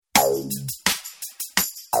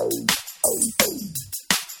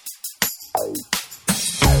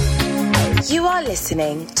You are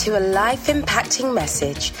listening to a life-impacting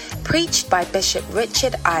message preached by Bishop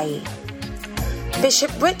Richard Aye.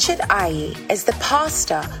 Bishop Richard Aye is the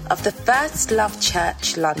pastor of the First Love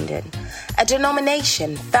Church, London, a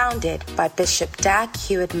denomination founded by Bishop Dag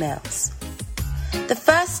Heward-Mills. The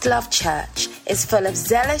First Love Church is full of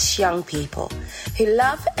zealous young people who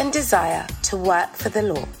love and desire to work for the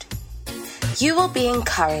Lord. You will be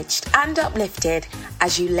encouraged and uplifted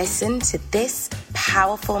as you listen to this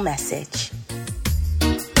powerful message.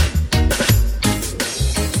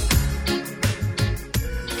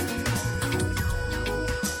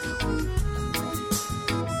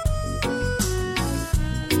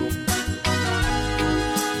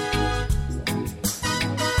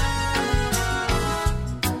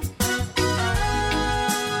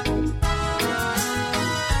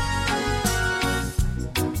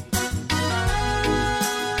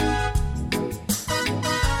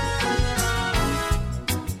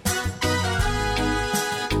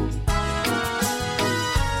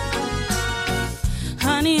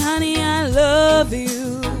 Honey,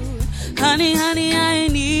 I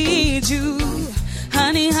need you.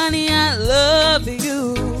 Honey, I love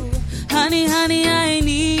you. Honey, I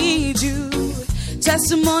need you.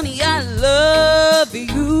 Testimony, I love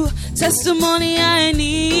you. Testimony, I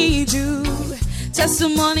need you.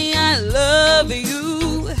 Testimony, I love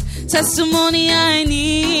you. Testimony, I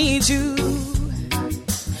need you.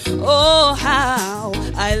 Oh, how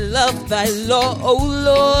I love thy law, oh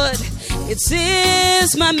Lord. It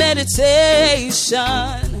is my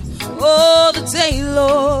meditation all the day,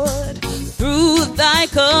 Lord. Through thy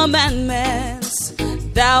commandments,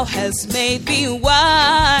 thou hast made me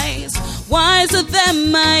wise, wiser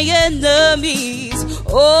than my enemies.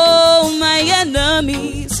 Oh, my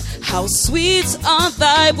enemies, how sweet are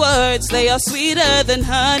thy words. They are sweeter than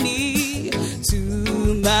honey to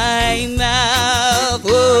my mouth.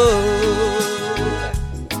 Oh.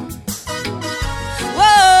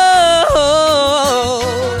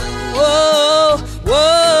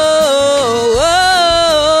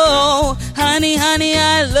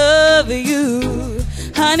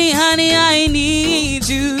 Honey, I need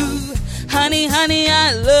you. Honey,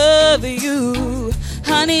 I love you.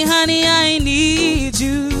 Honey, I need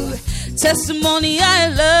you. Testimony, I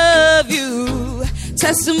love you.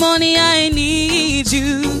 Testimony, I need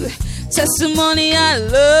you. Testimony, I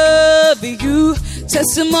love you.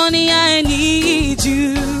 Testimony, I need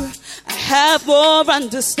you. I have more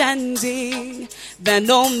understanding than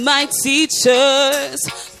all my teachers.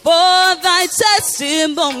 For thy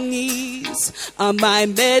testimonies are my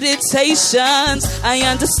meditations. I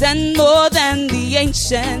understand more than the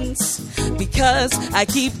ancients, because I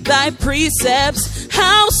keep thy precepts.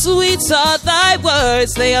 How sweet are thy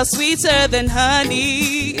words. They are sweeter than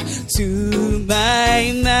honey to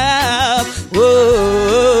my mouth.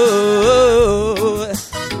 Whoa,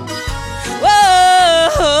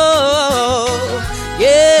 whoa,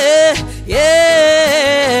 yeah, yeah.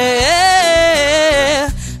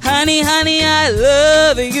 Honey, I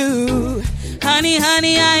love you. Honey,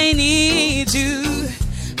 I need you.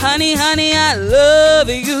 Honey, I love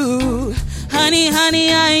you. Honey,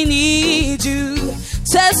 I need you.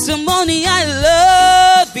 Testimony, I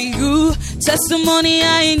love you. Testimony,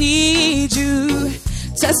 I need you.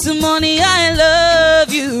 Testimony, I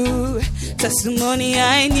love you. Testimony,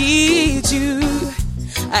 I need you.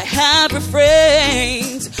 I have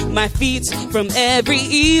refrained my feet from every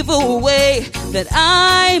evil way, that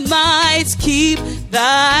I might keep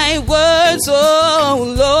thy words, oh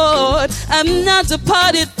Lord. I'm not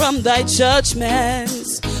departed from thy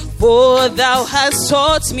judgments, for thou hast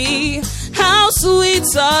taught me how sweet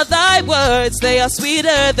are thy words. They are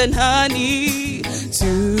sweeter than honey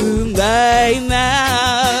to my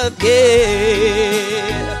mouth,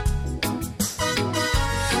 yeah.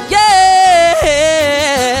 Yeah,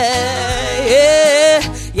 yeah,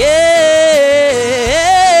 yeah.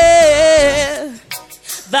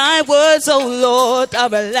 Thy words, O Lord,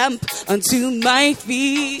 are a lamp unto my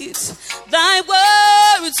feet. Thy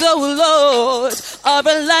words, O Lord, are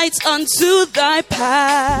a light unto thy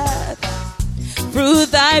path. Through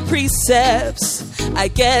thy precepts I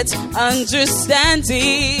get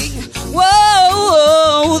understanding.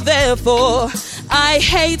 Whoa, therefore I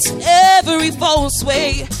hate every false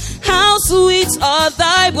way. How sweet are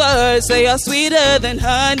thy words. They are sweeter than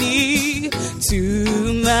honey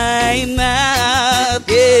to my mouth,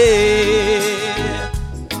 yeah.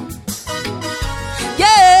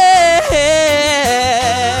 Yeah,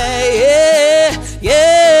 yeah,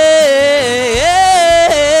 yeah.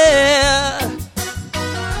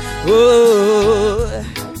 Oh,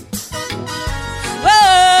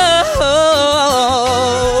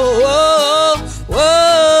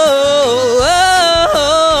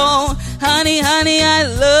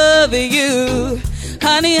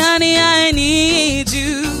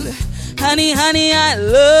 Honey, honey, I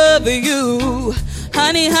love you.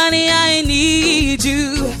 Honey, honey, I need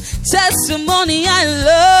you. Testimony, I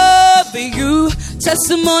love you.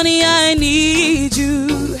 Testimony, I need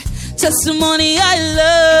you. Testimony, I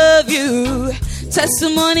love you.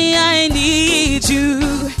 Testimony, I need you.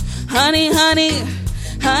 Honey, honey,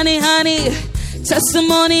 honey, honey.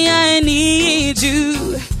 Testimony, I need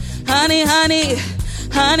you. Honey, honey,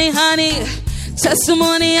 honey, honey.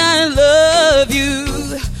 Testimony, I love you.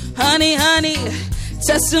 Honey, honey.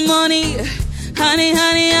 Testimony, honey,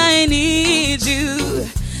 honey, I need you.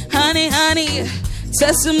 Honey, honey.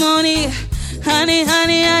 Testimony, honey,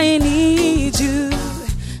 honey, I need you.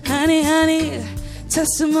 Honey, honey.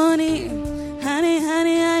 Testimony, honey,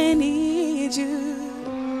 honey, I need you.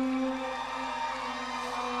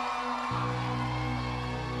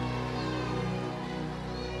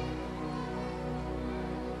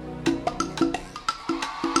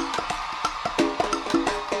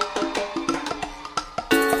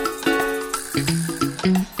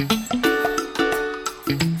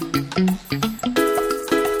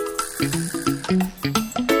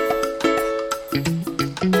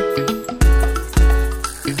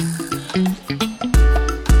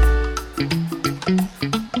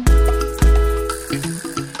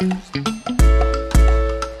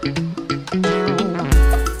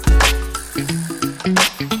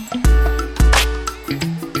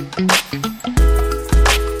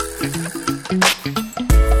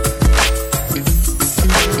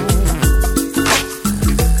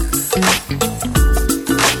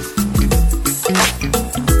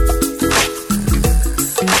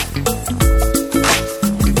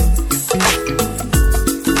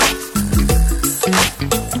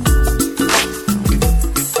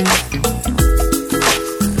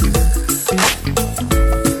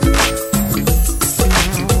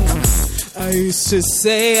 To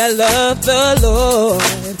say I love the Lord,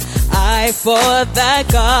 I thought that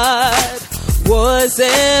God was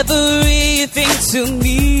everything to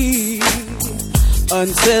me,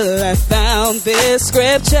 until I found this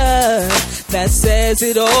scripture that says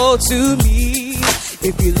it all to me.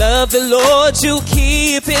 If you love the Lord, you'll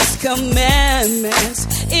keep His commandments.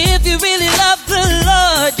 If you really love the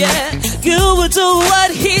Lord, yeah, you will do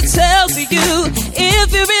what He tells you.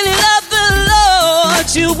 If you really love the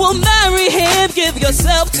Lord, you will marry Him, give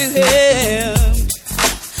yourself to Him.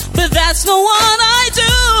 But that's not what I do.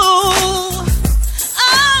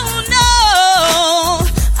 Oh no,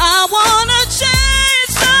 I wanna change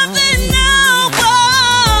something now.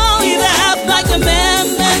 Oh, He that hath my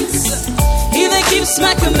commandments, He that keeps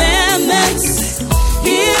my commandments,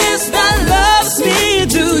 He is that loves me.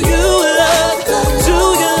 Do you love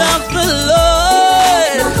the Lord?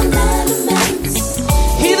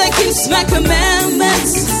 He that keeps my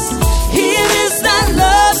commandments, He is that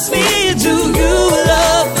loves me. Do you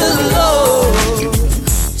love the Lord?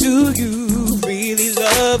 Do you really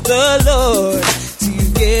love the Lord? Do you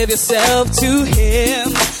give yourself to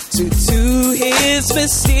Him, to do His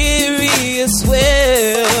mysterious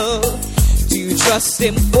will? Do you trust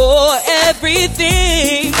Him for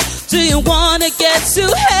everything? Do you want to get to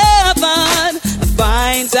heaven?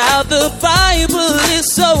 Find out the Bible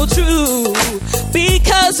is so true.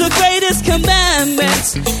 Because the greatest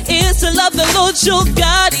commandment is to love the Lord your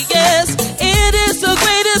God. Yes, it is the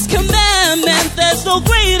greatest commandment. There's no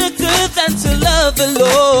greater good than to love the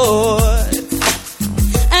Lord.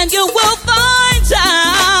 And you will find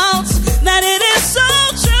out that it is so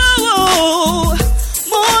true.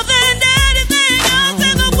 More than anything else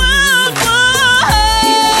in the world.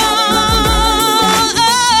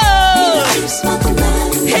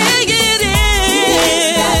 Hey, it is.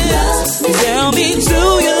 Tell me, do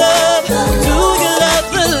you love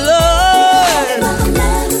the Lord?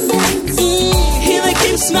 He that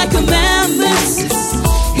keeps my commandments,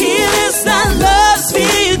 He is that loves me.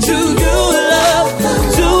 Do you love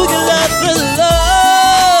the Lord?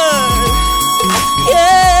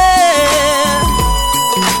 Yeah.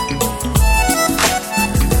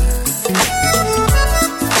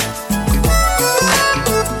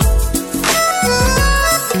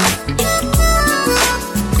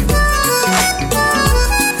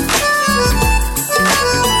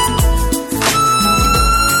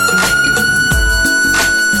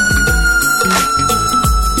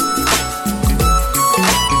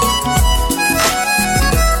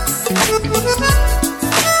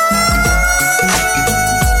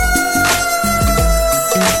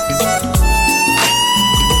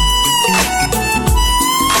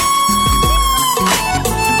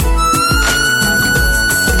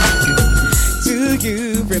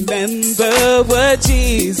 Remember what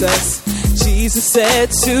Jesus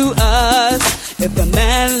said to us. If a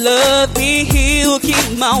man love me, he will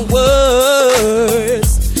keep my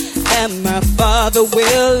words. And my Father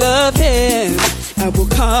will love him, and will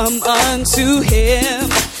come unto him,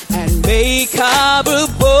 and make our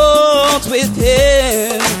abode with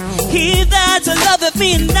him. He that loveth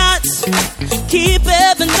me not,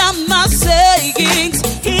 keepeth not my sayings.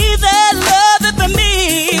 He that loveth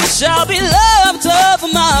me shall be loved of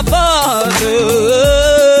my Father.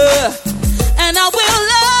 And I will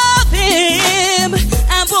love him,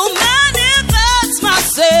 and will manifest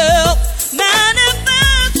myself,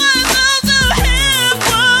 manifest myself to him.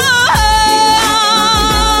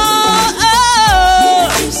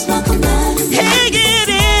 Hey, get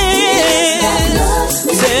in.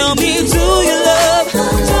 Tell me, do you love the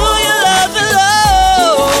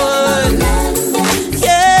Lord?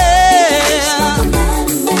 Yeah.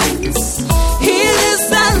 He is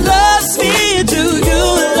that loves me. Do you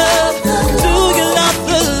love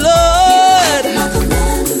the Lord?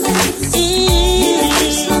 He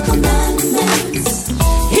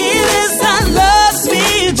is that loves me.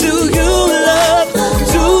 Do you love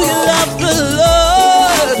the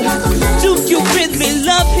Lord? Do you really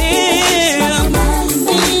love him?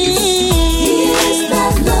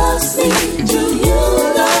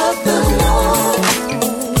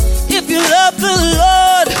 If you love the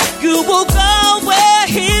Lord, you will go where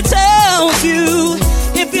he tells you.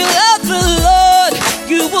 If you love the Lord,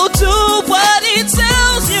 you will do what he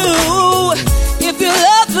tells you. If you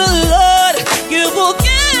love the Lord, you will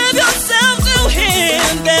give yourself to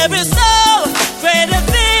him. There is no greater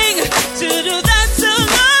thing to do than to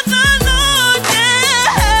love the Lord. Yeah.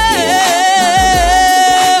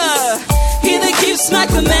 He that keeps my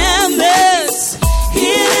commandments,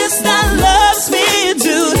 he is that loves me. Do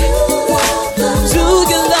you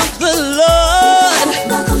love the Lord?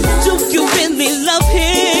 Do you really love him?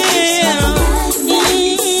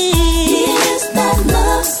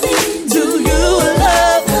 Do you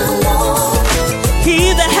love the Lord? He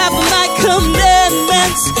that hath my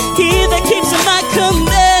commandments, he that keeps my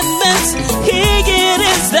commandments, he it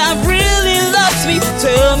is that really loves me.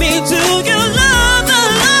 Tell me, do you love the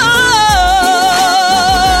Lord?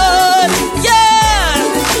 Yeah.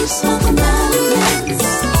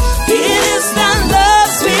 It is that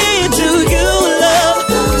loves me. Do you love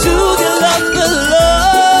the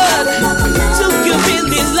Lord? Do you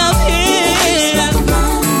really love him?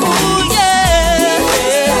 Oh yeah.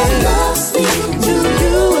 Do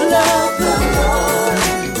you love the Lord?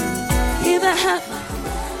 He that hath,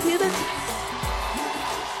 he that.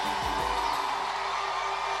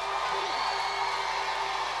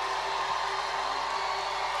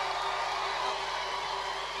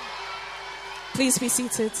 Please be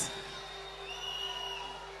seated.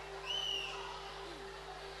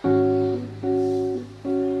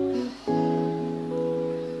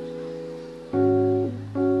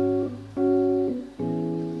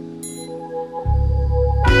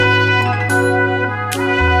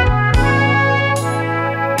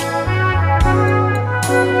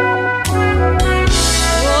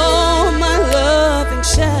 Oh, my loving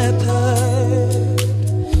shepherd,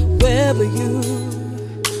 where were you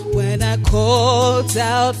when I called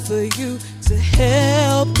out for you to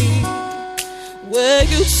help me? Were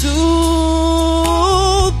you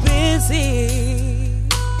too busy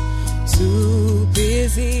to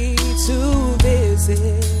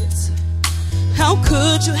visit? How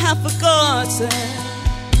could you have forgotten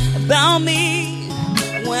about me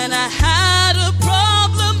when I had a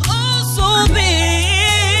problem oh so big?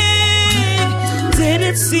 Did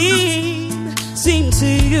it seem to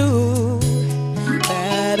you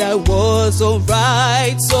that I was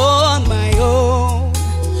alright on my own?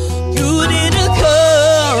 You didn't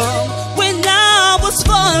come when I was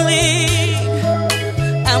falling,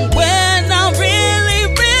 and when I really,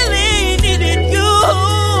 really needed you,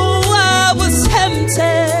 I was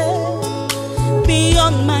tempted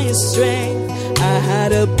beyond my strength. I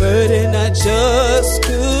had a burden I just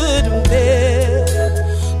couldn't bear.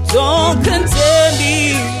 Don't condemn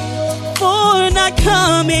me for not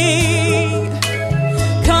coming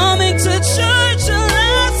to church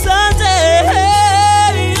last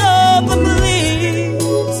Sunday. Oh, but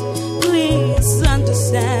please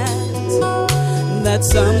understand that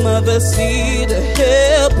some of us need a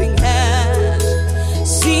helping hand.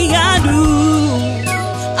 See, I knew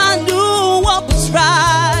what was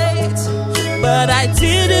right, but I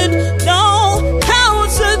didn't know how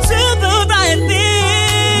to do the right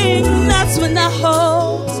thing. That's when I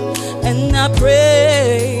hoped and I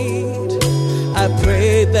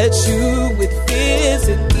prayed that you would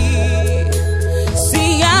visit me.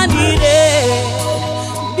 See, I needed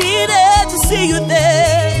to see you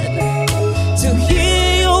there, to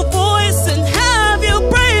hear your voice and have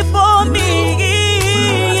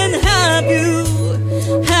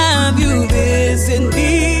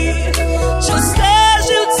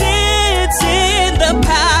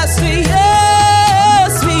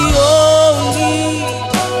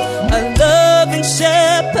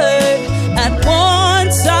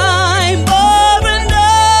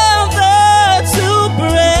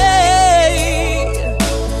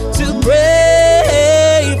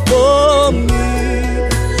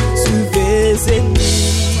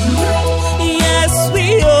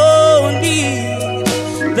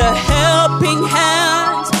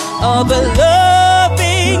of a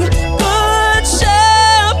loving good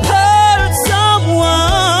shepherd,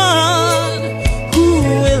 someone who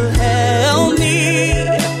will help me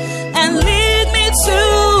and lead me to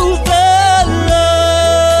the Lord.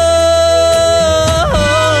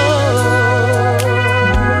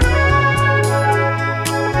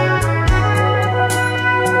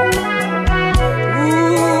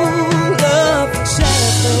 Ooh, loving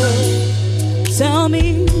shepherd, tell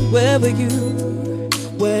me, where were you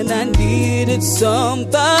when I needed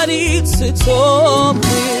somebody to talk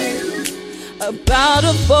with about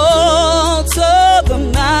a fault of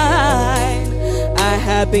mine I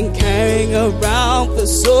have been carrying around for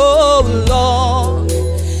so long?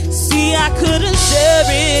 See, I couldn't share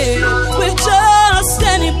it with just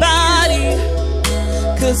anybody,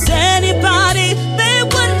 'cause anybody, they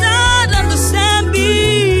would not understand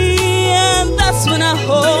me. And that's when I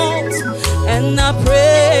hoped and I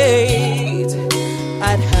prayed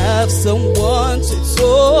I'd have someone to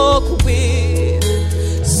talk with.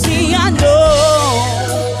 See, I know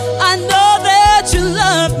that you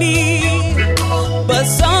love me, but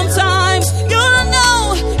sometimes you don't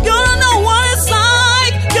know what it's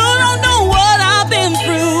like. You don't know what I've been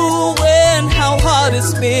through and how hard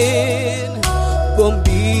it's been for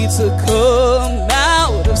me to come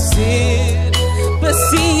out of sin. But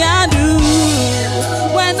see, I knew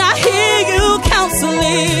when I hear you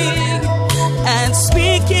counseling and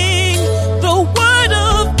speaking the word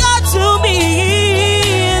of God to me,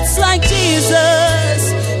 it's like Jesus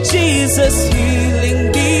healing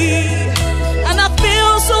me, and I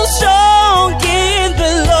feel so strong in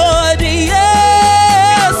the Lord.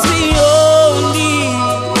 Yes, we all need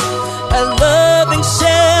a loving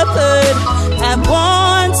shepherd at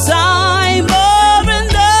one time or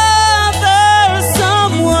another,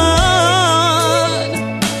 someone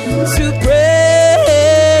to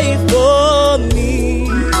pray for me,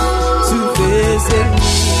 to visit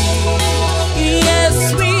me. Yes,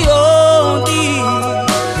 we all need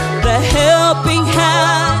the helping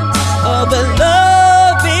hand of a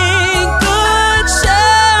loving good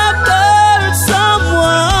shepherd,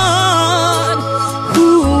 someone who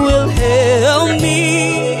will help me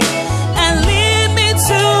and lead me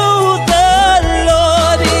to the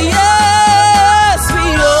Lord. Yes, we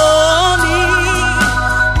all need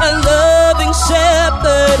a loving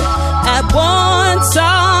shepherd at one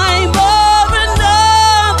time or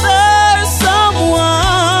another,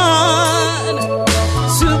 someone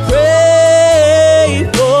to pray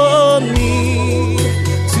for me,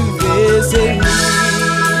 to visit me.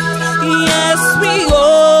 Yes, we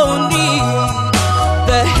all need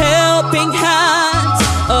the helping hand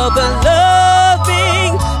of a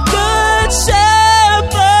loving good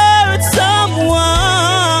shepherd,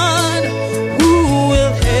 someone who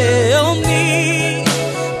will help me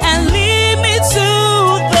and lead me to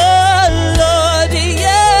the Lord.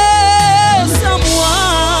 Yes,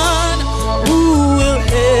 someone who will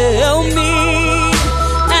help me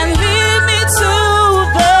and lead me to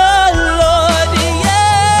the Lord.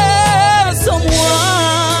 Yes,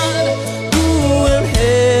 someone who will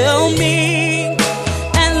help me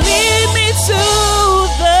and lead me to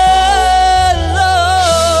the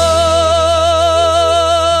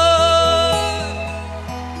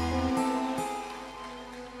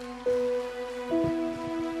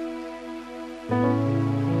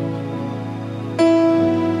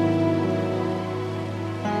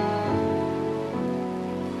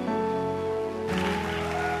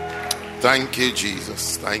Thank you,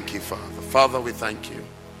 Jesus. Thank you, Father. Father, we thank you.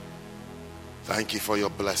 Thank you for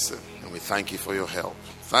your blessing, and we thank you for your help.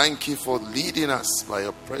 Thank you for leading us by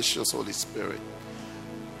your precious Holy Spirit.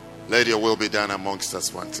 Let your will be done amongst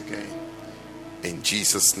us once again. In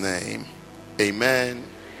Jesus' name, amen.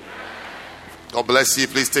 God bless you.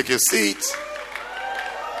 Please take your seat.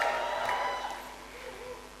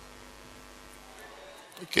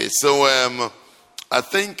 Okay, so I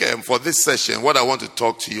think for this session, what I want to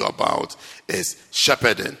talk to you about is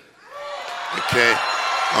shepherding. Okay,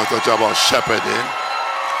 I want to talk to you about shepherding,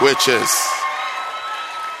 which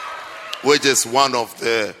is one of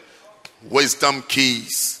the wisdom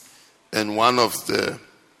keys and one of the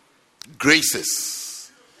graces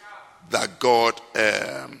that God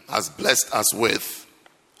has blessed us with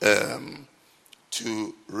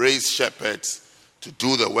to raise shepherds, to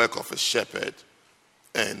do the work of a shepherd,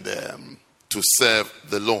 and to serve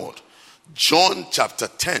the Lord. John chapter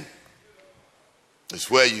 10 is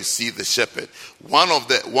where you see the shepherd. One of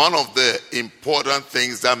the important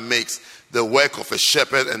things that makes the work of a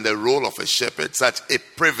shepherd and the role of a shepherd such a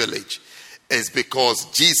privilege is because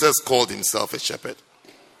Jesus called himself a shepherd.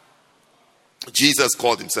 Jesus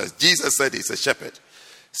called himself. Jesus said he's a shepherd.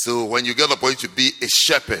 So when you get the point to be a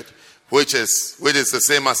shepherd, which is the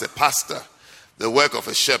same as a pastor. The work of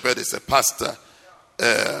a shepherd is a pastor.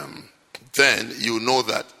 Then you know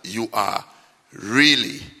that you are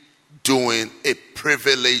really doing a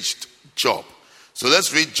privileged job. So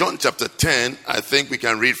let's read John chapter 10. I think we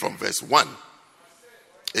can read from verse 1.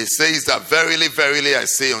 It says that, verily, verily, I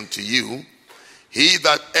say unto you, he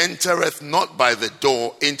that entereth not by the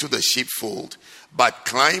door into the sheepfold, but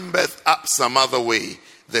climbeth up some other way,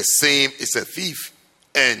 the same is a thief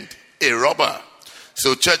and a robber.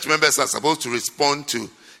 So church members are supposed to respond to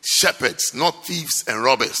shepherds, not thieves and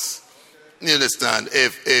robbers. You understand?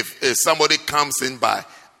 If somebody comes in by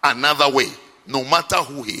another way, no matter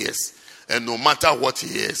who he is and no matter what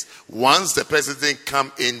he is, once the person didn't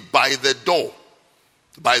come in by the door,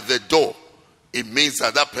 it means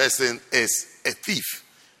that that person is a thief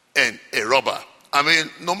and a robber. I mean,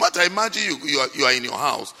 no matter, imagine you are in your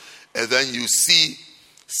house and then you see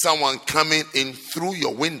someone coming in through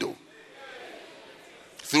your window.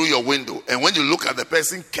 And when you look at the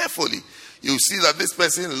person carefully, you see that this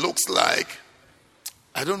person looks like,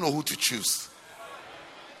 I don't know who to choose.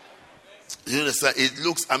 You understand? It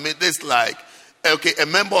looks, this like, okay, a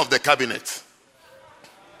member of the cabinet.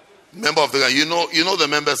 You know the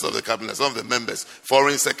members of the cabinet, some of the members,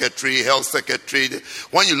 foreign secretary, health secretary.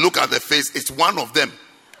 When you look at the face, it's one of them.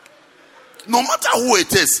 No matter who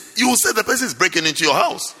it is, you will say the person is breaking into your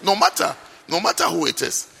house. No matter who it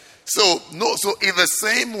is. So in the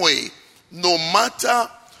same way, no matter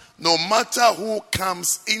who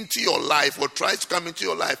comes into your life or tries to come into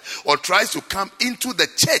your life or tries to come into the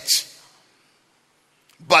church,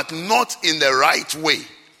 but not in the right way.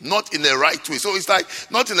 Not in the right way. So it's like,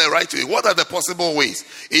 not in the right way. What are the possible ways?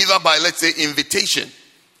 Either by, let's say, invitation.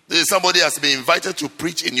 Somebody has been invited to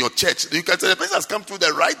preach in your church. You can say the person has come through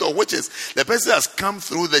the right door, which is the person has come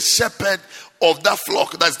through the shepherd of that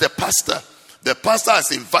flock. That's the pastor. The pastor has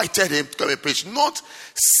invited him to come and preach. Not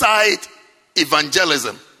side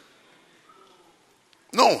evangelism.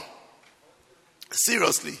 No.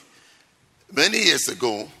 Seriously. Many years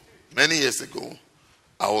ago,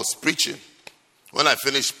 I was preaching. When I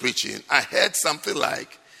finished preaching, I heard something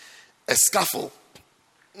like a scuffle.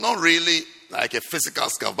 Not really like a physical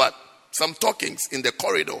scuffle, but some talkings in the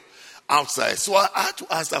corridor outside. So I had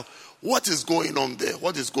to ask her, what is going on there?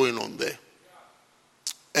 What is going on there?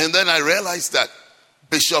 And then I realized that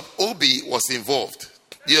Bishop Obi was involved.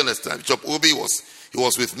 Do you understand? Bishop Obi was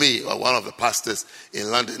with me, one of the pastors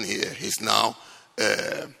in London here. He's now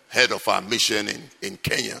head of our mission in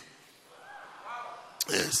Kenya.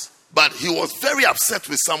 Yes. But he was very upset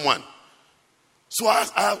with someone. So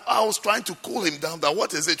I was trying to cool him down. That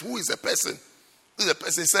what is it? Who is the person? Who is the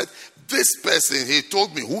person? He said, this person, he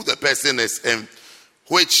told me who the person is and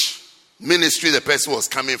which ministry the person was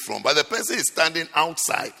coming from. But the person is standing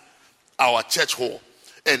outside our church hall.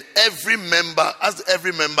 And every member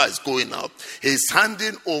is going out, he's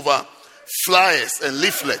handing over flyers and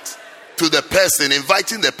leaflets to the person,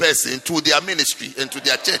 inviting the person to their ministry and to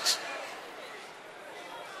their church.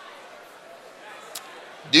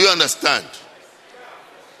 Do you understand?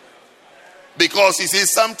 Because you see,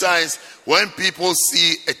 sometimes when people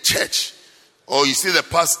see a church or you see the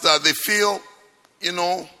pastor, they feel,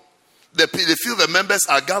 they feel the members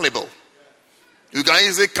are gullible. You can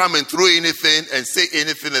easily come and throw anything and say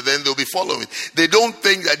anything and then they'll be following. They don't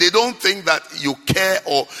think that you care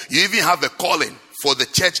or you even have a calling for the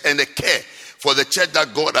church and a care for the church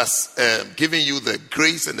that God has given you the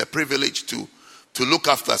grace and the privilege to look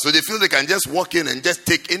after. So they feel they can just walk in and just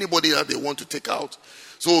take anybody that they want to take out.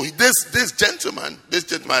 So this gentleman,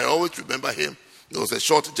 I always remember him. He was a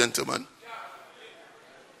short gentleman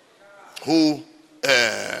who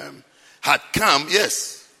had come,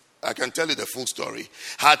 yes, I can tell you the full story,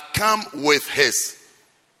 had come with his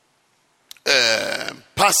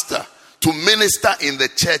pastor to minister in the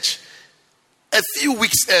church a few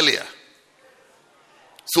weeks earlier.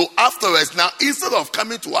 So afterwards, now instead of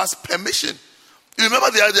coming to ask permission, you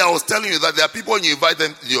remember the other day I was telling you that there are people when you invite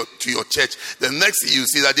them to your church, the next thing you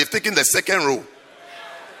see that they've taken the second row.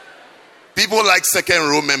 People like second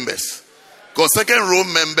row members. Because second row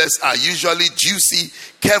members are usually juicy,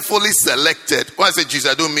 carefully selected. When I say juicy,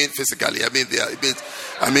 I don't mean physically. I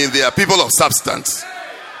mean they are people of substance.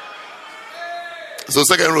 So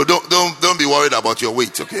second row, don't be worried about your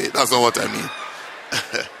weight, okay? That's not what I mean.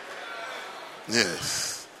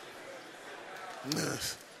 Yes.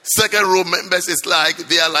 Second row members is like,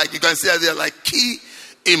 they are like, you can see they are like key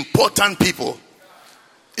important people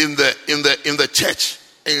in the church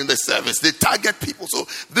and in the service. They target people. So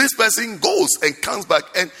this person goes and comes back,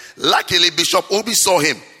 and luckily Bishop Obi saw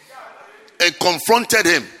him and confronted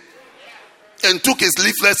him and took his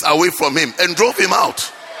leaflets away from him and drove him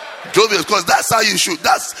out. Jovial, because that's how you should.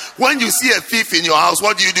 That's when you see a thief in your house,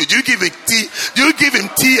 what do? Do you give him tea? Do you give him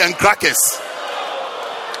tea and crackers?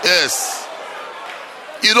 Yes.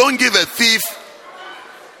 You don't give a thief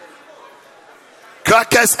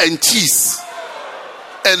crackers and cheese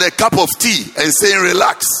and a cup of tea and say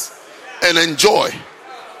relax and enjoy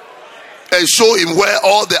and show him where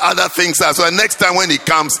all the other things are, so next time when he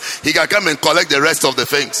comes, he can come and collect the rest of the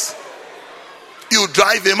things. You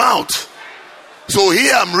drive him out. So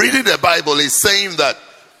here I'm reading the Bible, is saying that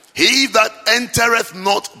he that entereth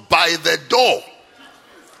not by the door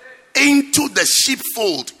into the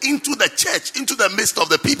sheepfold, into the church, into the midst of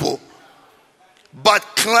the people, but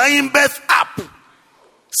climbeth up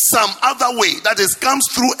some other way, that is, comes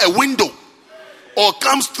through a window or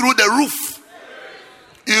comes through the roof.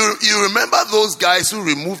 You remember those guys who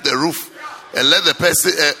removed the roof and let the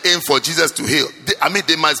person in for Jesus to heal?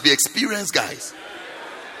 They must be experienced guys.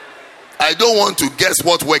 I don't want to guess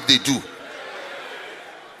what work they do.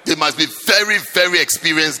 They must be very, very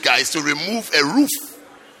experienced guys to remove a roof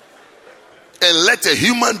and let a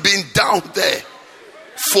human being down there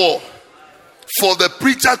for the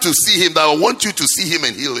preacher to see him. That I want you to see him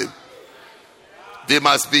and heal him. They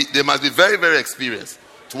must be very, very experienced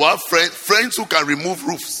to have friends who can remove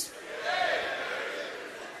roofs.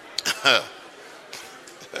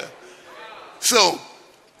 So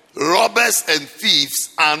robbers and thieves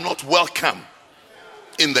are not welcome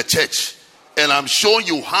in the church. And I'm showing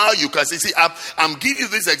you how you can see. I'm giving you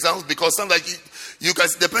these examples because sometimes you can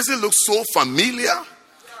see the person looks so familiar,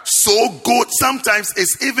 so good. Sometimes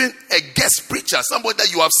it's even a guest preacher, somebody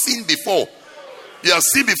that you have seen before. You have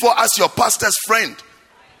seen before as your pastor's friend.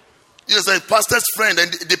 You're a pastor's friend,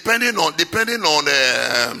 and depending on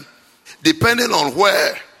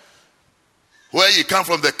where you come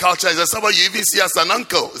from, the culture, is somebody you even see as an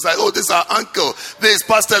uncle. It's like, oh, this is our uncle. This is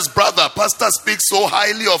pastor's brother. Pastor speaks so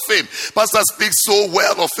highly of him. Pastor speaks so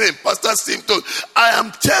well of him. Pastor seems to. I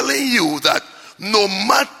am telling you that no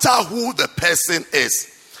matter who the person is,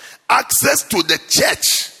 access to the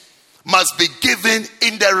church must be given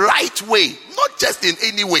in the right way, not just in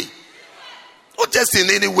any way. Not just in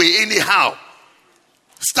any way, anyhow.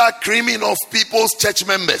 Start creaming off people's church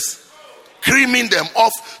members. Creaming them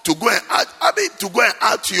off to go and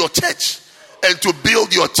add to your church and to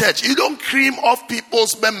build your church. You don't cream off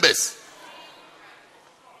people's members.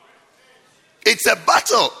 It's a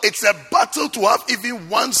battle. It's a battle to have even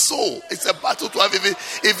one soul. It's a battle to have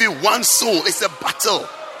even one soul. It's a battle.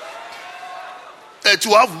 And to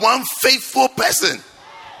have one faithful person.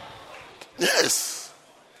 Yes.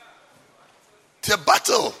 It's a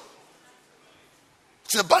battle.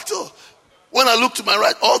 It's a battle. When I look to my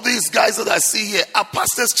right, all these guys that I see here are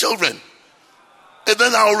pastors' children. And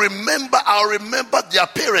then I'll remember their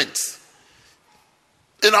parents.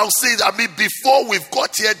 And I'll say that before we've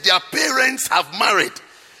got here, their parents have married.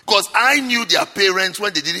 Because I knew their parents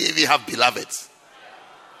when they didn't even have beloveds.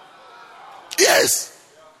 Yes.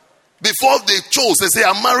 Before they chose, they say,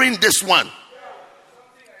 I'm marrying this one.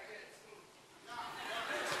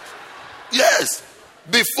 Yes.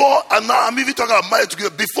 Before, and now I'm even talking about marriage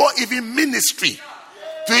together, before even ministry,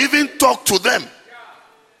 to even talk to them.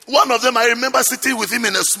 One of them, I remember sitting with him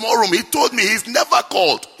in a small room. He told me he's never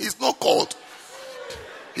called. He's not called.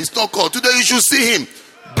 He's not called. Today you should see him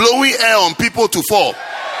blowing air on people to fall.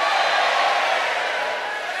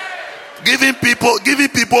 Giving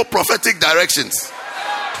people prophetic directions.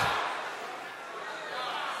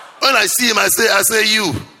 When I see him, I say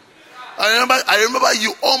you. I remember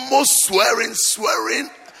you almost swearing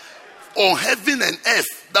on heaven and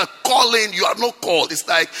earth that calling, you are not called. It's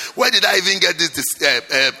like, where did I even get this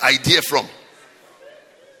idea from?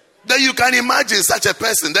 Then you can imagine such a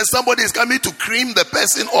person. Then somebody is coming to cream the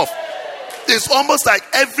person off. It's almost like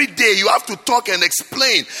every day you have to talk and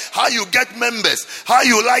explain how you get members, how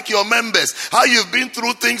you like your members, how you've been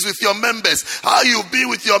through things with your members, how you've been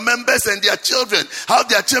with your members and their children, how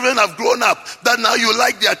their children have grown up, that now you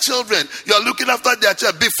like their children, you're looking after their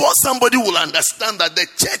children. Before somebody will understand that the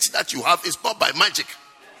church that you have is not by magic.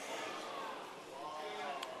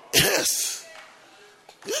 Yes.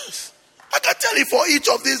 Yes. I can tell you for each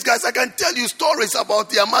of these guys, I can tell you stories about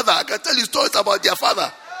their mother. I can tell you stories about their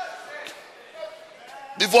father.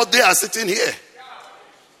 Before they are sitting here.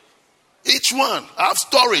 Each one, I have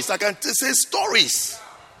stories. I can say stories.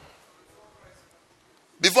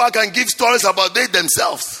 Before I can give stories about they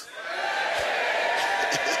themselves.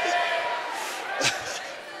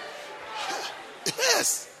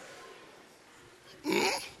 Yes.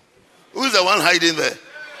 Who's the one hiding there?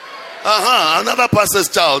 Another pastor's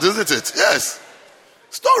child, isn't it? Yes.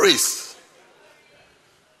 Stories.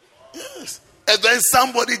 Yes. And then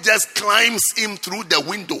somebody just climbs him through the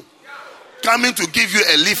window. coming to give you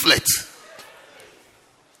a leaflet.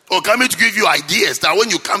 Or coming to give you ideas that when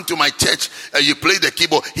you come to my church and you play the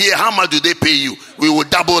keyboard, here, how much do they pay you? We will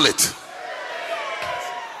double it.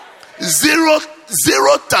 0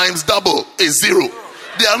 times double is 0.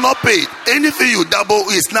 They are not paid. Anything you double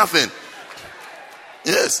is nothing.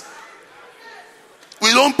 Yes. We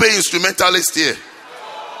don't pay instrumentalists here.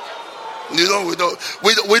 We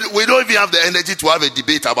don't even have the energy to have a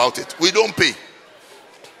debate about it. We don't pay.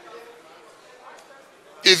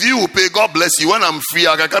 If you will pay, God bless you. When I'm free,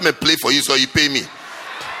 I can come and play for you, so you pay me.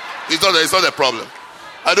 It's not a problem.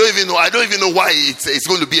 I don't even know why it's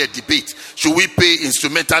going to be a debate. Should we pay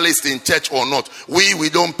instrumentalists in church or not? We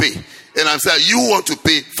don't pay. And I'm saying, you want to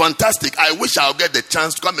pay? Fantastic. I wish I'll get the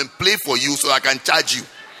chance to come and play for you so I can charge you.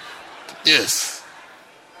 Yes.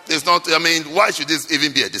 It's not, why should this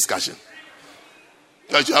even be a discussion?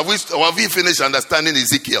 Have we finished understanding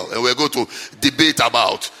Ezekiel? And we're going to debate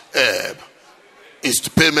about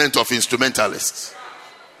payment of instrumentalists.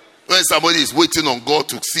 When somebody is waiting on God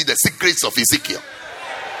to see the secrets of Ezekiel,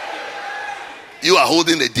 you are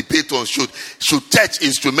holding a debate on should church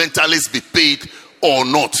instrumentalists be paid or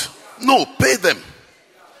not. No, pay them.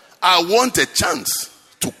 I want a chance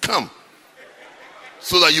to come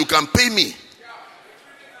so that you can pay me,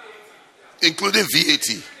 including VAT.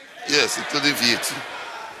 Yes, including VAT.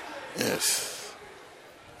 Yes.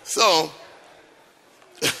 So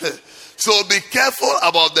be careful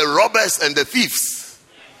about the robbers and the thieves.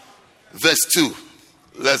 Verse 2.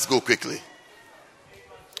 Let's go quickly.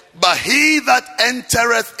 But he that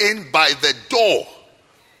entereth in by the door,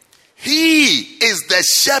 he is the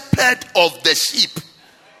shepherd of the sheep.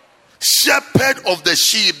 Shepherd of the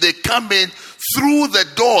sheep. They come in through the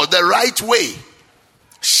door the right way.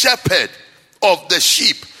 Shepherd of the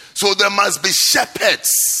sheep. So there must be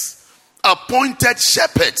shepherds, appointed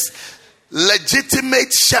shepherds,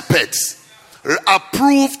 legitimate shepherds,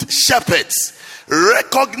 approved shepherds,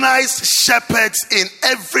 recognized shepherds in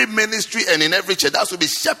every ministry and in every church. That should be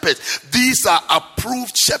shepherds. These are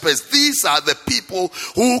approved shepherds. These are the people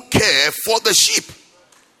who care for the sheep.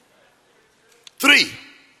 3.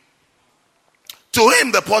 To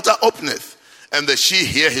him the porter openeth, and the sheep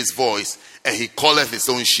hear his voice, and he calleth his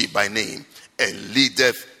own sheep by name, and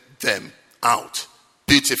leadeth them out.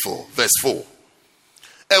 Beautiful. Verse 4.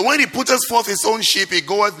 And when he putteth forth his own sheep, he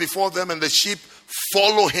goeth before them, and the sheep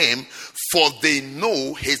follow him, for they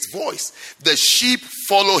know his voice. The sheep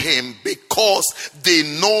follow him because they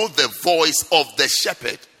know the voice of the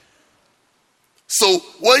shepherd. So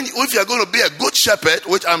if you're going to be a good shepherd,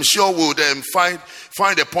 which I'm sure we'll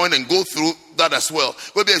find a point and go through that as well.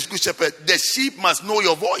 Will be a good shepherd. The sheep must know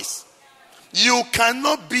your voice. You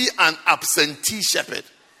cannot be an absentee shepherd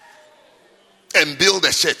and build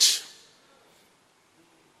a church,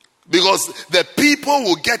 because the people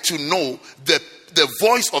will get to know the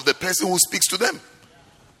voice of the person who speaks to them,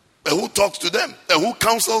 and who talks to them, and who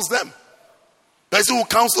counsels them. The person who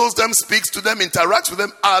counsels them, speaks to them, interacts with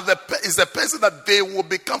them, is the person that they will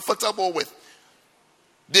be comfortable with.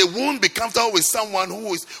 They won't be comfortable with someone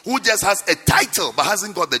who just has a title but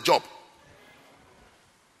hasn't got the job.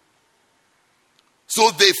 So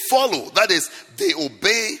they follow. That is, they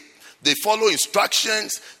obey. They follow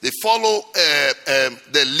instructions. They follow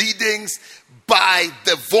the leadings by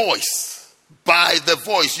the voice. By the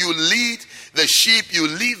voice. You lead the sheep, you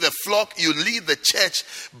lead the flock, you lead the church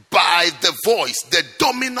by the voice. The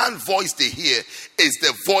dominant voice they hear is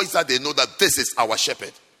the voice that they know that this is our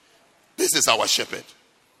shepherd. This is our shepherd.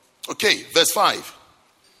 Okay, verse 5.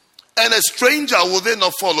 And a stranger will they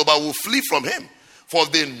not follow, but will flee from him, for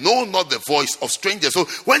they know not the voice of strangers. So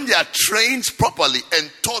when they are trained properly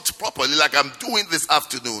and taught properly, like I'm doing this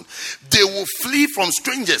afternoon, they will flee from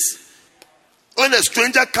strangers. When a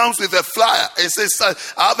stranger comes with a flyer and says,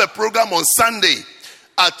 I have a program on Sunday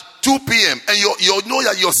at 2 p.m. and you know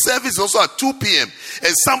that your service is also at 2 p.m.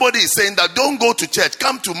 and somebody is saying that don't go to church,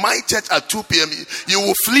 come to my church at 2 p.m. You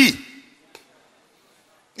will flee.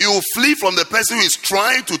 You will flee from the person who is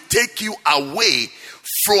trying to take you away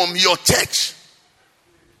from your church,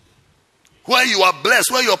 where you are blessed,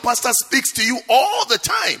 where your pastor speaks to you all the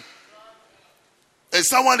time. And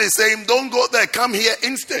someone is saying, don't go there, come here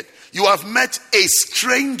instead. You have met a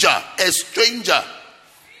stranger. A stranger.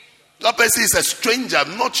 That person is a stranger,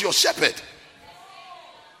 not your shepherd.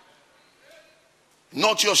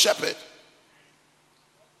 Not your shepherd.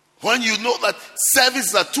 When you know that service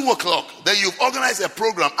is at 2 o'clock, then you've organized a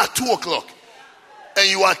program at 2 o'clock, and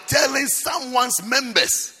you are telling someone's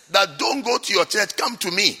members that don't go to your church, come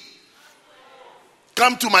to me.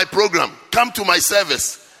 Come to my program. Come to my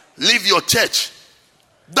service. Leave your church.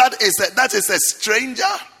 That is a stranger,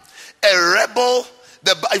 a rebel,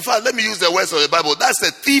 In fact, let me use the words of the Bible. That's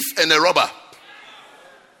a thief and a robber.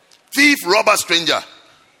 Thief, robber, stranger.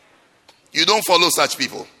 You don't follow such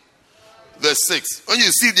people. Verse 6. When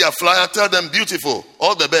you see their flyer, tell them beautiful,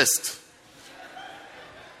 all the best.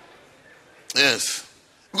 Yes.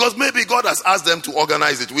 Because maybe God has asked them to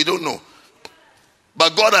organize it. We don't know.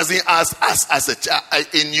 But God hasn't asked us as a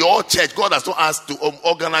church. In your church, God has not asked to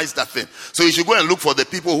organize that thing. So you should go and look for the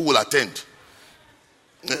people who will attend.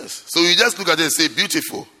 Yes. So you just look at it and say,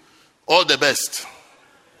 beautiful, all the best.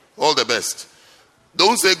 All the best.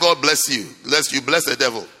 Don't say God bless you, lest you bless the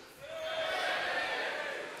devil.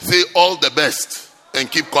 Say all the best and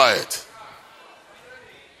keep quiet.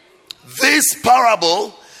 This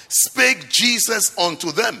parable spake Jesus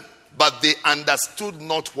unto them, but they understood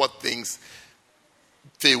not what things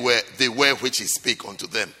they were which he spake unto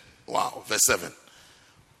them. Wow. Verse 7.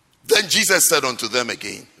 Then Jesus said unto them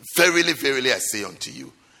again, verily, verily, I say unto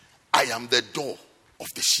you, I am the door of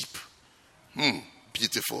the sheep.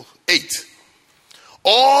 Beautiful. 8.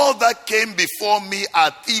 All that came before me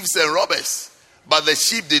are thieves and robbers, but the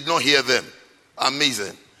sheep did not hear them.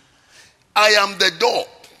 Amazing. I am the door.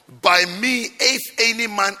 By me, if any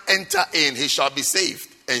man enter in, he shall be saved,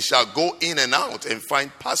 and shall go in and out and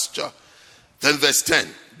find pasture. Then verse 10.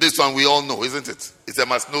 This one we all know, isn't it? It's a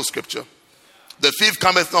must-know scripture. The thief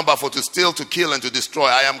cometh not but for to steal, to kill, and to destroy.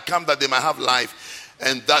 I am come that they might have life,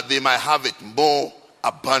 and that they might have it more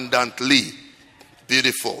abundantly.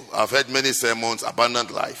 Beautiful. I've heard many sermons,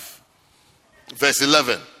 abundant life. Verse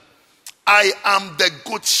 11. I am the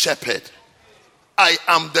good shepherd. I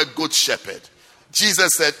am the good shepherd.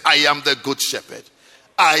 Jesus said, I am the good shepherd.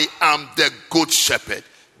 I am the good shepherd.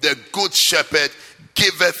 The good shepherd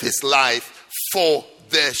giveth his life for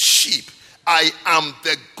the sheep. I am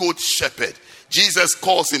the good shepherd. Jesus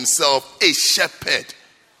calls himself a shepherd.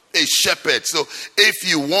 A shepherd. So if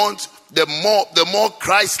you want, the more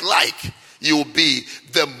Christ-like you will be,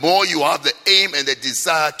 the more you have the aim and the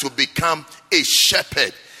desire to become a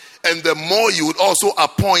shepherd. And the more you would also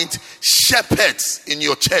appoint shepherds in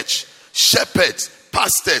your church. Shepherds,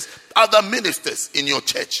 pastors, other ministers in your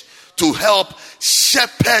church to help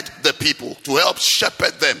shepherd the people, to help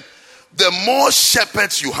shepherd them. The more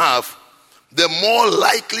shepherds you have, the more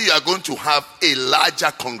likely you are going to have a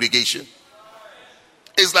larger congregation.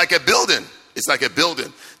 It's like a building. It's like a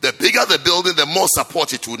building. The bigger the building, the more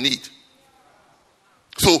support it will need.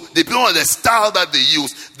 So depending on the style that they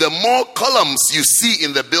use, the more columns you see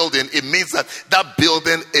in the building, it means that that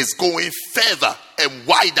building is going further and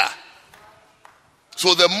wider.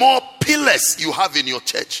 So the more pillars you have in your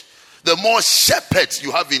church, the more shepherds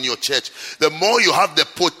you have in your church, the more you have the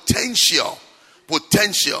potential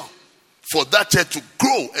for that church to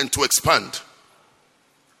grow and to expand.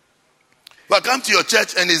 But come to your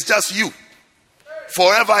church and it's just you.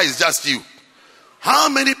 Forever it's just you. How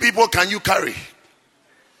many people can you carry?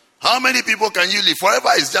 How many people can you live? Forever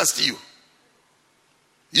it's just you.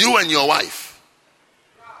 You and your wife.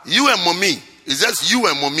 You and mommy. It's just you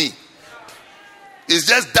and mommy. It's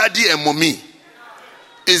just daddy and mommy.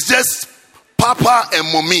 It's just papa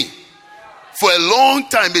and mommy. For a long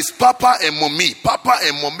time, it's papa and mommy. Papa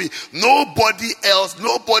and mommy. Nobody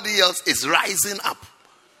else is rising up.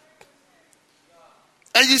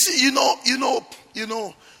 And you see, you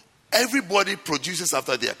know, everybody produces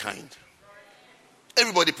after their kind.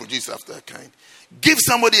 Everybody produces after their kind. Give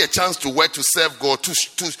somebody a chance to work, to serve God,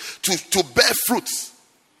 to bear fruits.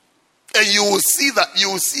 And you will see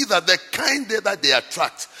that the kind that they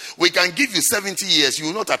attract, we can give you 70 years, you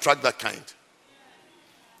will not attract that kind.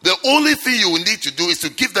 The only thing you will need to do is to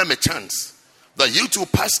give them a chance. That you too,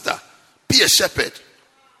 pastor, be a shepherd.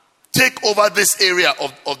 Take over this area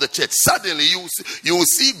of the church. Suddenly you will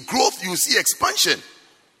see growth, you will see expansion.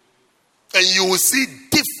 And you will see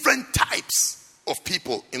different types of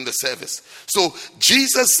people in the service. So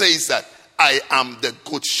Jesus says that I am the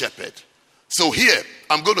good shepherd. So here,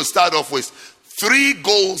 I'm going to start off with 3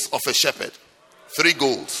 goals of a shepherd. 3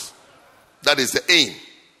 goals. That is the aim.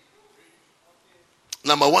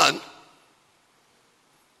 Number 1,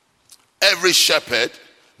 every shepherd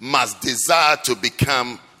must desire to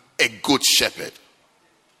become a good shepherd.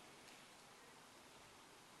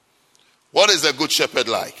 What is a good shepherd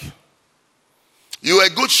like? You're a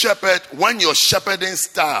good shepherd when your shepherding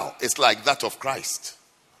style is like that of Christ.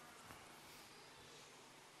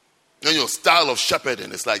 When your style of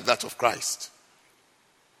shepherding is like that of Christ.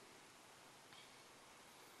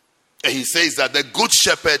 And he says that the good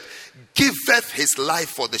shepherd giveth his life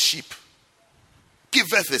for the sheep.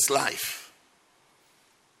 Giveth his life.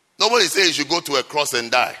 Nobody says you should go to a cross and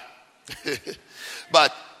die.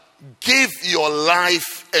 But give your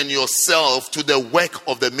life and yourself to the work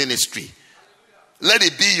of the ministry. Let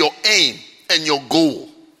it be your aim and your goal.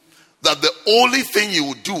 That the only thing you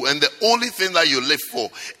will do and the only thing that you live for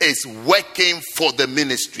is working for the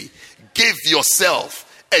ministry. Give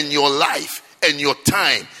yourself and your life and your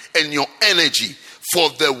time and your energy for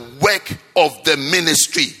the work of the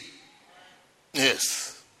ministry. Yes.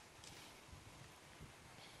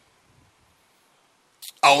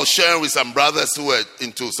 I was sharing with some brothers who were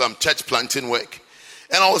into some church planting work.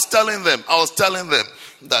 And I was telling them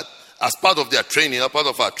that as part of their training, as part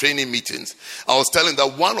of our training meetings, I was telling them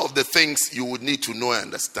that one of the things you would need to know and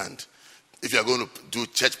understand if you're going to do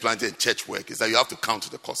church planting and church work is that you have to count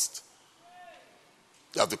the cost.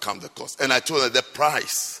 You have to count the cost. And I told them the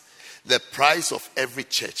price of every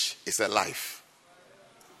church is a life.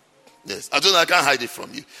 Yes, I told them I can't hide it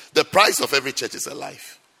from you. The price of every church is a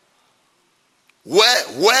life.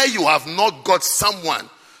 Where you have not got someone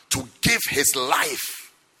to give his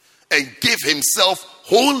life and give himself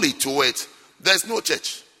wholly to it, there's no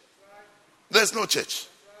church. There's no church.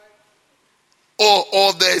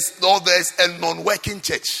 Or there's a non-working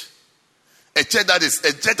church. A church that is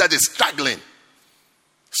struggling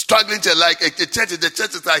to like a church. The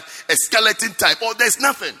church is like a skeleton type. Or there's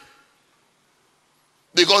nothing.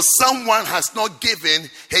 Because someone has not given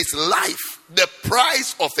his life. The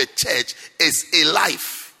price of a church is a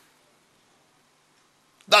life.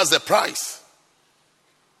 That's the price.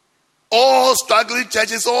 All struggling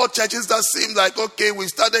churches, all churches that seem like, okay, we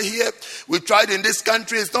started here, we tried in this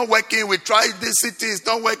country, it's not working, we tried this city, it's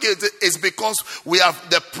not working. It's because we have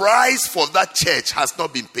the price for that church has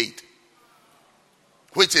not been paid.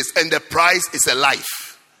 And the price is a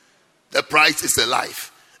life. The price is a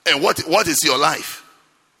life. And what is your life?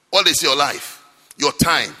 What is your life? Your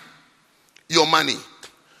time, your money,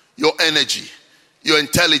 your energy, your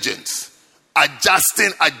intelligence,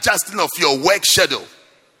 adjusting of your work schedule.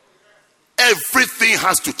 Everything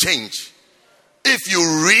has to change. If you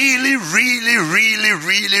really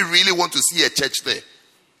want to see a church there.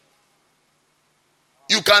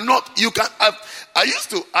 I used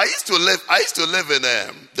to live in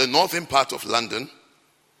the northern part of London.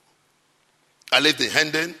 I lived in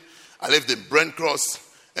Hendon. I lived in Brent Cross.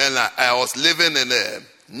 And I was living in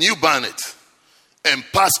New Barnet and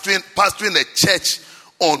pastoring a church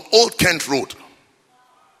on Old Kent Road.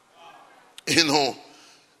 You know,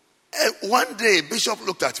 and one day Bishop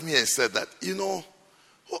looked at me and said that, you know,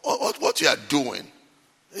 what you are doing,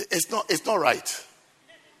 it's not right.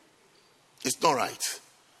 It's not right.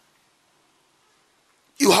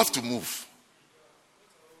 You have to move.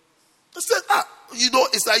 I said, you know,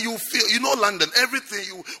 it's like you feel, you know, London,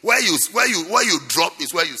 everything where you drop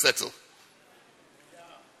is where you settle.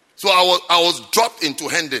 So I was dropped into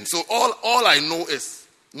Hendon. So all I know is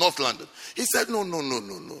North London. He said, no.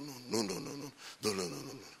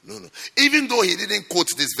 Even though he didn't quote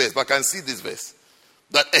this verse, but I can see this verse.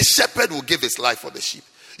 That a shepherd will give his life for the sheep.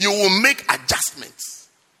 You will make adjustments.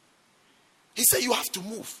 He said, you have to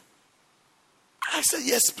move. I said,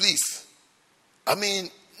 yes, please. I mean,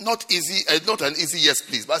 not an easy yes,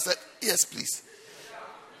 please. But I said, yes, please.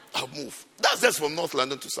 I'll move. That's just from North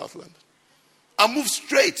London to South London. I moved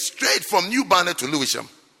straight from New Barnet to Lewisham.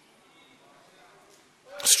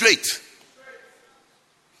 Straight.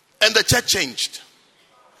 And the church changed.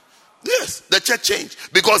 Yes, the church changed.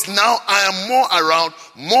 Because now I am more around,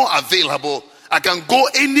 more available. I can go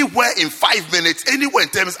anywhere in 5 minutes, anywhere in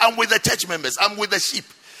 10 minutes. I'm with the church members. I'm with the sheep.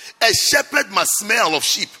 A shepherd must smell of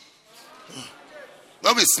sheep.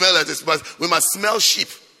 When we smell that, we must smell sheep.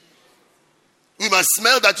 We must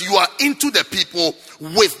smell that you are into the people,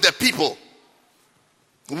 with the people.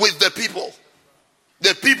 With the people.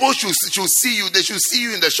 The people should see you. They should see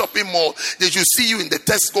you in the shopping mall. They should see you in the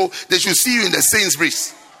Tesco. They should see you in the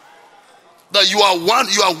Sainsbury's. That you are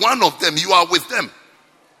one of them. You are with them.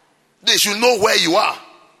 They should know where you are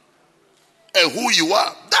and who you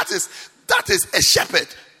are. That is a shepherd.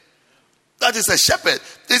 That is a shepherd.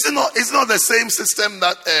 It's not the same system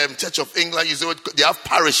that Church of England uses. They have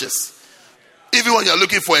parishes. Even when you're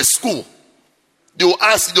looking for a school, they will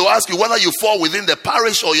ask you whether you fall within the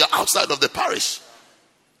parish or you're outside of the parish.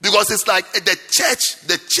 Because it's like the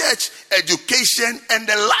church education and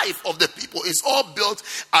the life of the people is all built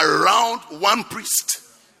around one priest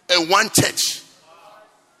and one church.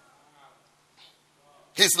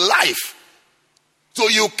 His life. So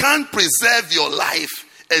you can't preserve your life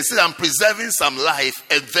and say, I'm preserving some life,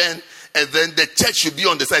 and then the church should be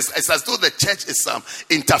on the side. It's as though the church is some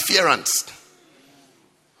interference.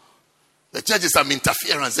 The church is some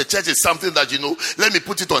interference. The church is something that, let me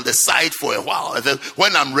put it on the side for a while. And then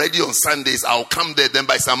when I'm ready on Sundays, I'll come there. Then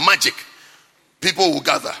by some magic, people will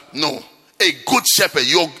gather. No. A good shepherd.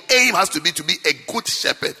 Your aim has to be a good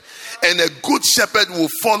shepherd. And a good shepherd will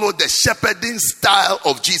follow the shepherding style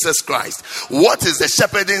of Jesus Christ. What is the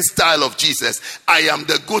shepherding style of Jesus? I am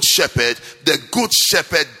the good shepherd. The good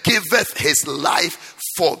shepherd giveth his life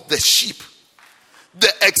for the sheep.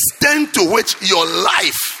 The extent to which your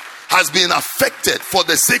life has been affected for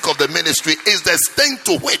the sake of the ministry is the extent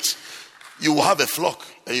to which you will have a flock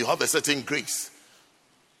and you have a certain grace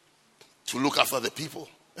to look after the people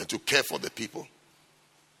and to care for the people.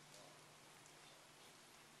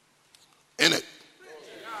 In it?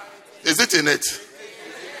 Is it in it?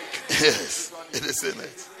 Yes, it is in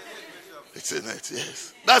it. It's in it,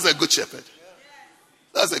 yes. That's a good shepherd.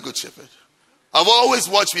 That's a good shepherd. I've always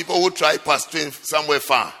watched people who try pastoring somewhere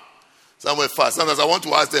far. Sometimes I want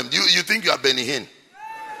to ask them, you think you are Benny Hinn?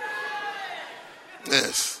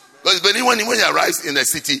 Yes. Because Benny, when you arrive in a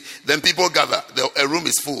city, then people gather. A room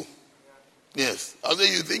is full. Yes. I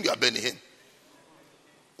say, you think you are Benny Hinn?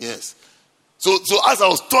 Yes. So as I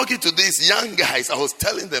was talking to these young guys, I was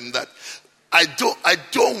telling them that I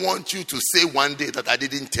don't want you to say one day that I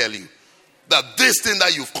didn't tell you that this thing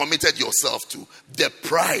that you've committed yourself to, the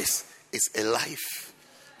price is a life.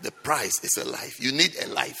 The price is a life. You need a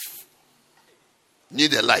life. You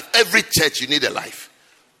need a life. Every church, you need a life.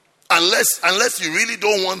 Unless you really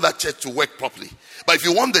don't want that church to work properly. But if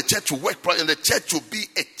you want the church to work properly and the church to be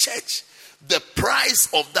a church, the price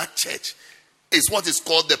of that church is what is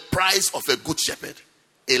called the price of a good shepherd.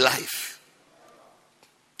 A life.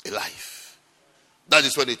 A life. That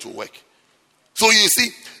is when it will work. So you see,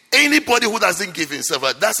 anybody who doesn't give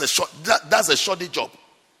himself, that's a shoddy job.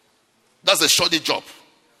 That's a shoddy job.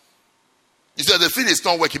 You see, the thing is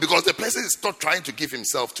not working because the person is not trying to give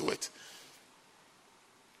himself to it.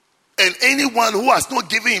 And anyone who has not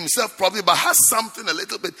given himself properly but has something a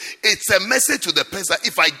little bit, it's a message to the person.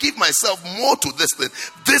 If I give myself more to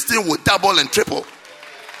this thing will double and triple.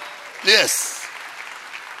 Yes.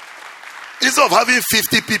 Instead of having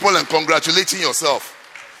 50 people and congratulating yourself,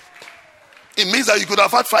 it means that you could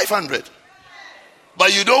have had 500.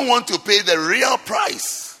 But you don't want to pay the real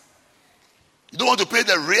price. You don't want to pay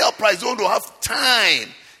the real price. You want to have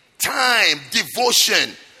time,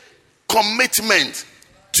 devotion, commitment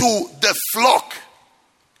to the flock.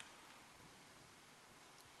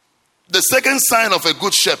 The second sign of a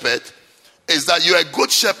good shepherd is that you're a good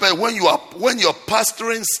shepherd when your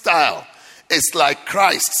pastoring style is like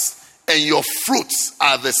Christ's and your fruits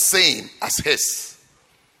are the same as his.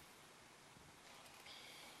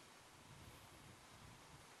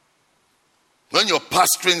 When your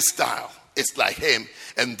pastoring style is like him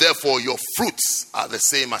and therefore your fruits are the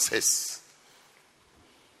same as his.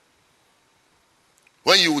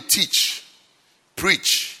 When you teach,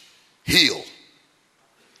 preach, heal.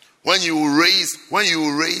 When you raise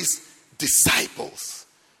disciples,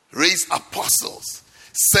 raise apostles,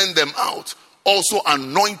 send them out. Also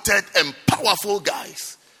anointed and powerful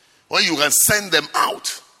guys. When you can send them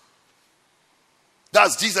out.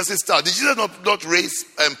 That's Jesus' style. Did Jesus not raise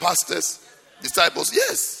pastors, disciples?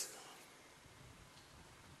 Yes.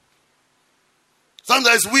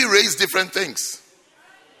 Sometimes we raise different things.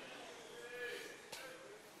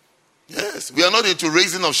 Yes, we are not into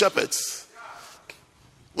raising of shepherds.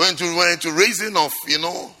 We're into raising of,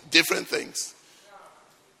 different things.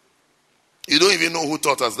 You don't even know who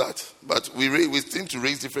taught us that. But we seem to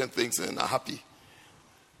raise different things and are happy.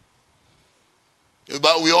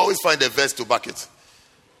 But we always find a verse to back it.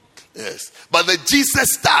 Yes. But the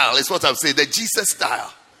Jesus style is what I'm saying. The Jesus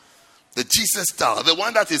style. The Jesus style. The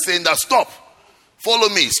one that is saying that stop. Follow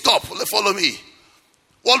me. Stop. Follow me.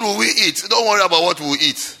 What will we eat? Don't worry about what we'll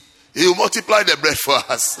eat. He will multiply the bread for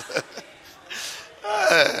us.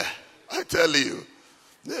 I tell you.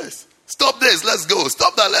 Yes. Stop this. Let's go.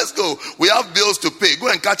 Stop that. Let's go. We have bills to pay. Go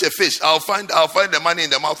and catch a fish. I'll find the money in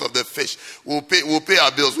the mouth of the fish. We'll pay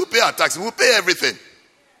our bills. We'll pay our taxes. We'll pay everything.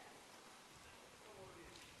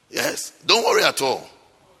 Yes. Don't worry at all.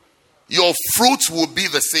 Your fruits will be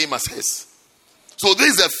the same as his. So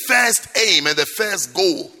this is the first aim and the first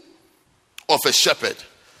goal of a shepherd.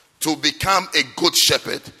 To become a good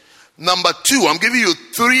shepherd. Number 2, I'm giving you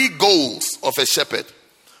 3 goals of a shepherd.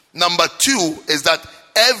 Number 2 is that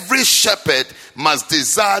every shepherd must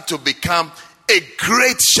desire to become a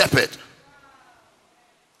great shepherd.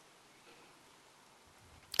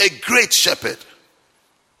 A great shepherd.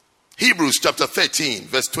 Hebrews chapter 13,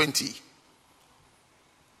 verse 20.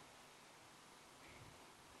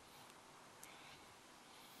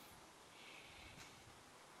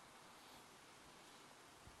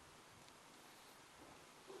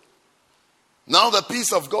 Now the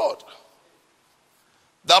peace of God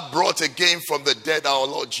that brought again from the dead our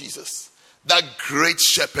Lord Jesus, that great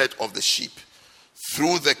shepherd of the sheep,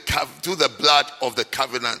 through the blood of the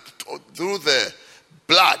covenant, through the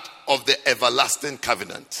blood of the everlasting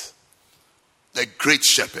covenant. The great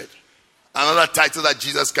shepherd. Another title that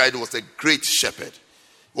Jesus carried was the great shepherd.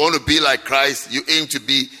 You want to be like Christ, you aim to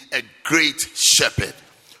be a great shepherd.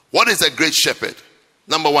 What is a great shepherd?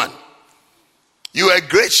 Number one, you are a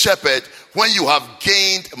great shepherd when you have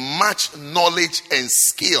gained much knowledge and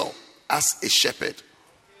skill as a shepherd.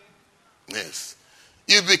 Yes.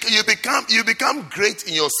 You become great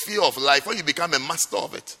in your sphere of life when you become a master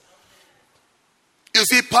of it. You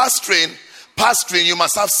see, pastoring, you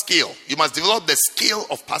must have skill. You must develop the skill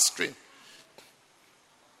of pastoring.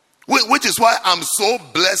 Which is why I'm so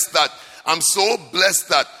blessed that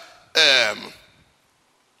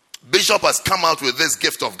Bishop has come out with this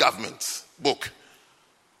Gift of Government book.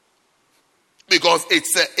 Because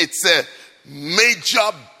it's a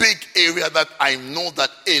major big area that I know that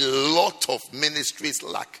a lot of ministries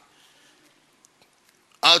lack.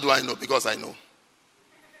 How do I know? Because I know.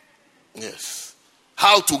 Yes.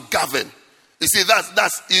 How to govern. You see,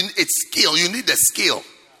 it's skill. You need the skill.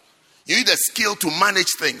 You need a skill to manage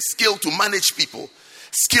things, skill to manage people,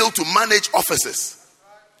 skill to manage offices,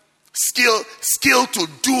 skill to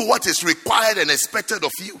do what is required and expected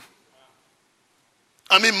of you.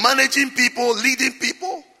 I mean, managing people, leading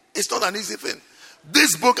people, it's not an easy thing.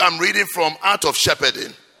 This book I'm reading from, Art of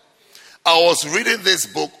Shepherding. I was reading this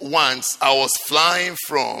book once. I was flying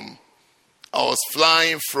from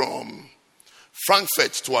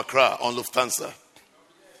Frankfurt to Accra on Lufthansa.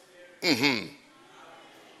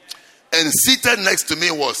 And seated next to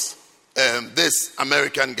me was this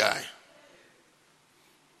American guy.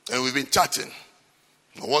 And we've been chatting.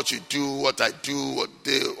 What you do, what I do, what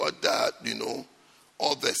that,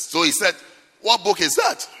 all this. So he said, "What book is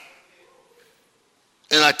that?"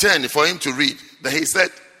 And I turned for him to read. Then he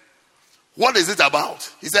said, "What is it about?"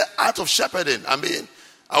 He said, "Art of Shepherding." I mean,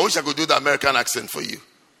 I wish I could do the American accent for you.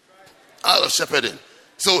 Art of Shepherding.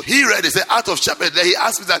 So he read, he said, "Art of Shepherding." Then he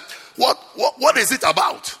asked me that, what is it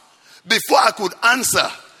about? Before I could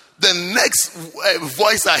answer, the next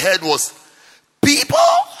voice I heard was, "People?"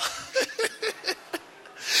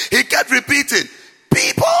 He kept repeating,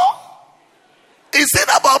 "People? Is it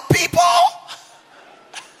about people?"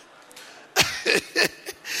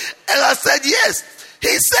 And I said, "Yes."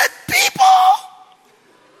 He said, "People?"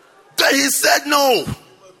 Then he said, "No.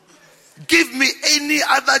 Give me any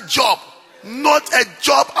other job, not a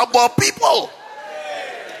job about people."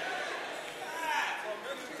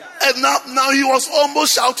 And now he was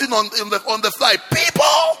almost shouting on the fly,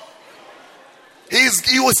 "People!" He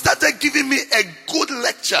started giving me a good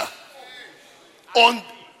lecture on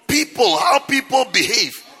people, how people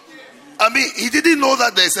behave. I mean, he didn't know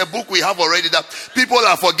that there's a book we have already that people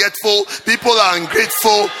are forgetful, people are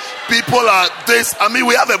ungrateful, people are this. I mean,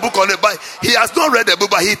 we have a book on it, but he has not read the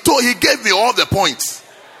book, but he gave me all the points.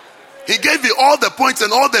 He gave me all the points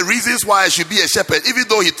and all the reasons why I should be a shepherd, even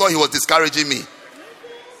though he thought he was discouraging me.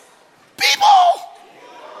 People!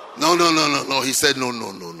 No. He said, no.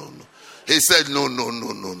 He said, no.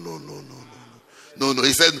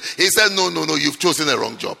 He said, no. You've chosen the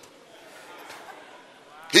wrong job.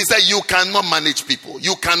 He said, you cannot manage people.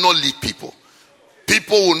 You cannot lead people.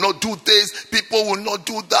 People will not do this. People will not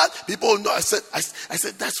do that. People will not. I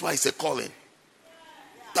said, that's why it's a calling.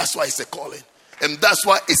 That's why it's a calling. And that's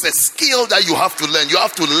why it's a skill that you have to learn. You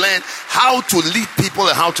have to learn how to lead people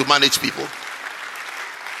and how to manage people.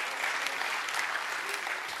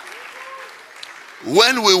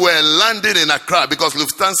 When we were landing in Accra, because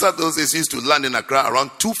Lufthansa those days used to land in Accra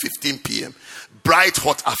around 2:15 p.m., bright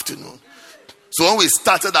hot afternoon. So when we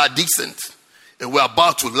started our descent and we were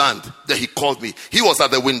about to land, then he called me. He was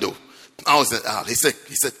at the window. I was out. He said,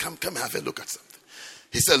 come and have a look at something.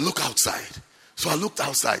 He said, "Look outside." So I looked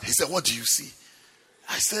outside. He said, "What do you see?"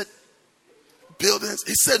 I said, "Buildings."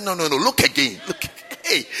 He said, No. Look again. Look.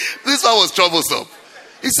 Hey, this one was troublesome.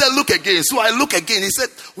 He said, "Look again." So I look again. He said,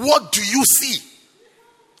 "What do you see?"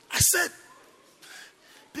 I said,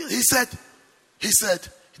 then he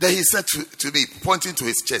said to me, pointing to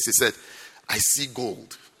his chest, he said, "I see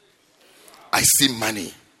gold. I see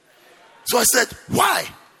money." So I said, "Why?"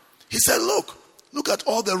 He said, look at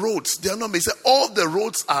all the roads. They are not. He said, "All the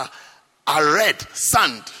roads are red,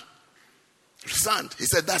 sand. He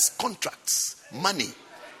said, "That's contracts, money.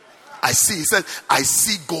 I see." He said, "I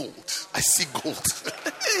see gold. I see gold."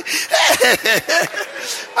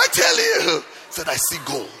 I tell you. He said, "I see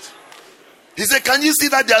gold." He said, "Can you see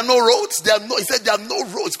that there are no roads?" He said, "There are no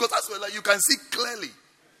roads," because that's where you can see clearly.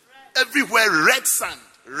 Everywhere, red sand.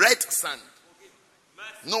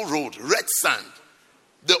 No road, red sand.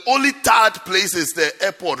 The only tarred place is the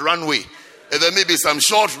airport runway. And there may be some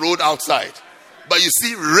short road outside. But you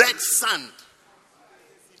see red sand.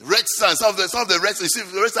 Red sand. Some of the red sand, you see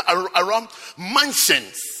the red sand around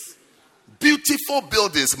mansions. Beautiful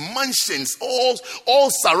buildings, mansions, all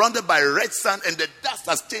surrounded by red sand, and the dust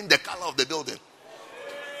has changed the color of the building.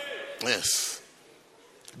 Yes.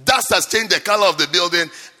 Dust has changed the color of the building.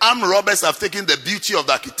 Armed robbers have taken the beauty of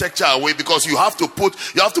the architecture away because you have to put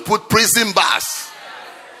prison bars.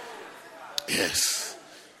 Yes.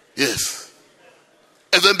 Yes.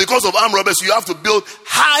 And then because of armed robbers, you have to build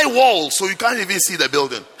high walls so you can't even see the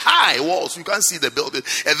building. High walls, you can't see the building.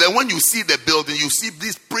 And then when you see the building, you see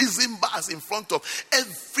these prison bars in front of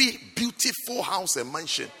every beautiful house and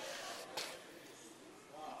mansion.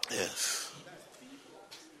 Yes.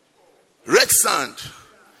 Red sand.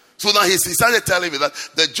 So now he started telling me that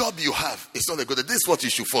the job you have is not a good. This is what you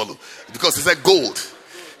should follow. Because he said gold.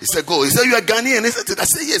 He said gold. He said you are Ghanaian. I said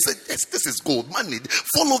yes. He said, yes, this is gold. Money.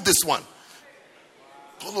 Follow this one.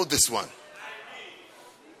 Follow this one.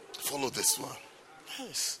 Follow this one.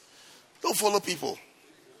 Yes. Don't follow people.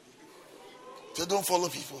 So don't follow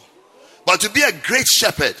people. But to be a great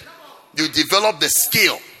shepherd, you develop the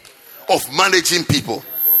skill of managing people.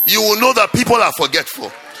 You will know that people are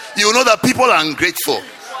forgetful. You will know that people are ungrateful.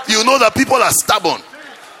 You will know that people are stubborn.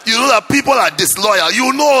 You know that people are disloyal.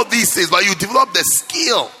 You know all these things, but you develop the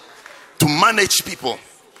skill to manage people.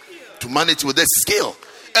 To manage with the skill.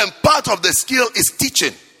 And part of the skill is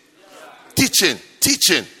teaching. Teaching.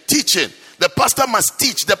 The pastor must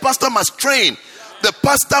teach. The pastor must train. The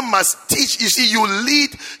pastor must teach. You see, you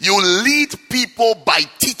lead people by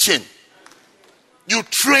teaching. You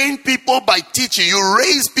train people by teaching. You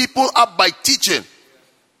raise people up by teaching.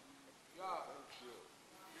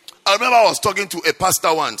 I remember I was talking to a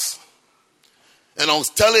pastor once. And I was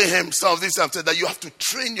telling him some of this. I said that you have to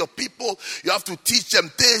train your people. You have to teach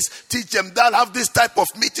them this, teach them that, have this type of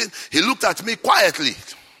meeting. He looked at me quietly.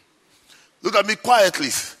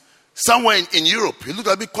 Somewhere in Europe. He looked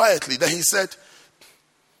at me quietly. Then he said,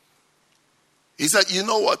 you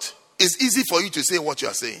know what? It's easy for you to say what you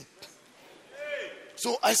are saying.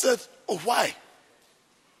 So I said, oh, why?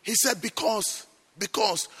 He said, because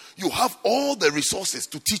you have all the resources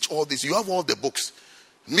to teach all this. You have all the books.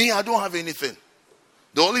 Me, I don't have anything.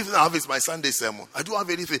 The only thing I have is my Sunday sermon. I don't have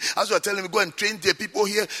anything. As you are telling me, go and train the people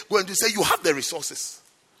here. Go and say, you have the resources.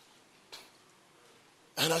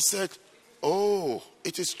 And I said, oh,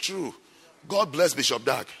 it is true. God bless Bishop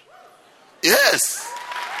Dag. Yes.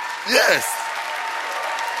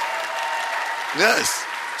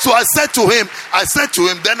 So I said to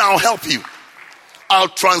him, then I'll help you. I'll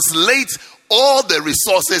translate all the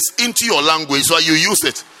resources into your language so you use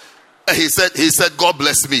it. And he said, God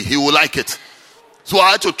bless me. He will like it. So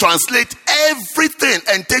I had to translate everything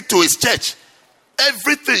and take to his church.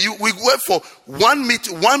 Everything. We went for one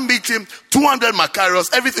meeting, 200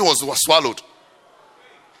 Macarius. Everything was swallowed.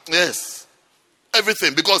 Yes.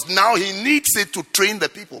 Everything. Because now he needs it to train the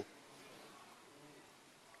people.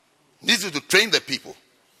 Needs it to train the people.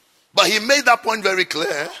 But he made that point very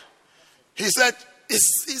clear. He said,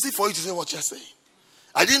 it's easy for you to say what you're saying.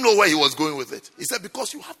 I didn't know where he was going with it. He said,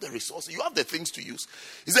 because you have the resources, you have the things to use.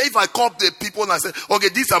 He said, if I call the people and I say, okay,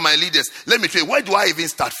 these are my leaders, let me train. Where do I even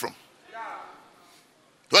start from?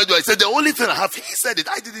 Where do I say the only thing I have? He said it.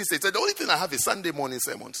 I didn't say it. He said the only thing I have is Sunday morning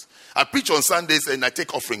sermons. I preach on Sundays and I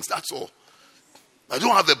take offerings. That's all. I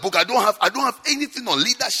don't have a book. I don't have anything on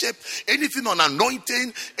leadership, anything on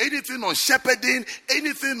anointing, anything on shepherding,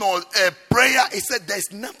 anything on prayer. He said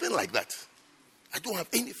there's nothing like that. I don't have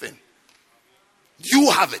anything.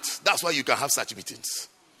 You have it. That's why you can have such meetings.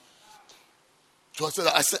 So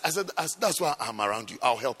I said, that's why I'm around you.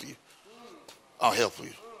 I'll help you.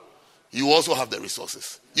 You also have the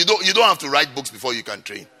resources. You don't have to write books before you can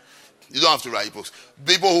train. You don't have to write books.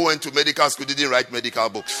 People who went to medical school didn't write medical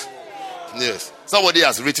books. Yes. Somebody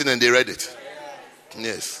has written and they read it.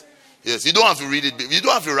 Yes. You don't have to read it. You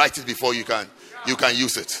don't have to write it before you can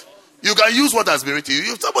use it. You can use what has been written.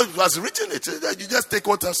 If somebody has written it, you just take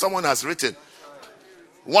what someone has written.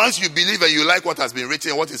 Once you believe and you like what has been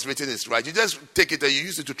written, what is written is right. You just take it and you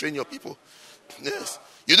use it to train your people. Yes.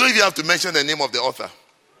 You don't even have to mention the name of the author.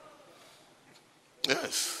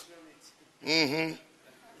 Yes.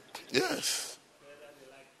 Yes.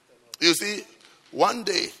 You see, one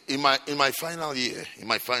day in my final year,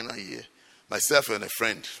 myself and a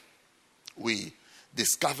friend, we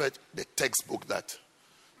discovered the textbook that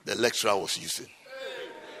the lecturer was using.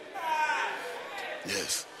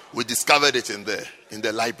 Yes. We discovered it in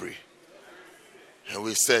the library. And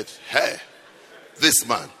we said, hey, this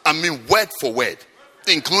man, word for word,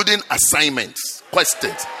 including assignments,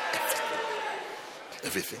 questions,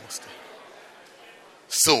 everything was there.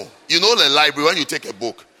 So, you know the library, when you take a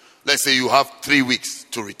book, let's say you have 3 weeks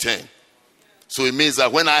to return. So it means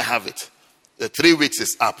that when I have it, the 3 weeks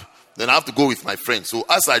is up. Then I have to go with my friend. So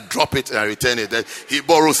as I drop it and I return it, then he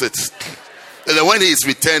borrows it. And then when he is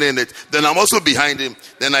returning it, then I'm also behind him.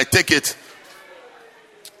 Then I take it.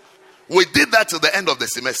 We did that till the end of the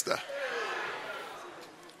semester.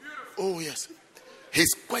 Oh yes.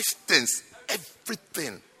 His questions,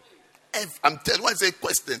 everything. I'm telling you, when I say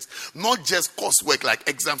questions, not just coursework like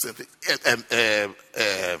exams and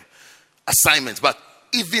assignments, but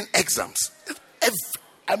even exams.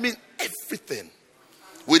 Everything.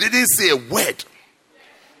 We didn't say a word.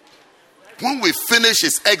 When we finished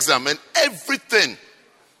his exam and everything,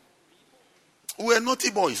 we were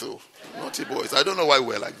naughty boys. Oh, naughty boys. I don't know why we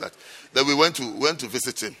were like that. Then we went to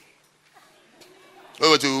visit him. We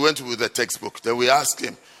went to with the textbook. Then we asked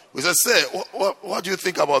him. We said, "Sir, what do you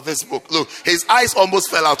think about this book?" Look, his eyes almost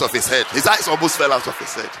fell out of his head.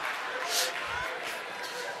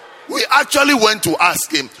 We actually went to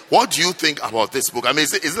ask him, "What do you think about this book?" I mean,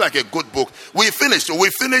 is it like a good book? We finished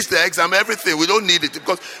the exam, everything. We don't need it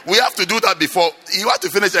because we have to do that before. You have to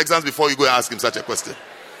finish the exams before you go and ask him such a question.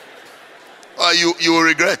 You will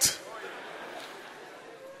regret.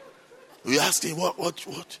 We asked him, what?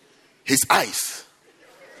 His eyes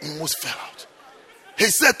almost fell out. He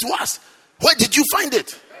said to us, "Where did you find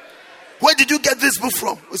it? Where did you get this book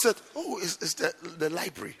from?" We said, "Oh, it's the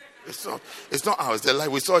library. It's not ours. The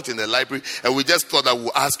library. We saw it in the library, and we just thought that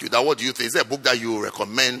we'll ask you that. What do you think? Is there a book that you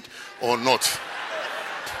recommend or not?"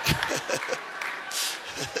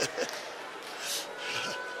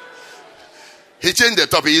 He changed the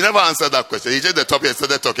topic. He never answered that question. He changed the topic and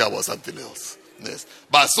started talking about something else. Yes,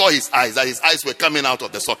 but I saw his eyes. That his eyes were coming out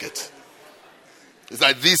of the socket. It's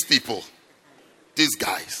like these people, these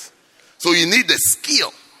guys. So you need the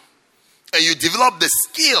skill, and you develop the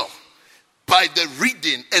skill by the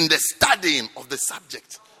reading and the studying of the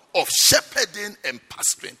subject of shepherding and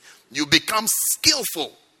pastoring. You become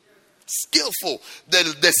skillful.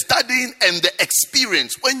 The studying and the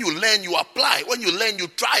experience. When you learn, you apply. When you learn, you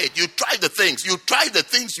try it. You try the things. You try the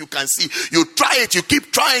things you can see. You try it. You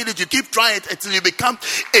keep trying it. You keep trying it until you become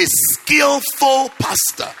a skillful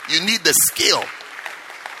pastor. You need the skill.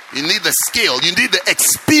 You need the skill. You need the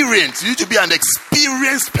experience. You need to be an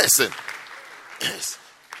experienced person. Yes.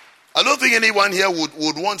 I don't think anyone here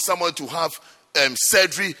would want someone to have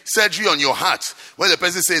surgery on your heart. When the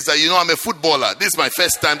person says that, I'm a footballer. This is my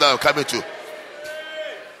first time that I'm coming to.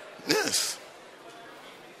 Yes.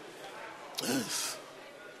 Yes.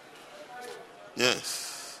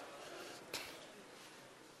 Yes.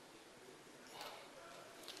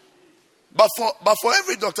 But for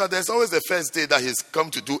every doctor, there's always the first day that he's come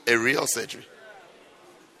to do a real surgery.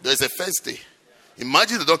 There's a first day.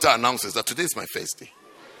 Imagine the doctor announces that today is my first day.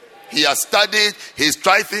 He has studied, he's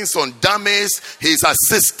tried things on dummies, he's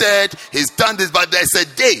assisted, he's done this, but there's a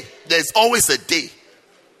day, there's always a day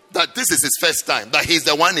that this is his first time, that he's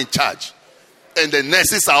the one in charge. And the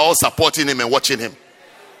nurses are all supporting him and watching him.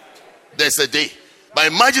 There's a day. But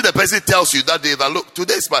imagine the person tells you that day that, look,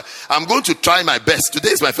 I'm going to try my best.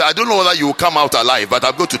 Today is my first. I don't know whether you will come out alive, but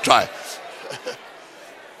I'm going to try.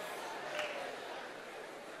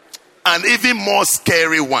 An even more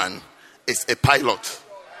scary one is a pilot.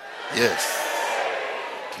 Yes.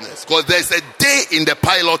 Because there's a day in the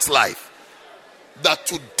pilot's life that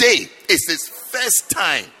today is his first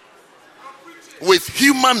time with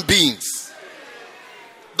human beings,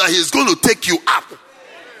 that he's going to take you up,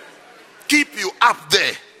 keep you up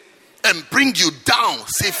there, and bring you down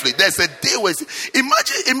safely. There's a day where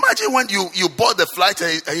imagine when you board the flight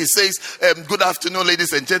and he says, "Good afternoon,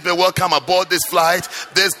 ladies and gentlemen, welcome aboard this flight.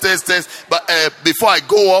 This. But before I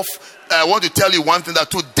go off, I want to tell you one thing,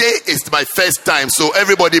 that today is my first time. So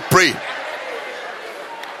everybody pray.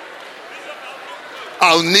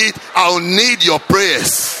 I'll need your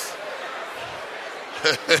prayers."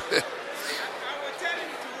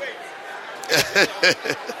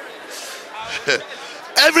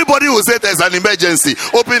 Everybody will say there's an emergency.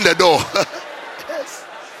 Open the door.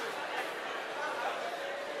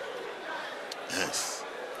 Yes.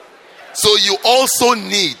 So you also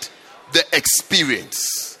need the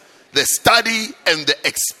experience, the study and the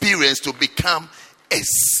experience to become a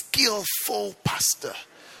skillful pastor.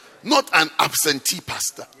 Not an absentee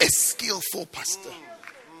pastor, a skillful pastor.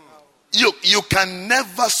 You can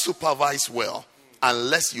never supervise well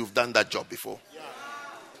unless you've done that job before.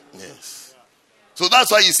 Yes. So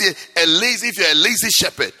that's why you see if you're a lazy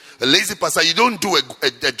shepherd, a lazy pastor, you don't do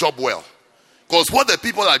a job well. Because what the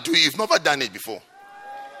people are doing, you've never done it before.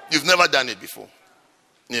 You've never done it before.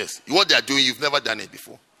 Yes. What they are doing, you've never done it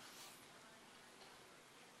before.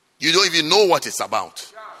 You don't even know what it's about.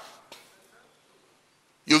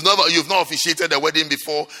 You've not officiated a wedding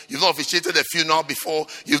before. You've not officiated a funeral before.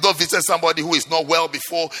 You've not visited somebody who is not well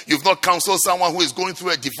before. You've not counseled someone who is going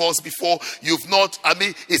through a divorce before.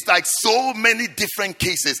 It's like so many different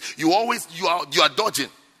cases. You are dodging.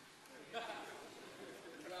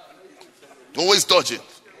 Always dodging.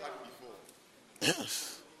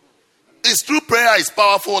 Yes. It's true, prayer is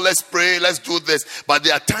powerful. Let's pray, let's do this. But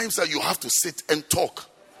there are times that you have to sit and talk.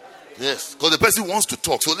 Yes. Because the person wants to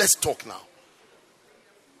talk. So let's talk now.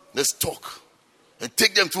 Let's talk. And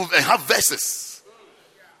take them through and have verses.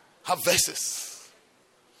 Have verses.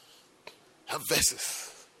 Have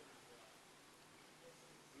verses.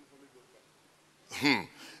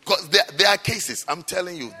 Because there are cases. I'm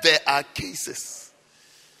telling you, there are cases.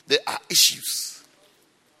 There are issues.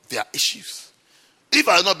 There are issues. If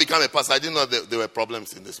I had not become a pastor, I didn't know there were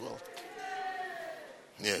problems in this world.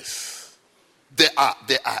 Yes. There are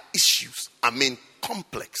issues.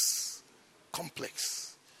 Complex.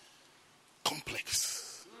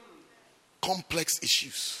 Complex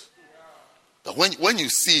issues. That when you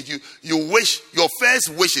see it, you wish, your first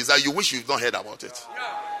wish is that you wish you've not heard about it.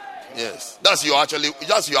 Yes. That's your actual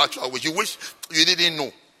wish. You wish you didn't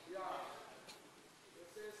know.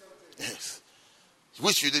 Yes. You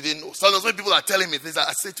wish you didn't know. Sometimes when people are telling me this,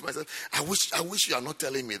 I say to myself, I wish you are not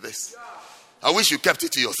telling me this. I wish you kept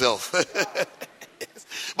it to yourself. Yes.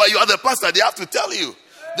 But you are the pastor, they have to tell you.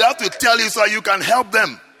 They have to tell you so you can help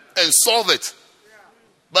them and solve it.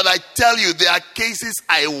 But I tell you, there are cases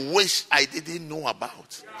I wish I didn't know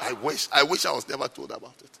about. I wish I was never told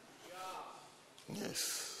about it.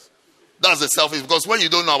 Yes. That's the selfish, because when you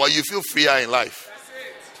don't know about it, you feel freer in life.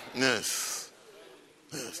 Yes.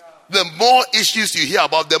 Yes. The more issues you hear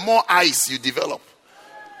about, the more eyes you develop.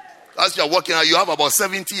 As you're working out, you have about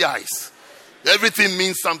 70 eyes. Everything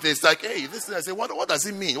means something. It's like, hey, this thing, I say, what does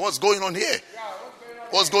it mean? What's going on here?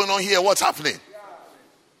 What's going on here? What's happening?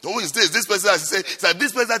 Who is this? This person, as you say, it's like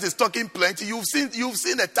this person that is talking plenty. You've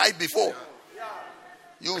seen a type before.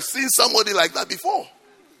 You've seen somebody like that before.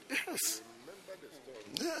 Yes.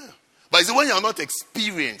 Yeah. But when you are not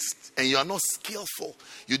experienced and you are not skillful,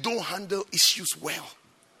 you don't handle issues well.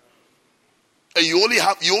 And you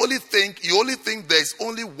only think there's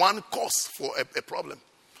only one cause for a problem.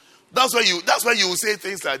 That's why you will say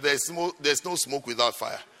things like there's no smoke without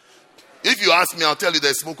fire. If you ask me, I'll tell you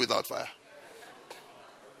there's smoke without fire.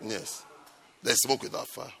 Yes. There's smoke without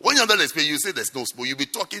fire. When you're under the spirit, you say there's no smoke. You'll be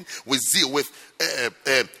talking with zeal, with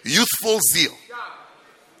youthful zeal.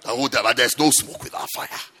 But there's no smoke without fire.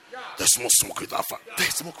 There's no smoke without fire.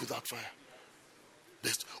 There's smoke without fire.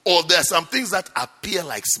 Or there are some things that appear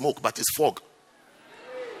like smoke, but it's fog.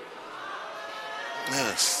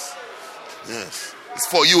 Yes. Yes. It's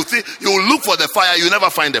fog. You look for the fire, you never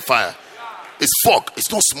find the fire. It's fog. It's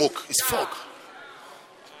not smoke. It's fog.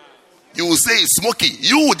 You will say it's smoky.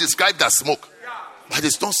 You will describe that smoke. But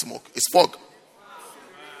it's not smoke. It's fog.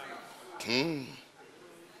 The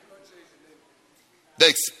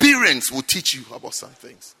experience will teach you about some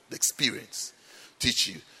things. The experience teach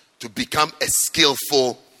you to become a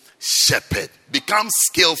skillful shepherd. Become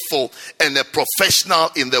skillful and a professional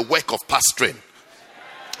in the work of pastoring.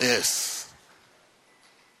 Yes.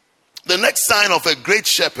 The next sign of a great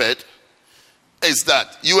shepherd is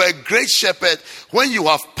that you are a great shepherd when you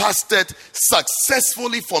have pastored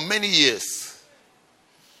successfully for many years.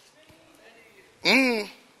 When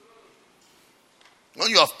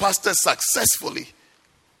you have pastored successfully.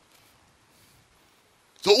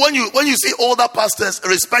 So when you see older pastors,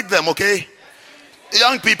 respect them, okay?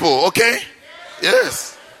 Young people, okay?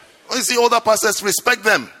 Yes. When you see older pastors, respect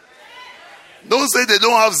them. Don't say they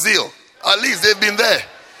don't have zeal. At least they've been there.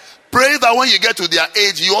 Pray that when you get to their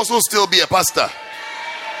age, you also still be a pastor.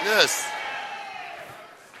 Yes.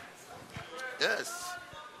 Yes.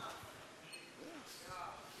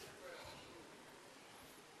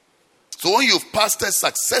 So when you've pastored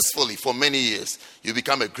successfully for many years, you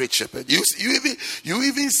become a great shepherd. You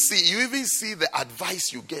even see the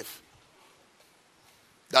advice you give.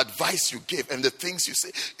 The advice you give and the things you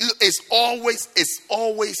say. It's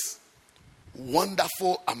always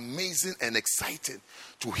wonderful, amazing, and exciting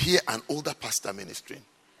to hear an older pastor ministering.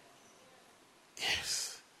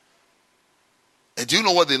 Yes. And do you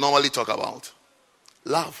know what they normally talk about?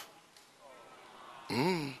 Love.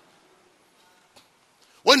 When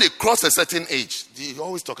they cross a certain age, they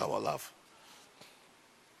always talk about love.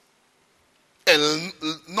 And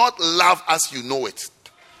not love as you know it.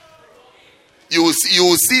 You will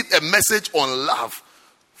see a message on love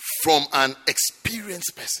from an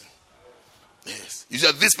experienced person. Yes. You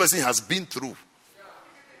see, this person has been through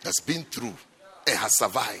and has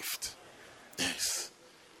survived. Yes.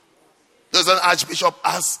 There's an archbishop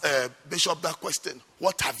asked Bishop that question.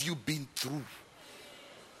 What have you been through?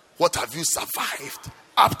 What have you survived?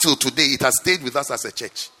 Up till today, it has stayed with us as a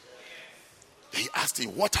church. He asked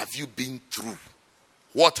him, what have you been through?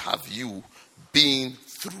 What have you been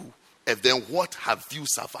through? And then what have you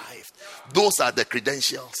survived? Those are the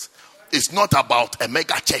credentials. It's not about a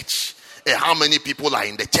mega church, how many people are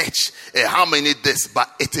in the church, how many this,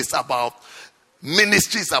 but it is about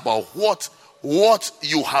ministries, about what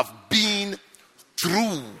you have been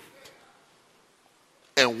through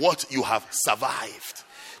and what you have survived.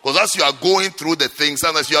 Because as you are going through the things,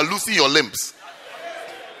 and as you are losing your limbs,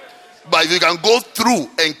 but if you can go through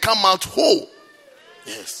and come out whole,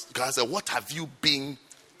 yes, you can say, what have you been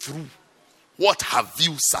through? What have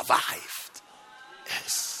you survived?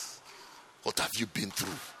 Yes. What have you been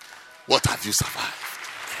through? What have you survived?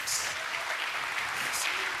 Yes. Yes.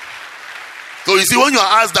 So you see, when you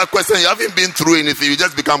are asked that question, you haven't been through anything, you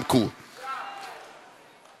just become cool.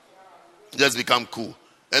 You just become cool.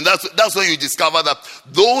 And that's when you discover that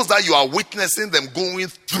those that you are witnessing them going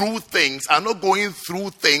through things are not going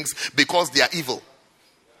through things because they are evil.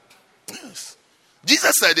 Yes.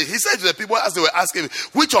 Jesus said it. He said to the people as they were asking,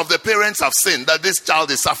 which of the parents have sinned that this child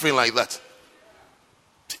is suffering like that?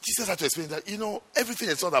 Jesus had to explain that, everything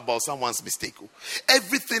is not about someone's mistake.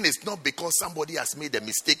 Everything is not because somebody has made a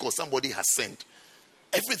mistake or somebody has sinned.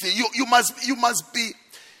 Everything. You must be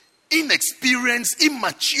inexperienced,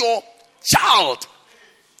 immature child.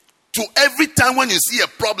 To every time when you see a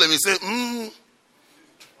problem, you say,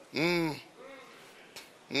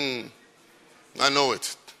 I know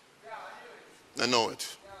it. I know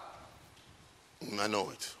it. I know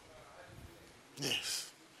it. Yes.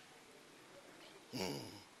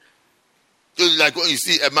 Like when you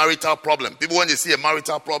see a marital problem. People, when they see a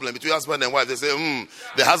marital problem between husband and wife, they say,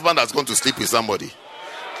 the husband has gone to sleep with somebody.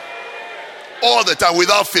 All the time,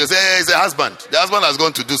 without fear. Say, hey, it's the husband. The husband has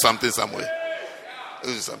gone to do something somewhere.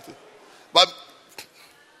 Do something. But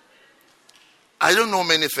I don't know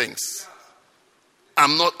many things.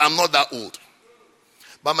 I'm not that old.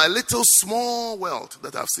 But my little small world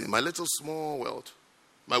that I've seen, my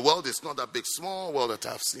world is not that big, small world that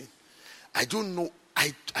I've seen. I don't know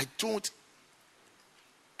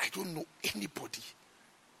anybody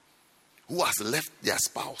who has left their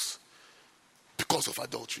spouse because of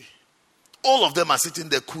adultery. All of them are sitting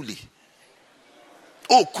there coolly.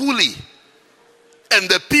 Oh, coolly. And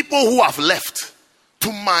the people who have left,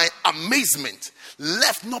 to my amazement,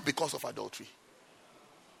 left not because of adultery.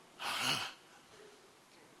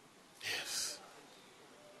 Yes.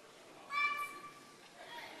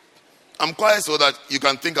 I'm quiet so that you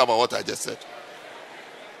can think about what I just said.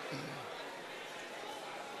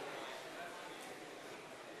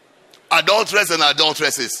 Adulterers and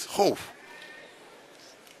adulteresses. Oh.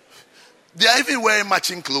 They are even wearing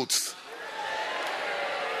matching clothes.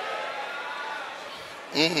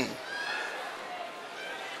 They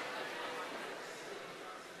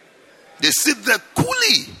sit there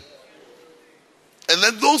coolly. And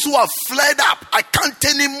then those who have fled up, I can't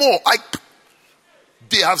anymore.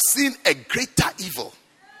 They have seen a greater evil.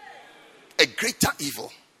 A greater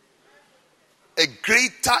evil. A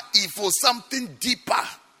greater evil, something deeper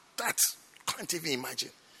that can't even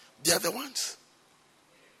imagine. They are the ones.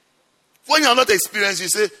 When you are not experienced, you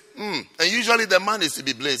say, and usually the man is to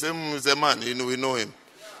be blamed. It's a man, we know him.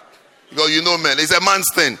 Because man, it's a man's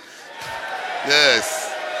thing.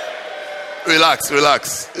 Yes. Relax.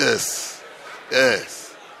 Yes.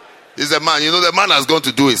 He's a man. The man has gone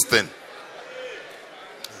to do his thing.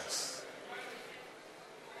 Yes.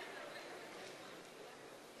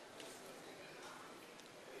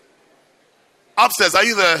 Upstairs, are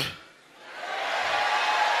you there?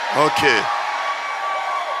 Okay.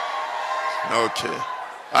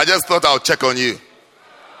 I just thought I'll check on you.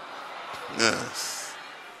 Yes.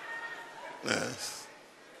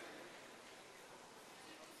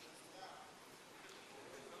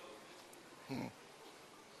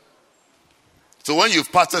 So when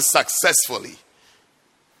you've pastored successfully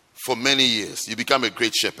for many years, you become a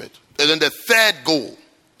great shepherd. And then the third goal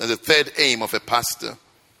and the third aim of a pastor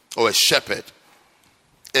or a shepherd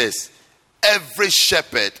is every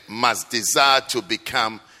shepherd must desire to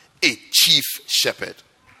become a chief shepherd.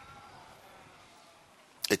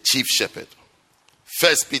 A chief shepherd.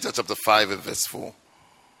 1 Peter chapter 5 and verse 4.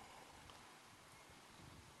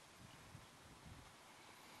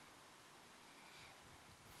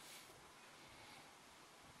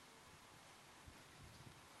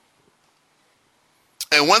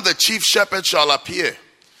 And when the chief shepherd shall appear,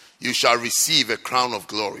 you shall receive a crown of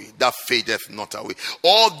glory that fadeth not away.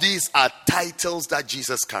 All these are titles that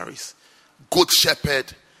Jesus carries. Good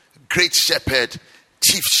shepherd, great shepherd,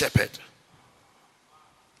 chief shepherd.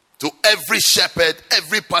 So every shepherd,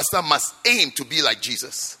 every pastor must aim to be like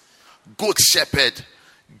Jesus. Good shepherd,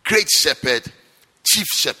 great shepherd, chief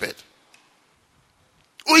shepherd.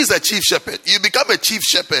 Who is a chief shepherd? You become a chief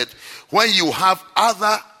shepherd when you have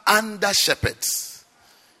other under shepherds.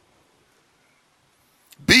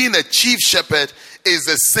 Being a chief shepherd is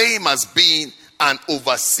the same as being an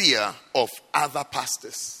overseer of other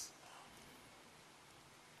pastors.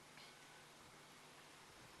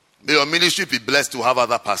 May your ministry be blessed to have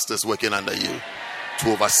other pastors working under you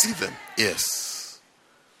to oversee them. Yes.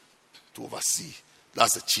 To oversee.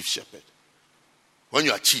 That's a chief shepherd. When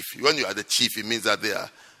you are chief, when you are the chief, it means that they are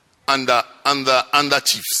under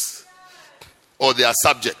chiefs. Or they are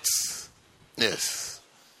subjects. Yes.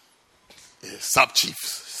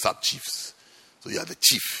 Sub-chiefs. So you are the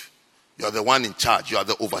chief. You are the one in charge. You are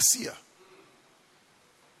the overseer.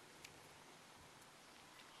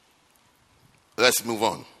 Let's move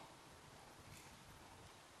on.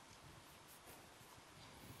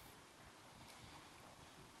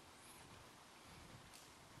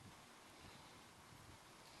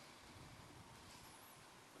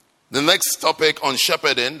 The next topic on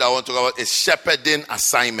shepherding that I want to talk about is shepherding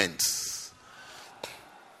assignments.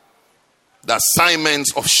 The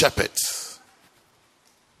assignments of shepherds.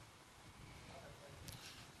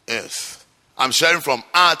 Yes. I'm sharing from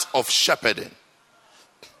Art of Shepherding.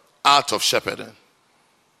 Art of Shepherding.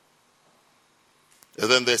 And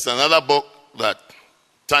then there's another book that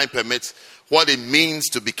time permits, what it means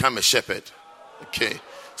to become a shepherd. Okay.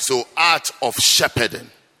 So Art of Shepherding.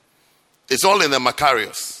 It's all in the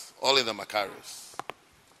Macarius. All in the Macarius.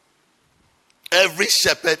 Every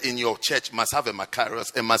shepherd in your church must have a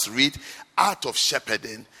Macarius and must read Art of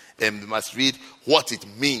Shepherding and must read what it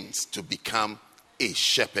means to become a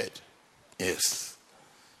shepherd. Yes.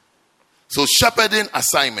 So shepherding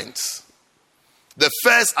assignments. The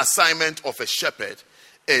first assignment of a shepherd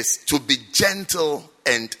is to be gentle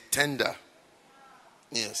and tender.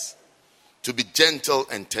 Yes. To be gentle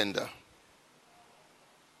and tender.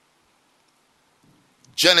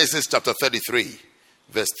 Genesis chapter 33,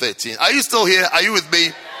 verse 13. Are you still here? Are you with me?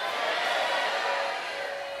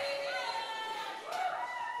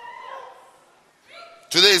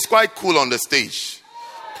 Today is quite cool on the stage.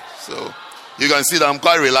 So you can see that I'm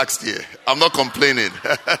quite relaxed here. I'm not complaining.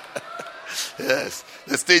 Yes,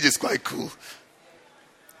 the stage is quite cool.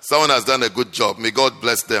 Someone has done a good job. May God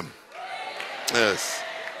bless them. Yes.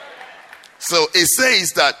 So it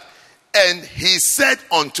says that, and he said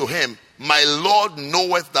unto him, my Lord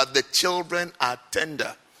knoweth that the children are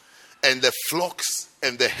tender, and the flocks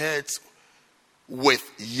and the herds with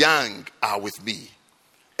young are with me.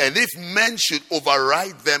 And if men should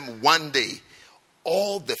override them one day,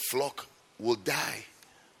 all the flock will die.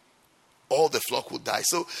 All the flock will die.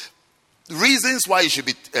 So, reasons why you should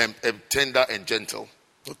be tender and gentle,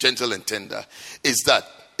 or gentle and tender,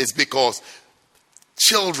 is because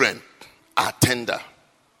children are tender.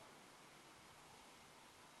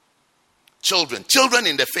 Children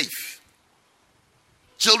in the faith.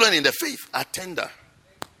 Children in the faith are tender.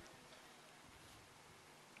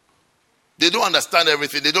 They don't understand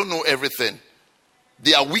everything. They don't know everything.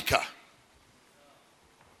 They are weaker.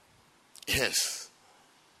 Yes.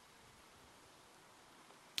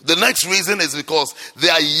 The next reason is because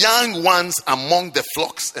there are young ones among the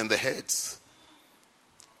flocks and the herds.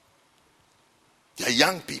 They are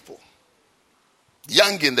young people.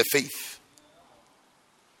 Young in the faith.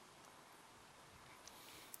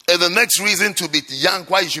 And the next reason to be young,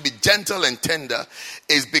 why you should be gentle and tender,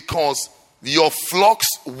 is because your flocks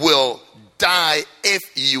will die if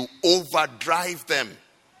you overdrive them.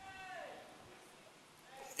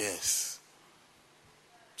 Yes.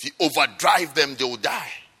 If you overdrive them, they will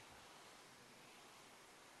die.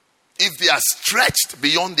 If they are stretched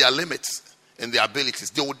beyond their limits and their abilities,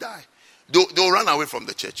 they will die. They will run away from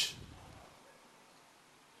the church.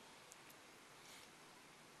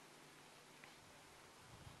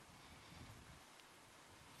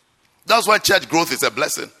 That's why church growth is a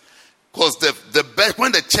blessing. Because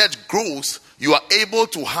when the church grows, you are able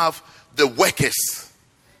to have the workers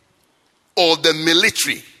or the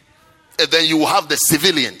military, and then you will have the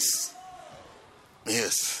civilians.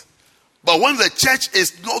 Yes. But when the church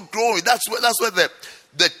is not growing, that's where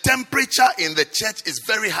the temperature in the church is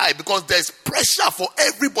very high, because there's pressure for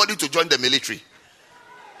everybody to join the military.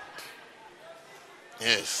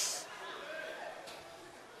 Yes.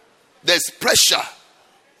 There's pressure.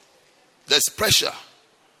 There's pressure.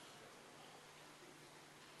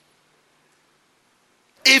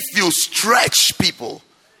 If you stretch people,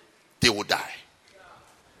 they will die.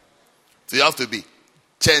 So you have to be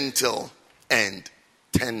gentle and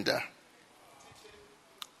tender.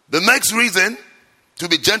 The next reason To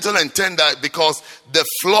be gentle and tender, because the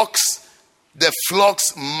flocks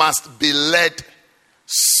must be led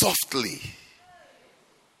softly.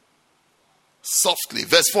 Softly.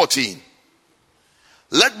 Verse 14.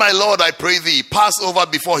 Let my Lord, I pray thee, pass over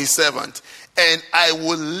before his servant, and I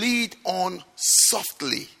will lead on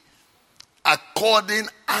softly, according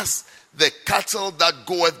as the cattle that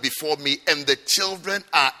goeth before me, and the children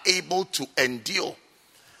are able to endure,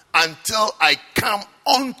 until I come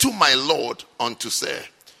unto my Lord, unto Seir.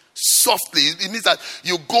 Softly, it means that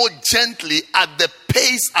you go gently at the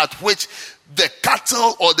pace at which the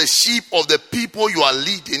cattle or the sheep or the people you are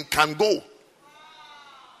leading can go.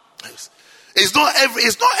 Yes. It's not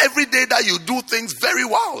every day that you do things very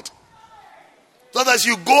wild. So that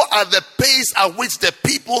you go at the pace at which the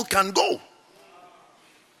people can go.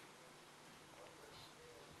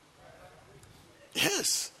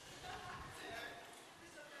 Yes.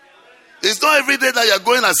 It's not every day that you're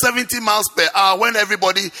going at 70 miles per hour when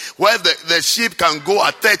the sheep can go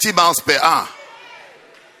at 30 miles per hour.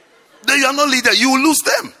 Then you are not leader. You will lose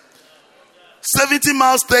them. 70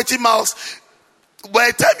 miles, 30 miles.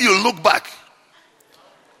 By the time you look back,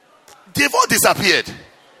 they've all disappeared.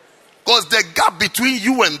 Because the gap between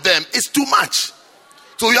you and them is too much.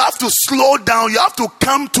 So you have to slow down. You have to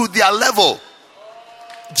come to their level.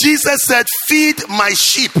 Jesus said, feed my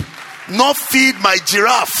sheep, not feed my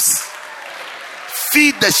giraffes.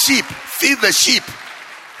 Feed the sheep. Feed the sheep.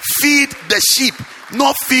 Feed the sheep,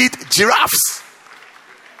 not feed giraffes.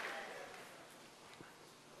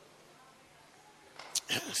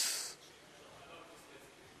 Yes.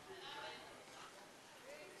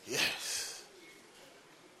 Yes.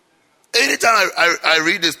 Anytime I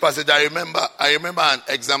read this passage, I remember an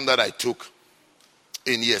exam that I took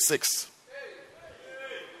in year 6.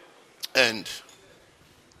 And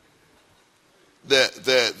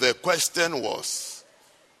the question was,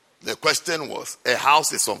 a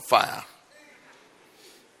house is on fire,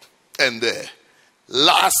 and the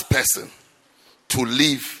last person to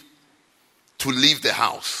leave the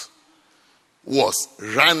house was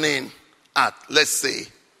running at, let's say,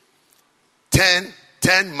 10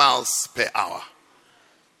 miles per hour.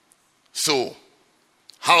 So,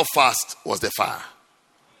 how fast was the fire?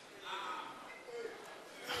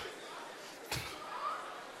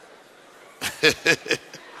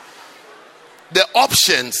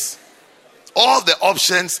 All the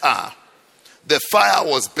options are, the fire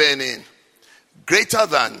was burning greater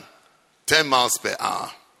than 10 miles per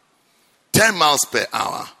hour, 10 miles per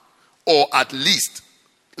hour, or at least.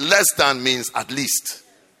 Less than means at least.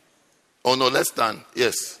 Oh no, less than,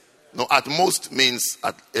 yes. No, at most means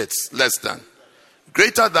it's less than.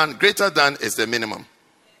 Greater than is the minimum.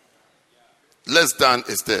 Less than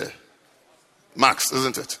is the max,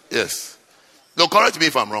 isn't it? Yes. No, correct me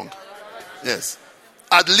if I'm wrong. Yes.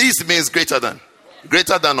 At least means greater than.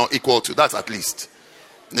 Greater than or equal to. That's at least.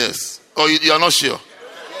 Yes. Oh, you are not sure?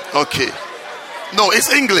 Okay. No,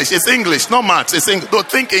 it's English. It's English. Not maths. It's English. No,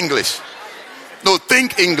 think English. No,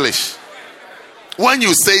 think English. When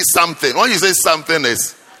you say something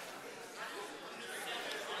is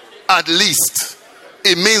at least,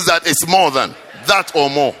 it means that it's more than that or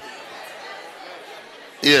more.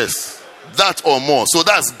 Yes. That or more. So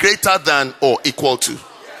that's greater than or equal to.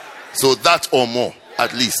 So that or more,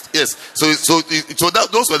 at least. Yes. So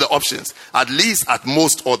those were the options. At least, at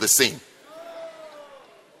most, or the same.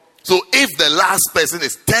 So if the last person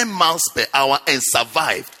is 10 miles per hour and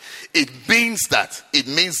survived, it means that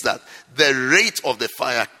the rate of the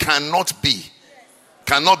fire cannot be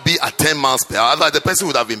at 10 miles per hour. Otherwise, the person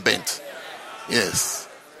would have been bent. Yes.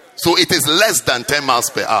 So it is less than 10 miles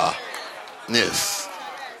per hour. Yes.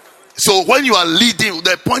 So when you are leading,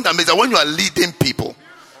 the point I made is that when you are leading people,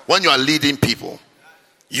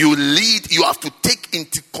 you have to take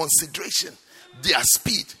into consideration their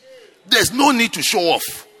speed. There's no need to show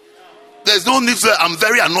off. There's no need to say, I'm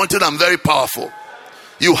very anointed, I'm very powerful.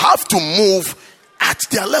 You have to move at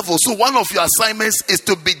their level. So one of your assignments is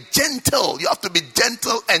to be gentle. You have to be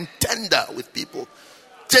gentle and tender with people.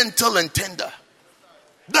 Gentle and tender.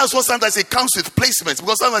 That's what sometimes it comes with placements.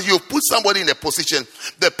 Because sometimes you put somebody in a position,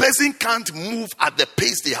 the person can't move at the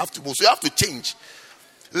pace they have to move. So you have to change.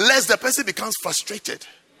 Lest the person becomes frustrated.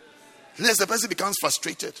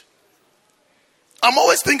 I'm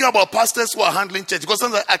always thinking about pastors who are handling church. Because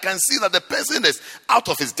sometimes I can see that the person is out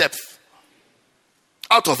of his depth.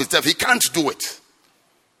 He can't do it.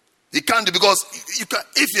 He can't do, because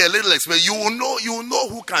if you're a little experienced, you will know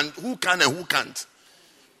who can and who can't.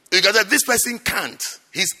 Because this person can't.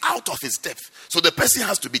 He's out of his depth. So the person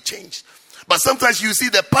has to be changed. But sometimes you see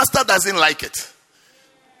the pastor doesn't like it.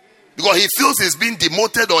 Because he feels he's being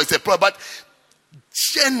demoted or it's a problem. But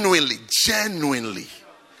Genuinely.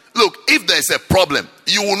 Look, if there's a problem,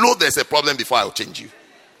 you will know there's a problem before I'll change you.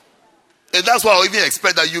 And that's why I even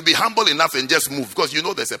expect that you'll be humble enough and just move, because you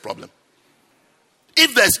know there's a problem.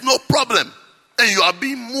 If there's no problem and you are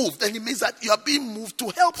being moved, then it means that you are being moved to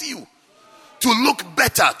help you, to look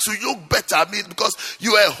better, I mean, because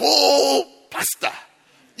you are a whole pastor.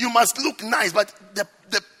 You must look nice, but the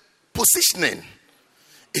positioning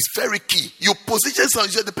is very key. You position someone,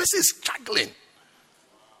 the person is struggling.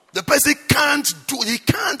 The person can't do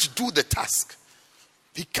the task.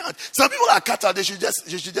 He can't. Some people are cut out, they should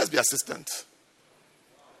just be assistants.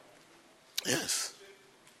 Yes.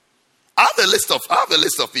 I have a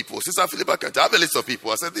list of people. Sister Philippa, I have a list of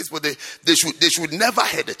people. I said this, but they should never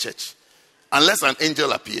head the church unless an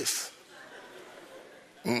angel appears.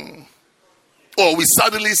 Or we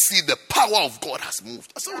suddenly see the power of God has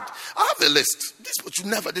moved. I said, I have a list. They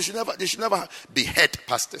should never be head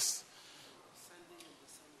pastors.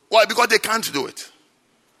 Why? Because they can't do it.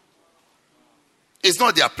 It's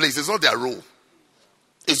not their place. It's not their role.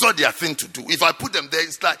 It's not their thing to do. If I put them there,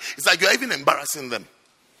 it's like you're even embarrassing them.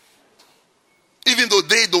 Even though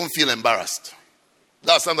they don't feel embarrassed.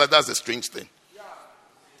 That's a strange thing.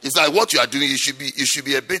 It's like what you are doing, you should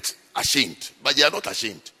be a bit ashamed. But you are not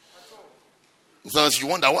ashamed. Sometimes you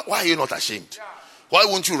wonder, why are you not ashamed? Why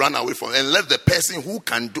won't you run away from it and let the person who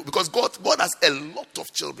can do? Because God has a lot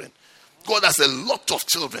of children. God has a lot of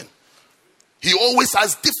children. He always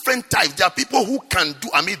has different types. There are people who can do.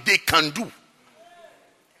 They can do.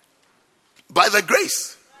 By the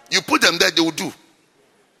grace. You put them there, they will do.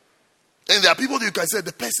 And there are people that you can say,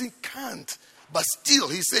 the person can't. But still,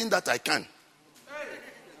 he's saying that I can.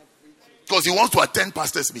 Because he wants to attend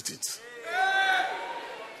pastors' meetings.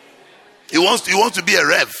 He wants to be a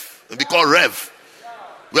rev. And be called Rev.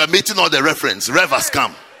 We are meeting all the reference. Rev has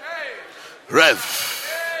come. Rev.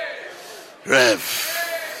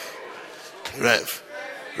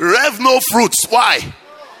 No fruits. Why?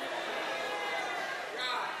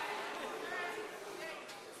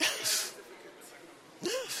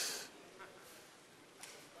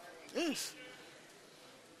 Yes.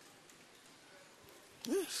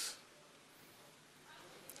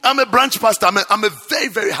 I'm a branch pastor. I'm a very,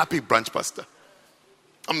 very happy branch pastor.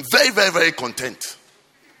 I'm very, very, very content.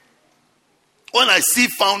 When I see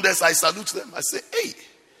founders, I salute them. I say, hey,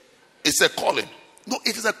 it's a calling. No,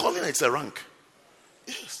 it is a calling, it's a rank.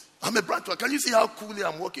 Yes. I'm a branch pastor. Can you see how coolly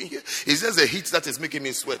I'm working here? It's just the heat that is making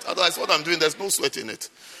me sweat. Otherwise, what I'm doing, there's no sweat in it.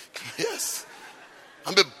 Yes.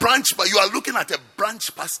 I'm a branch, but you are looking at a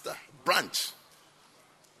branch pastor. Branch.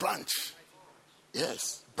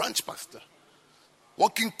 Yes. Branch pastor.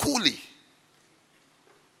 Working coolly.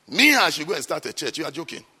 Me, I should go and start a church. You are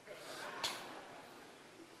joking.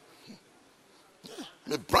 Yeah,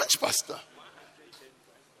 I'm a branch pastor.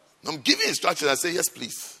 I'm giving instructions. I say, yes,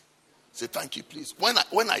 please. Say, thank you, please.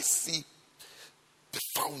 When I see the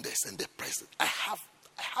founders and the president, I have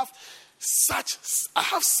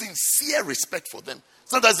sincere respect for them.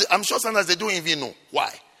 I'm sure sometimes they don't even know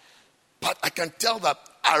why. But I can tell that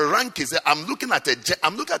our rank is there. I'm looking at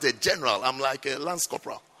a general. I'm like a lance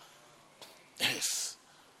corporal. Yes.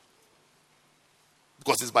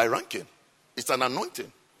 Because it's by ranking. It's an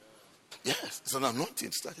anointing. Yes, it's an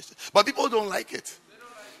anointing strategy. But people don't like it.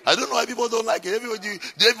 I don't know why people don't like it. Everybody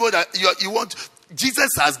you want, Jesus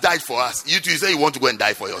has died for us. You say you want to go and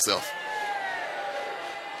die for yourself.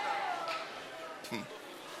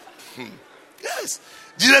 Yes.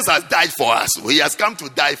 Jesus has died for us. He has come to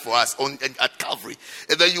die for us at Calvary.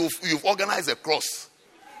 And then you've organized a cross.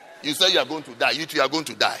 You say you are going to die. You two are going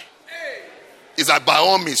to die. It's like by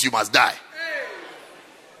all means you must die.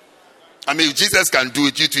 If Jesus can do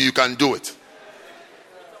it, you two, you can do it.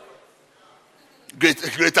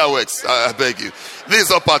 Greater works, I beg you. This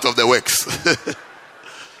is all part of the works.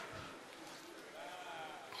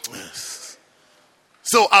 Yes.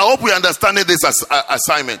 So I hope we understand this as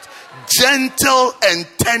assignment. Gentle and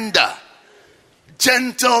tender.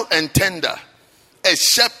 Gentle and tender. A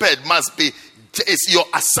shepherd it's your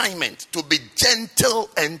assignment to be gentle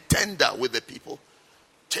and tender with the people.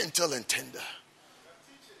 Gentle and tender.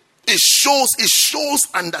 It shows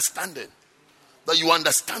understanding. That you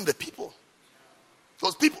understand the people.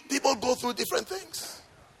 Because people go through different things.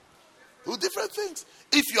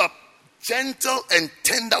 If you are gentle and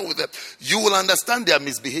tender with them, you will understand their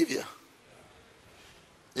misbehavior.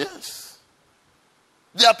 Yes.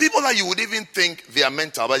 There are people that you would even think they are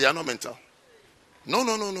mental, but they are not mental. No.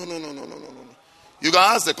 You can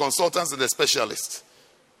ask the consultants and the specialists.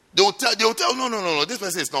 They will tell, no, this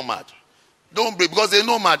person is not mad. Don't break, because they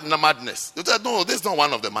know madness. They tell, no, this is not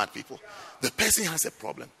one of the mad people. The person has a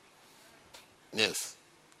problem. Yes,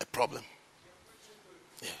 a problem.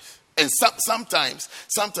 Yes. And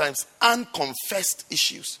sometimes unconfessed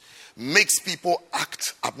issues makes people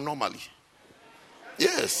act abnormally.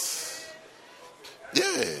 Yes.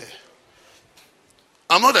 Yeah.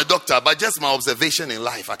 I'm not a doctor, but just my observation in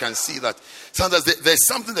life, I can see that sometimes there's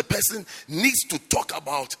something the person needs to talk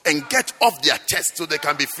about and get off their chest so they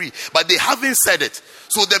can be free. But they haven't said it.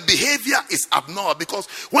 So the behavior is abnormal because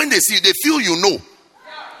when they see you, they feel you know.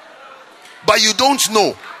 But you don't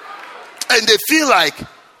know. And they feel like,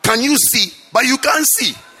 can you see? But you can't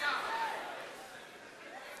see.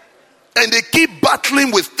 And they keep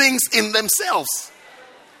battling with things in themselves.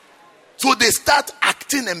 So they start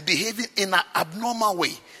acting and behaving in an abnormal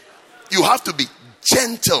way. You have to be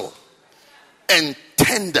gentle and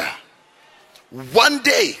tender. One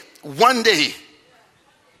day,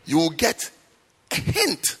 you will get a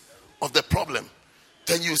hint of the problem.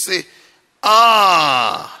 Then you say,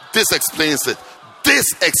 this explains it. This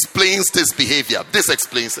explains this behavior. This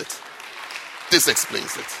explains it. This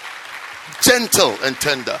explains it. Gentle and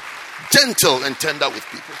tender. Gentle and tender with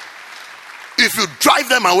people. If you drive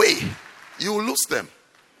them away, you will lose them.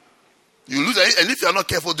 You lose them. And if you are not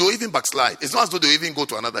careful, they'll even backslide. It's not as though they'll even go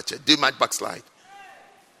to another church. They might backslide.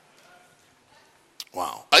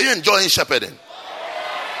 Wow. Are you enjoying shepherding?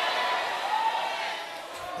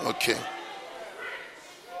 Okay.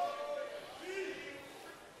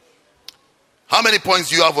 How many points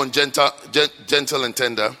do you have on gentle and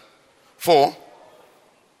tender? 4.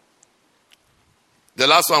 The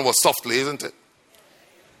last one was softly, isn't it?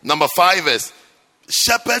 Number 5 is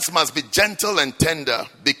shepherds must be gentle and tender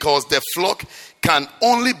because the flock can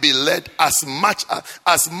only be led as much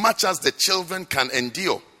as the children can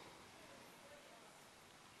endure.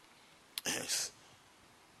 Yes.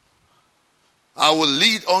 I will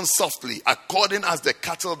lead on softly according as the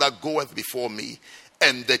cattle that goeth before me,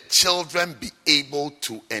 and the children be able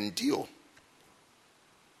to endure.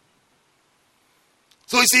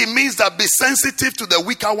 So you see, it means that be sensitive to the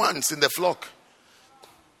weaker ones in the flock.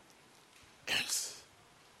 Yes.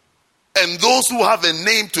 And those who have a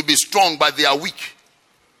name to be strong but they are weak.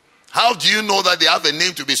 How do you know that they have a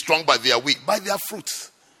name to be strong but they are weak? By their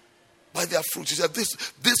fruits. By their fruits. You said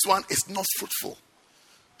this one is not fruitful.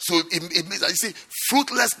 So it means that you see,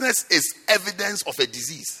 fruitlessness is evidence of a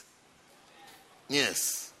disease.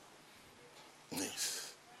 Yes.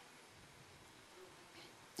 Yes.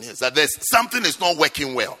 Yes. That there's something is not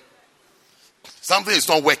working well. Something is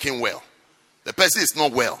not working well. The person is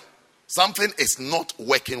not well. Something is not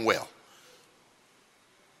working well.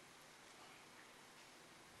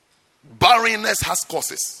 Barrenness has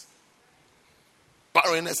causes.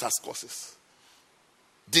 Barrenness has causes.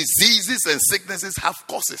 Diseases and sicknesses have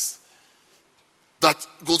causes. That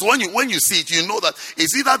goes when you see it, you know that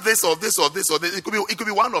it's either this or this or this or this. It could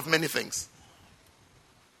be one of many things.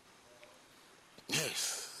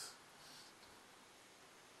 Yes.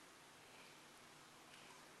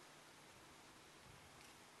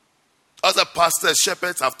 As a pastor,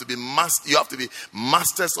 shepherds have to be you have to be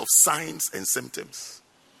masters of signs and symptoms.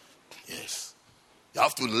 Yes. You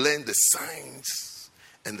have to learn the signs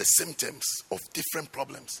and the symptoms of different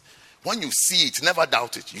problems. When you see it, never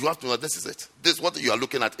doubt it. You have to know this is it. This what you are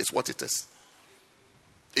looking at is what it is.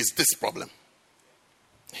 It's this problem.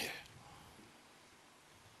 Yeah.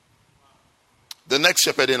 The next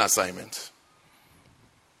shepherding assignment.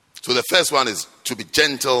 So the first one is to be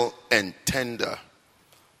gentle and tender.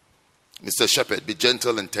 Mr. Shepherd, be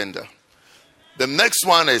gentle and tender. The next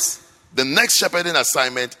one is, the next shepherding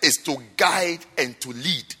assignment is to guide and to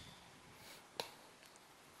lead.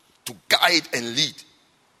 To guide and lead.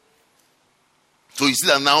 So you see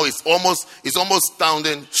that now it's almost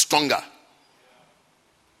sounding stronger.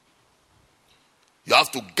 You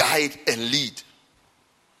have to guide and lead.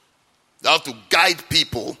 You have to guide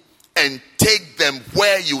people and take them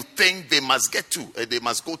where you think they must get to, they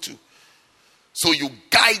must go to. So you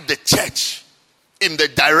guide the church in the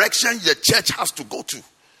direction the church has to go to.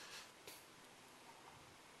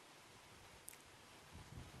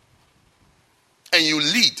 And you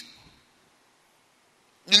lead.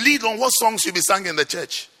 You lead on what songs should be sung in the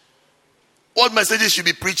church. What messages should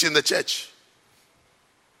be preached in the church.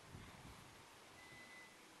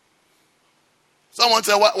 Someone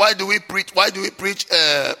said, why do we preach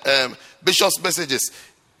Bishop's messages?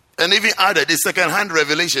 And even added, it's second-hand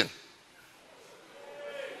revelation.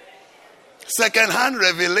 Second-hand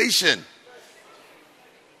revelation.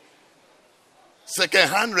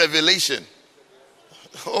 Second-hand revelation.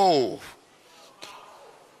 Oh.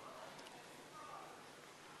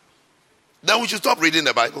 Then we should stop reading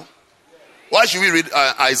the Bible. Why should we read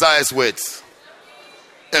Isaiah's words?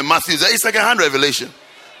 And Matthew's? It's second-hand revelation.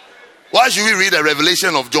 Why should we read a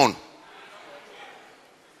revelation of John?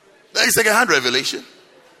 That is second-hand revelation.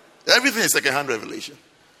 Everything is second-hand revelation.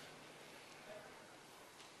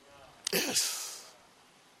 Yes.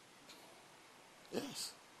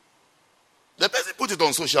 Yes. The person put it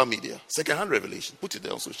on social media. Second-hand revelation. Put it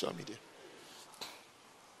there on social media.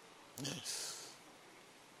 Yes.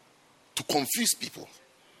 To confuse people.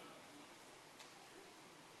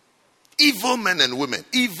 Evil men and women.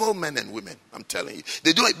 Evil men and women. I'm telling you.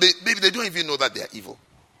 They don't even know that they are evil.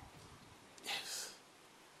 Yes.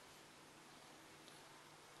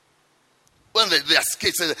 When they are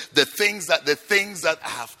scared, the things that I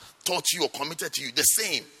have taught you or committed to you, the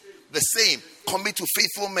same. Commit to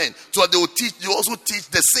faithful men. So they will also teach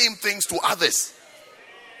the same things to others.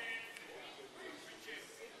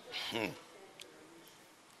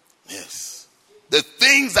 Yes. The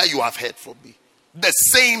things that you have heard from me. The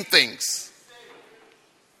same things.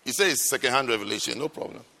 He says second-hand revelation. No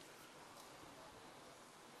problem.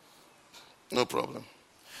 No problem.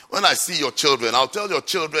 When I see your children, I'll tell your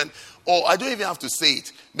children, or I don't even have to say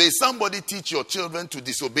it. May somebody teach your children to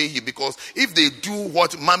disobey you, because if they do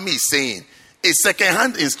what mommy is saying, it's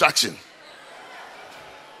second-hand instruction.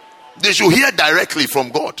 They should hear directly from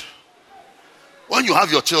God. When you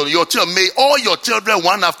have your children, may all your children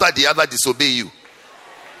one after the other disobey you.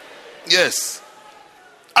 Yes.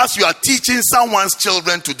 As you are teaching someone's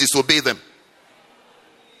children to disobey them.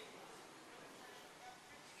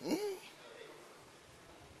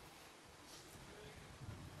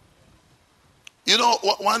 You know,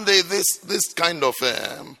 one day this kind of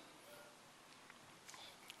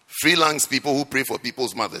freelance people who pray for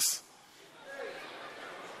people's mothers.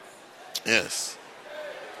 Yes.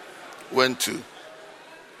 Went to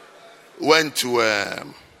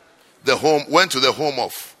the home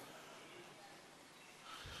of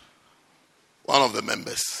one of the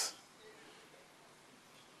members.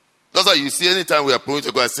 That's why you see anytime we are praying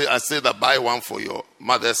to God, I say that buy one for your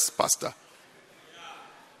mother's pastor.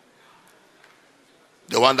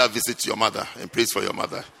 The one that visits your mother and prays for your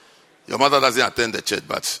mother. Your mother doesn't attend the church,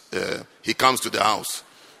 but he comes to the house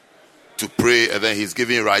to pray, and then he's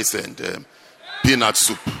giving rice and peanut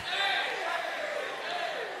soup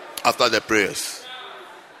after the prayers.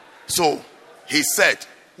 So he said,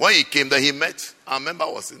 when he came there, he met, our member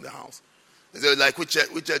was in the house. He said, like, which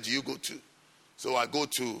church do you go to? So I go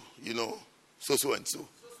to, so and so,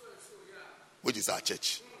 which is our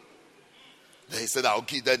church. Then he said, I'll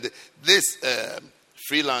give that. This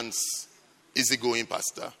freelance, easygoing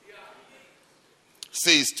pastor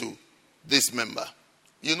says to this member,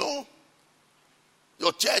 your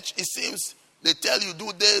church, it seems they tell you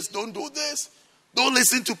do this, don't do this. Don't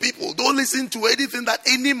listen to people. Don't listen to anything that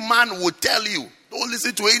any man will tell you. Don't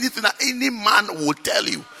listen to anything that any man will tell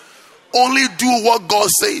you. Only do what God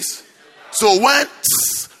says. So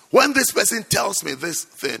when this person tells me this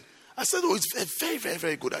thing, I said, oh, it's a very, very,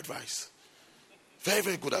 very good advice. Very,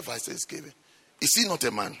 very good advice that he's giving. Is he not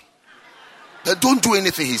a man? But don't do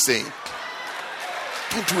anything he's saying.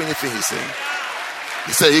 Don't do anything he's saying.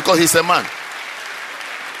 He said, because he's a man.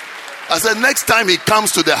 I said, next time he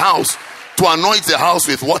comes to the house to anoint the house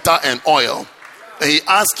with water and oil, and he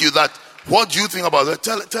asks you that, what do you think about that?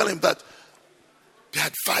 Tell him that the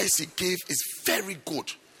advice he gave is very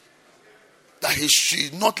good. That he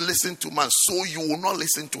should not listen to man, so you will not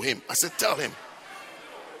listen to him. I said, tell him.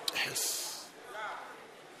 Yes.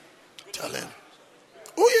 Tell him.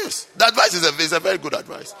 Oh yes. The advice is a very good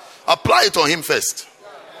advice. Apply it on him first.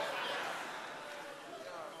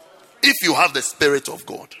 If you have the Spirit of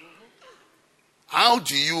God, how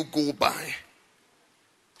do you go by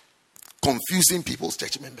confusing people's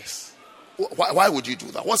church members? Why would you do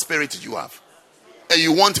that? What spirit did you have? And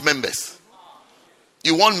you want members.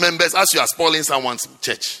 You want members as you are spoiling someone's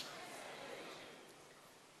church.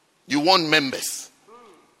 You want members.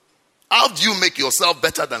 How do you make yourself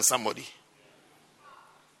better than somebody?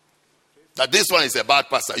 That this one is a bad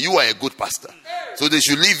pastor, you are a good pastor. So they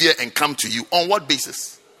should leave here and come to you. On what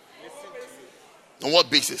basis? On what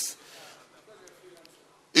basis?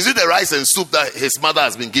 Is it the rice and soup that his mother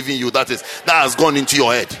has been giving you that has gone into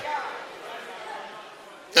your head?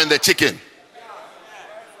 And the chicken?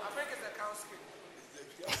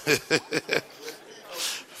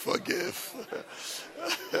 Forgive.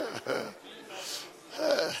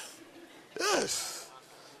 Yes.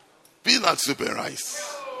 Peanut soup and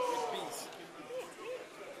rice.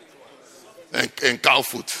 And cow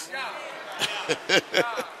food.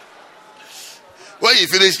 When you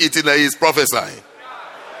finish eating, he's prophesying.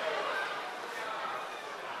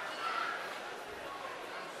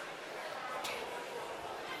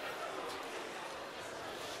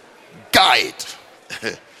 Guide.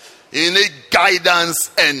 You need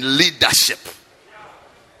guidance and leadership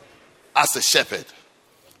as a shepherd.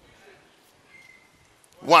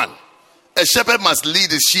 1. A shepherd must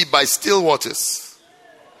lead his sheep by still waters.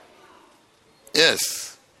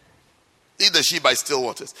 Yes. Lead the sheep by still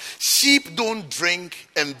waters. Sheep don't drink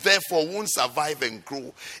and therefore won't survive and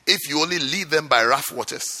grow if you only lead them by rough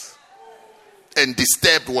waters and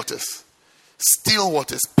disturbed waters. Still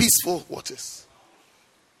waters, peaceful waters.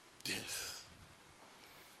 Yes.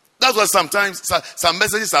 That's why sometimes some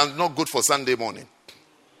messages are not good for Sunday morning.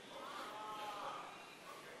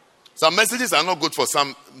 Some messages are not good for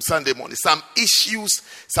some Sunday morning. Some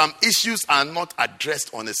issues are not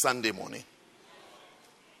addressed on a Sunday morning.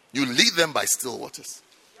 You lead them by still waters.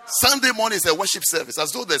 Sunday morning is a worship service,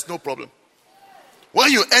 as though there's no problem.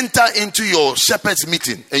 When you enter into your shepherd's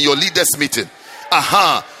meeting and your leader's meeting,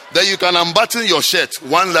 then you can unbutton your shirt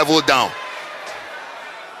one level down.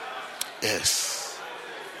 Yes.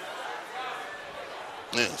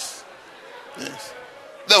 Yes. Yes.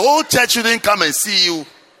 The whole church shouldn't come and see you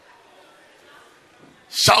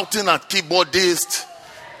shouting at keyboardists,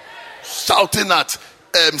 shouting at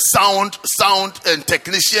sound and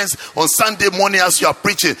technicians on Sunday morning as you are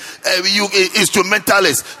preaching. You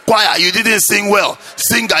instrumentalists, choir, you didn't sing well.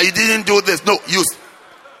 Singer, you didn't do this. No,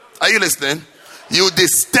 are you listening? You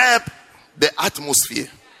disturb the atmosphere.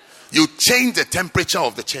 You change the temperature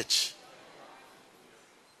of the church.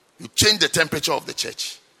 You change the temperature of the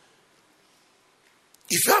church.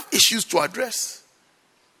 If you have issues to address,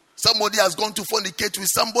 somebody has gone to fornicate with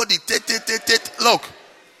somebody. Look,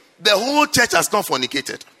 the whole church has not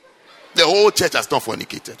fornicated. The whole church has not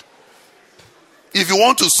fornicated. If you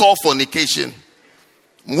want to solve fornication,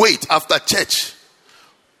 wait after church.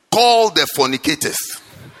 Call the fornicators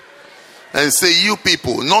and say, you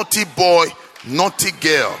people, naughty boy, naughty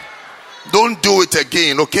girl, don't do it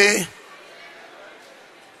again, okay?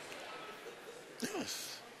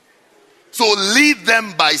 Yes. So lead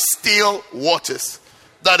them by still waters.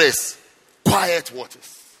 That is, quiet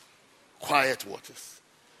waters. Quiet waters.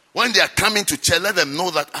 When they are coming to church, let them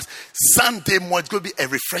know that Sunday morning it's going to be a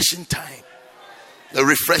refreshing time. A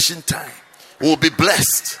refreshing time. We'll be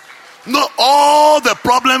blessed. Not all the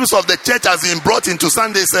problems of the church has been brought into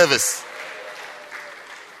Sunday service.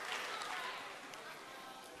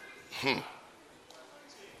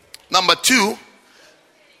 Number 2,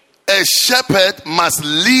 a shepherd must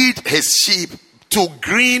lead his sheep to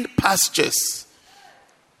green pastures.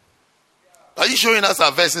 Are you showing us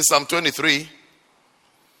our verse in Psalm 23?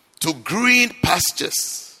 To green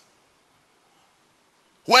pastures.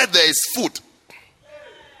 Where there is food.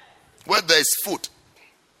 Where there is food.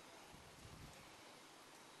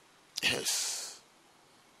 Yes.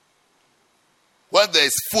 Where there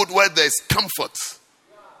is food, where there is comfort.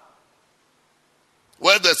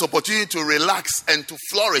 Where there's opportunity to relax and to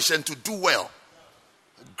flourish and to do well.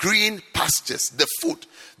 Green pastures, the food.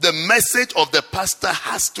 The message of the pastor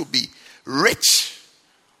has to be rich.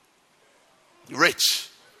 Rich.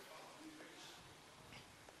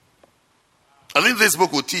 I think this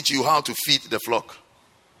book will teach you how to feed the flock.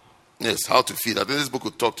 Yes, how to feed. I think this book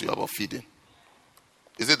will talk to you about feeding.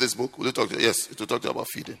 Is it this book? Will it talk to you? Yes, it will talk to you about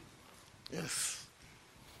feeding. Yes.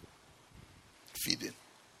 Feeding.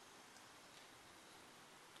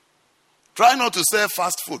 Try not to serve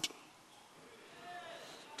fast food.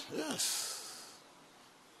 Yes.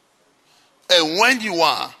 And when you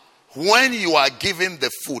are giving the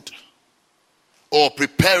food or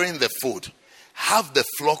preparing the food, have the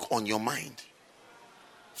flock on your mind.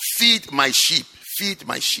 Feed my sheep, feed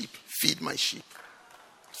my sheep, feed my sheep,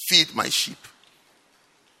 feed my sheep.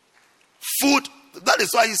 Food, that is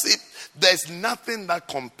why you see, there's nothing that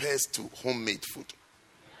compares to homemade food.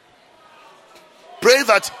 Pray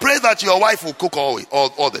that your wife will cook all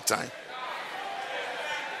the time.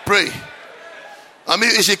 Pray. I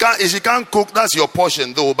mean, if she can't cook, that's your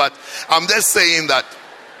portion though. But I'm just saying that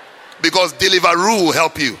because Deliveroo will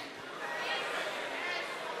help you.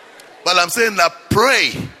 But I'm saying that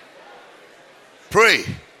pray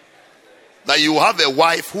that you have a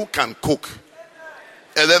wife who can cook.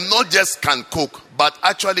 And then not just can cook, but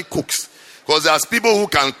actually cooks. Because there's people who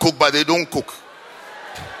can cook, but they don't cook.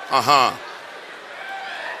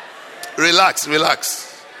 Relax.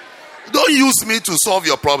 Don't use me to solve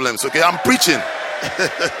your problems, okay? I'm preaching.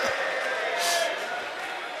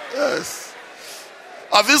 Yes.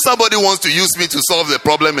 I feel somebody wants to use me to solve the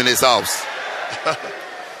problem in his house.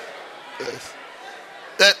 Yes.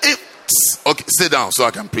 Okay, sit down so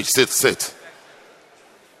I can preach. Sit.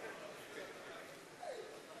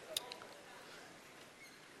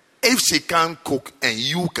 If she can't cook and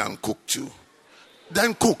you can cook too,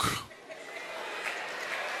 then cook.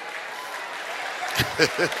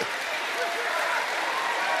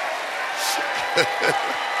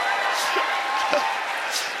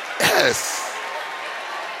 Yes.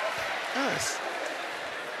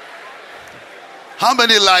 How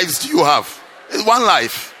many lives do you have? It's one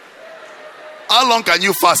life. How long can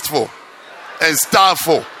you fast for and starve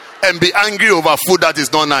for and be angry over food that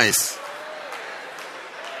is not nice?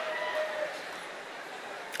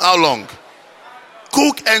 How long?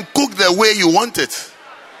 Cook the way you want it.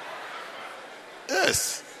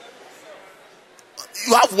 Yes.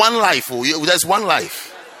 You have one life. There's one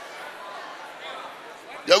life.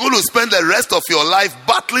 You're going to spend the rest of your life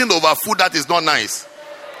battling over food that is not nice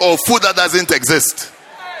or food that doesn't exist.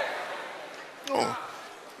 Oh.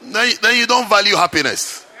 Then you don't value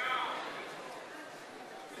happiness.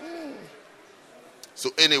 So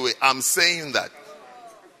anyway, I'm saying that.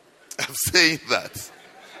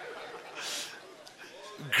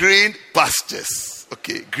 Green pastures.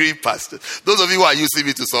 Okay, green pastures. Those of you who are using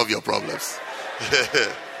me to solve your problems.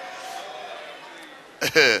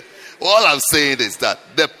 All I'm saying is that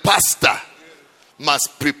the pastor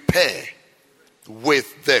must prepare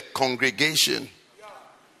with the congregation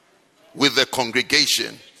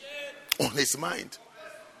on his mind.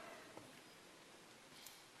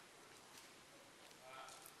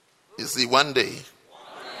 You see, one day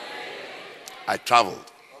I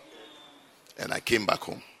traveled and I came back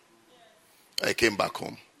home.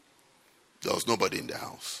 There was nobody in the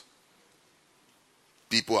house.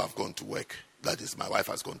 People have gone to work. That is, my wife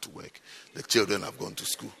has gone to work. The children have gone to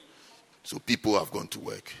school. So people have gone to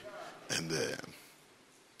work. And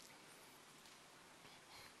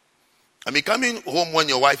coming home when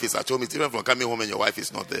your wife is at home is different from coming home when your wife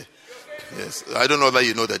is not there. Yes. I don't know that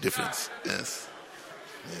you know the difference. Yes.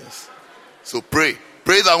 So pray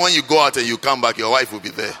that when you go out and you come back, your wife will be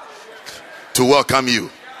there to welcome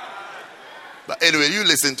you. But anyway, you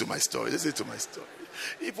listen to my story.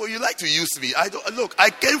 If you like to use me, I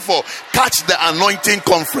came for Catch the Anointing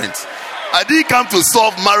Conference. I didn't come to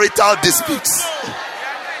solve marital disputes.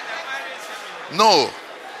 No.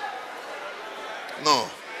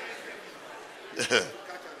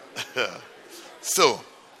 So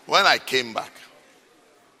when I came back,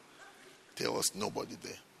 there was nobody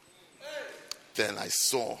there. Then I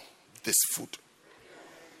saw this food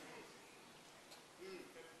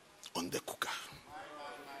on the cooker.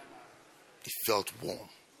 It felt warm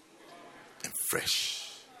and fresh.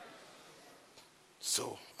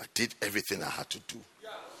 So I did everything I had to do.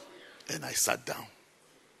 And I sat down.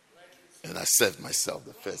 And I served myself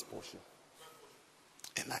the first portion.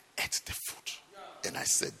 And I ate the food. And I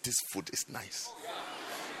said, this food is nice.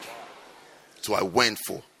 So I went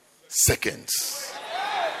for seconds.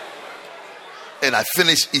 And I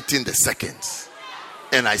finished eating the seconds.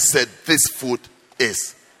 And I said, this food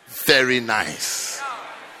is very nice.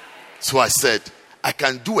 So I said, I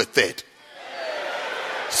can do a third.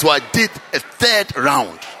 So I did a third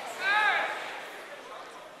round.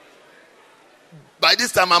 By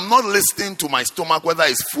this time, I'm not listening to my stomach whether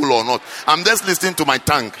it's full or not. I'm just listening to my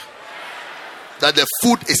tongue that the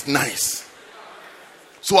food is nice.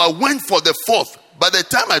 So I went for the fourth. By the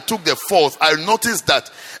time I took the fourth, I noticed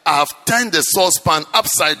that I have turned the saucepan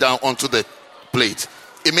upside down onto the plate.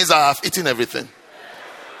 It means I have eaten everything.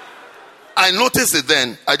 I noticed it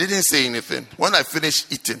then. I didn't say anything. When I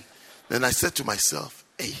finished eating, then I said to myself,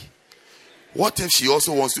 hey, what if she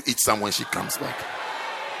also wants to eat some when she comes back?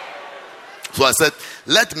 So I said,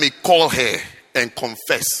 let me call her and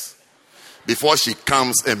confess before she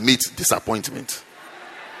comes and meets disappointment.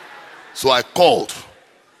 So I called.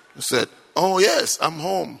 I said, oh yes, I'm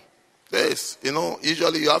home. Yes,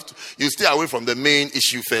 usually you stay away from the main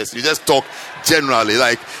issue first. You just talk generally,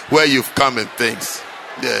 like where you've come and things.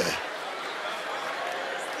 Yeah.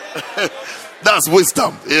 That's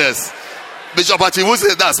wisdom. Yes. Bishop Achiwu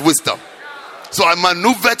said that's wisdom. So I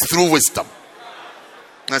maneuvered through wisdom.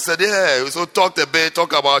 I said, yeah, so talk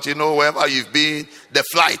about, wherever you've been, the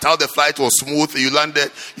flight, how the flight was smooth. You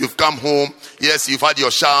landed, you've come home. Yes, you've had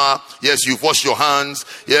your shower. Yes, you've washed your hands.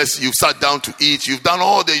 Yes, you've sat down to eat. You've done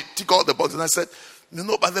tick all the boxes. And I said,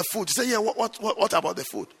 but the food. He said, yeah, what about the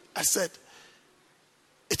food? I said,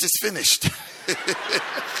 it is finished.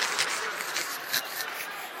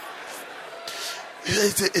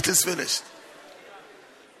 It is finished.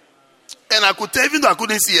 And I could tell, even though I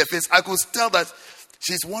couldn't see her face, I could tell that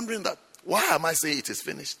she's wondering that, why am I saying it is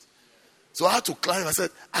finished? So I had to clarify. I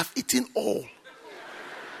said, I've eaten all.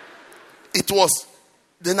 It was,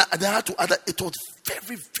 then I had to add that it was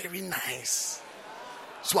very, very nice.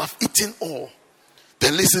 So I've eaten all.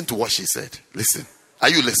 Then listen to what she said. Listen. Are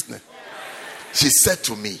you listening? She said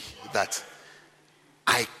to me that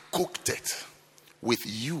I cooked it with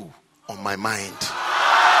you on my mind.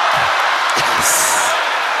 Yes.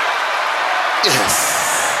 Yes.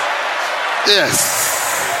 Yes.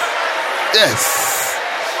 Yes.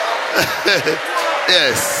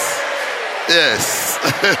 Yes. Yes.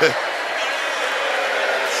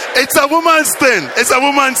 It's a woman's thing. It's a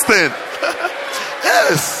woman's thing.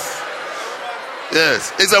 Yes.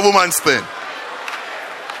 Yes. It's a woman's thing.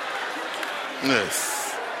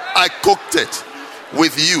 Yes. I cooked it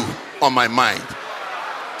with you on my mind.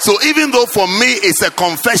 So even though for me it's a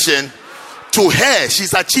confession, to her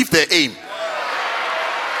she's achieved her aim.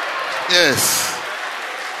 Yes.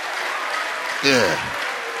 Yeah.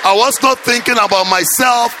 I was not thinking about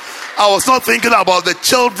myself. I was not thinking about the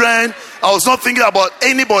children. I was not thinking about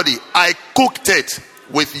anybody. I cooked it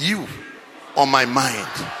with you on my mind.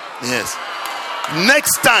 Yes.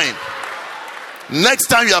 Next time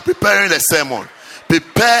you are preparing a sermon,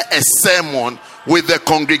 prepare a sermon with the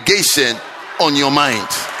congregation on your mind.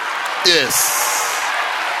 Yes.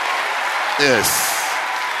 Yes.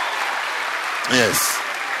 Yes.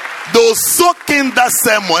 They'll soak in that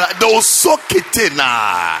sermon. They'll soak it in.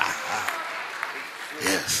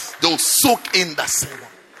 Yes. They'll soak in that sermon.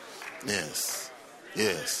 Yes.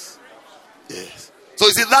 Yes. Yes. So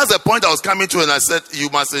you see, that's the point I was coming to, and I said you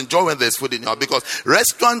must enjoy when there's food in your house, because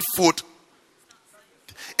restaurant food,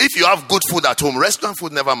 if you have good food at home, restaurant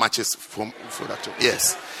food never matches from food at home.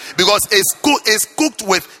 Yes. Because it's cooked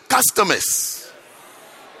with customers.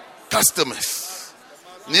 Customers.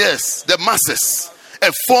 Yes. The masses.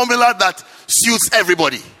 A formula that suits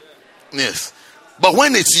everybody. Yes. But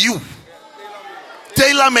when it's you,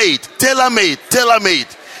 tailor-made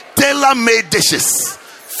dishes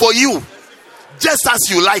for you, just as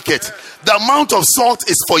you like it. The amount of salt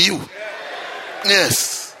is for you.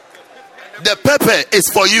 Yes. The pepper is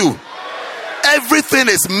for you. Everything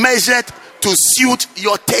is measured to suit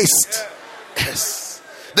your taste. Yes.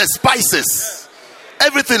 The spices,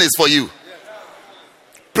 everything is for you.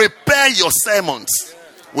 Prepare your sermons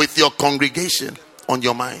with your congregation on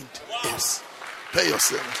your mind. Yes. Prepare your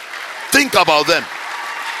sermons. Think about them.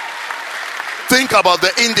 Think about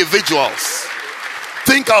the individuals.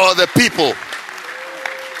 Think about the people.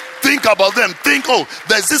 Think about them. Think, oh,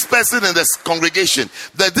 there's this person in this congregation.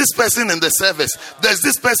 There's this person in the service. There's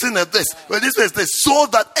this person at this. Well, this is this. So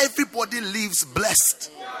that everybody lives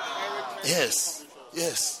blessed. Yes.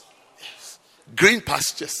 Yes. Yes. Green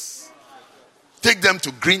pastures. Take them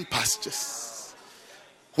to green pastures.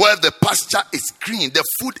 Where the pasture is green. The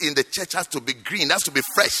food in the church has to be green. It has to be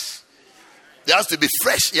fresh. It has to be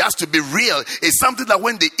fresh. It has to be real. It's something that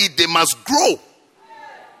when they eat, they must grow.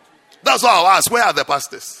 That's why I'll ask, where are the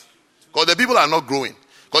pastors? Because the people are not growing.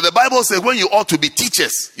 Because the Bible says when you ought to be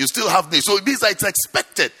teachers, you still have this. So it means that it's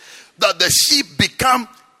expected that the sheep become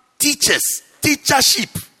teachers, teacher sheep.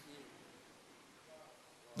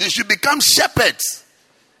 They should become shepherds.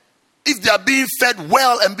 If they are being fed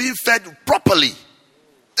well and being fed properly,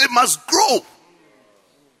 they must grow.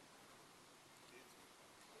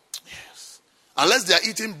 Yes. Unless they are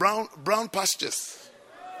eating brown pastures.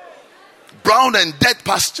 Brown and dead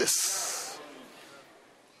pastures.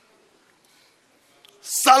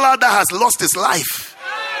 Salad that has lost its life.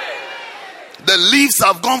 The leaves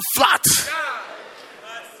have gone flat.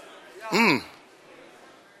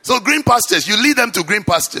 So green pastures, you lead them to green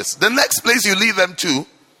pastures. The next place you lead them to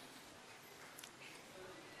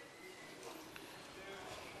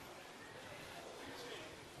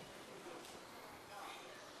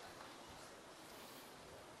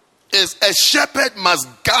is a shepherd must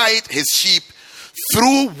guide his sheep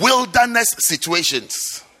through wilderness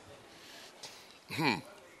situations.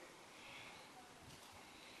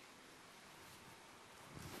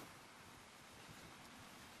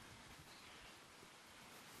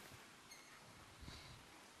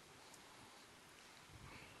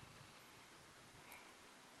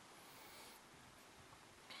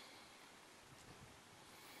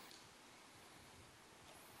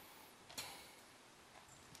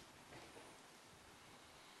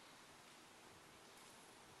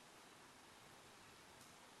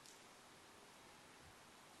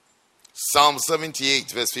 Psalm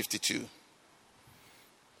 78 verse 52.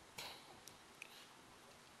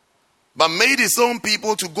 But made his own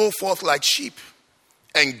people to go forth like sheep,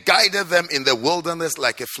 and guided them in the wilderness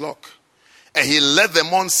like a flock. And he led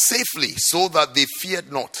them on safely, so that they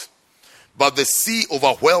feared not. But the sea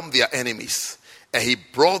overwhelmed their enemies, and he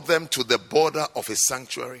brought them to the border of his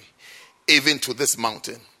sanctuary, even to this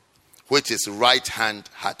mountain, which his right hand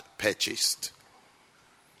had purchased.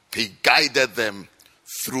 He guided them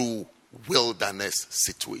through wilderness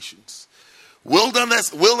situations.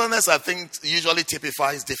 Wilderness, I think, usually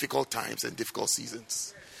typifies difficult times and difficult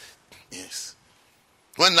seasons. Yes.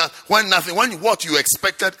 When what you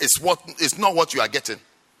expected is not what you are getting.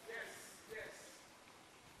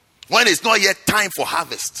 When it's not yet time for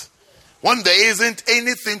harvest. When there isn't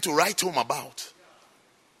anything to write home about.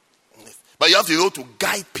 But you have to be able to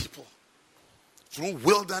guide people through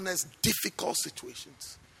wilderness, difficult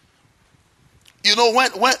situations. You know,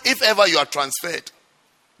 if ever you are transferred,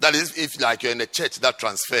 that is, if like you're in a church that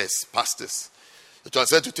transfers pastors, you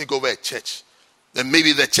transfer to take over a church, then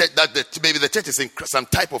maybe the church is in some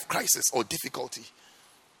type of crisis or difficulty,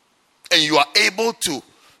 and you are able to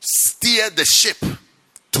steer the ship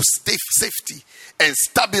to safety and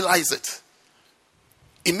stabilize it.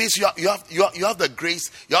 It means you have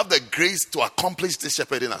the grace to accomplish the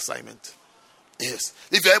shepherding assignment. Yes,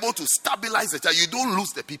 if you're able to stabilize it, you don't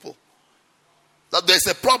lose the people. That there's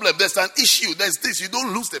a problem, there's an issue, there's this, you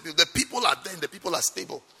don't lose the people. The people are there and the people are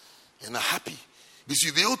stable and are happy. Because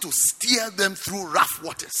you'll be able to steer them through rough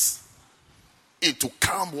waters into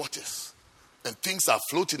calm waters. And things are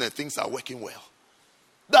floating and things are working well.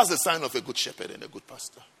 That's the sign of a good shepherd and a good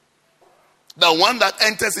pastor. The one that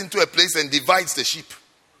enters into a place and divides the sheep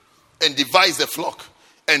and divides the flock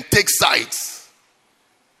and takes sides.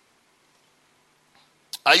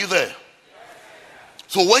 Are you there?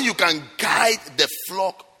 So when you can guide the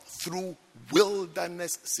flock through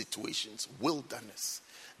wilderness situations, wilderness,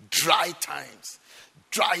 dry times,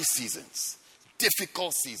 dry seasons,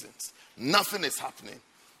 difficult seasons, nothing is happening,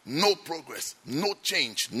 no progress, no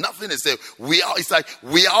change, nothing is there. It's like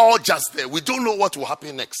we are all just there. We don't know what will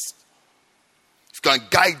happen next. You can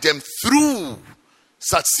guide them through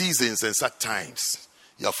such seasons and such times.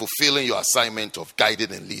 You are fulfilling your assignment of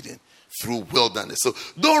guiding and leading through wilderness. So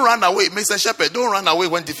don't run away, Mr. Shepherd. Don't run away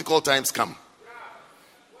when difficult times come.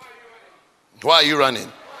 Why are you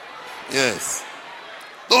running? Yes.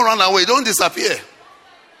 Don't run away. Don't disappear.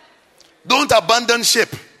 Don't abandon ship.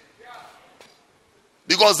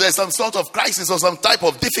 Because there's some sort of crisis or some type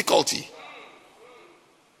of difficulty.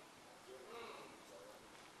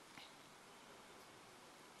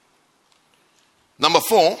 Number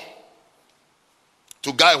 4,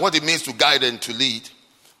 to guide, what it means to guide and to lead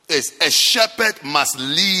is a shepherd must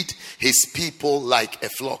lead his people like a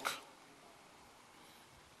flock.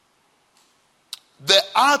 The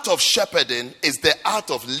art of shepherding is the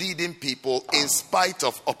art of leading people in spite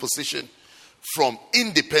of opposition from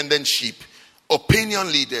independent sheep,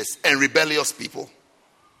 opinion leaders, and rebellious people.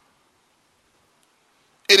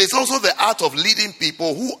 It is also the art of leading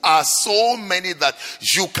people who are so many that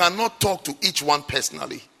you cannot talk to each one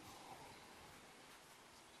personally.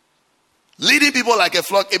 Leading people like a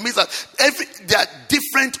flock, it means that there are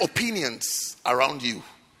different opinions around you,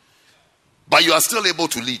 but you are still able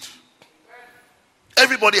to lead.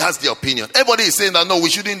 Everybody has their opinion. Everybody is saying that, no, we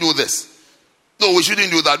shouldn't do this. No, we shouldn't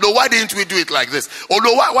do that. No, why didn't we do it like this? Or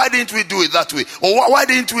no, why didn't we do it that way? Or why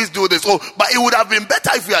didn't we do this? Oh, but it would have been better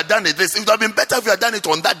if we had done it this. It would have been better if we had done it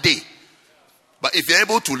on that day. But if you're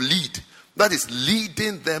able to lead, that is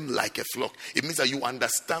leading them like a flock. It means that you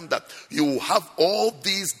understand that you have all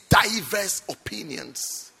these diverse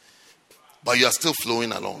opinions, but you are still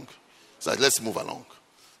flowing along. So let's move along.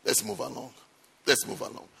 Let's move along. Let's move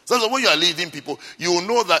along. So when you are leading people, you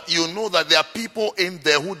know that there are people in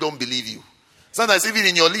there who don't believe you. Sometimes even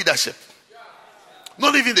in your leadership.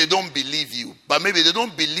 Not even they don't believe you, but maybe they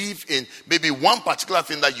don't believe in maybe one particular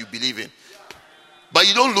thing that you believe in. But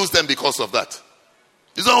you don't lose them because of that.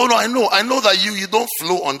 You say, oh no, I know that you don't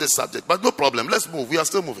flow on this subject, but no problem. Let's move. We are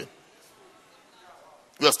still moving.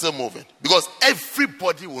 We are still moving. Because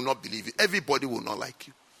everybody will not believe you. Everybody will not like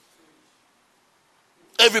you.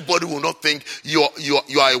 Everybody will not think you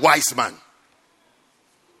are a wise man.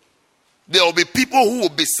 There will be people who will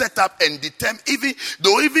be set up and determined,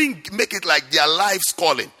 they'll even make it like their life's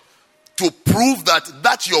calling to prove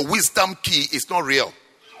that your wisdom key is not real.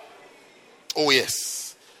 Oh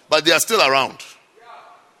yes. But they are still around.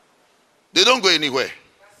 They don't go anywhere.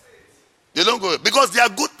 They don't go because they are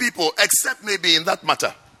good people, except maybe in that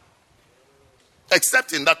matter.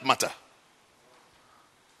 Except in that matter.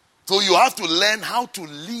 So you have to learn how to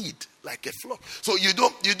lead like a flock. So you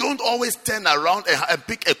don't always turn around and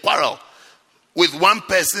pick a quarrel with one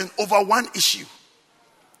person over one issue.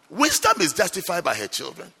 Wisdom is justified by her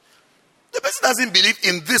children. The person doesn't believe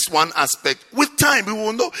in this one aspect. With time, we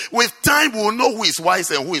will know. With time, we will know who is wise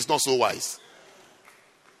and who is not so wise.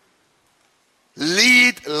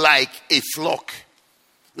 Lead like a flock.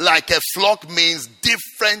 Like a flock means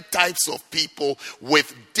different types of people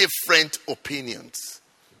with different opinions.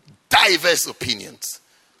 Diverse opinions.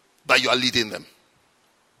 But you are leading them.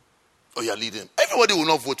 Or you are leading them. Everybody will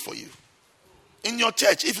not vote for you. In your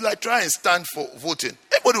church, if you try and stand for voting,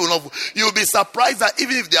 everybody will not vote. You'll be surprised that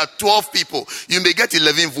even if there are 12 people, you may get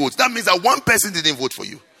 11 votes. That means that one person didn't vote for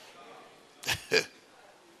you.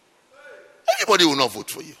 Everybody will not vote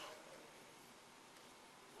for you.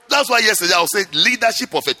 That's why yesterday I was saying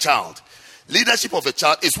leadership of a child. Leadership of a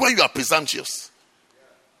child is when you are presumptuous.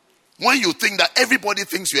 When you think that everybody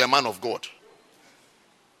thinks you're a man of God.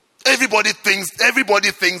 Everybody thinks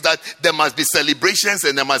that there must be celebrations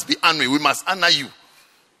and there must be honor. We must honor you.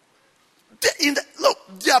 Look,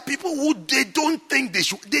 there are people who they don't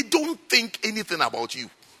think anything about you.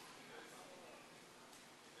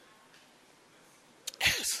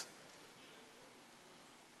 Yes.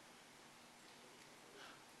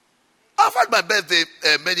 I've had my birthday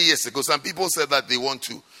many years ago. Some people said that they want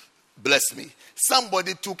to bless me.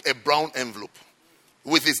 Somebody took a brown envelope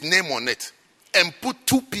with his name on it and put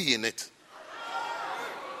 2p in it.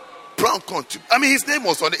 Brown country. I mean, his name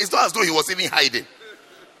was on it. It's not as though he was even hiding.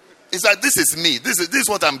 It's like, this is me. This is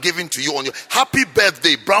what I'm giving to you on your happy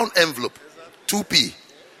birthday, brown envelope. 2p.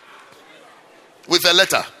 With a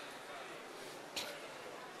letter.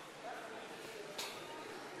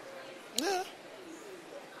 Yeah.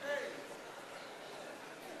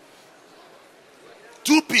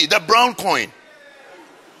 2p, the brown coin.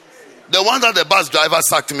 The one that the bus driver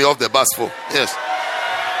sacked me off the bus for. Yes.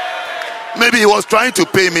 Maybe he was trying to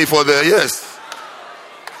pay me for the, yes.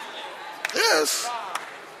 Yes.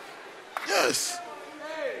 Yes.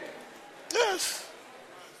 Yes.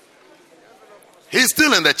 He's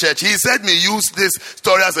still in the church. He said me use this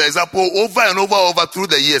story as an example over and over through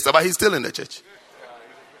the years, but he's still in the church.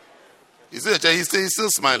 He's in the church. He's still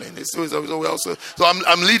smiling. So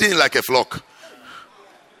I'm leading like a flock.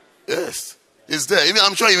 Yes. He's there.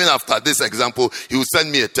 I'm sure even after this example, he will send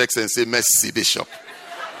me a text and say, "Merci, Bishop."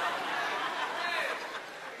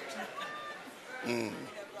 In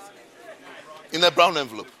a brown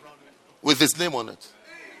envelope with his name on it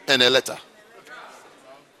and a letter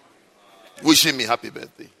wishing me happy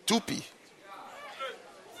birthday. 2p.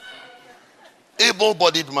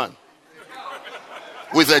 Able-bodied man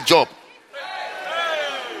with a job.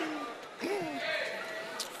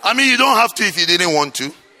 I mean, you don't have to if you didn't want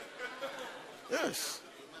to. Yes.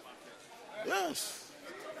 Yes.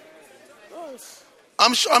 Yes.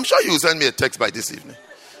 I'm sure you will send me a text by this evening.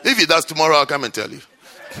 If he does tomorrow, I'll come and tell you.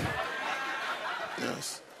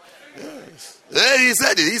 Yes. Yes. He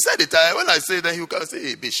said it. He said it. When I say that, he will come and say,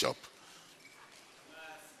 "Hey, Bishop."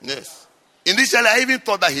 Yes. Initially, I even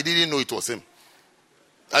thought that he didn't know it was him.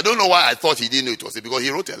 I don't know why I thought he didn't know it was him, because he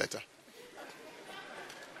wrote a letter.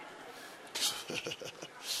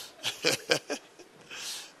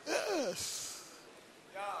 Yes.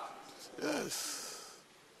 Yes.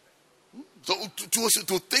 So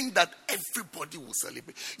to think that everybody will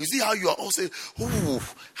celebrate. You see how you are all saying,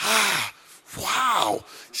 wow.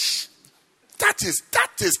 That is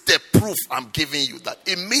the proof I'm giving you, that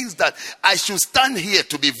it means that I should stand here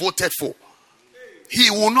to be voted for.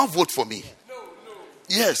 He will not vote for me.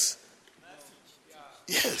 Yes.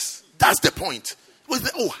 Yes. That's the point.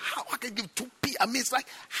 How I can give 2p? I mean, it's like,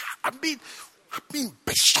 I mean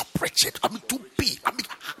Bishop Richard. I mean 2p. I mean,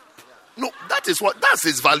 no, that's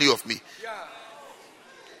his value of me.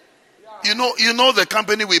 You know the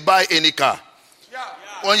company we buy any car.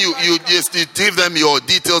 When you just give them your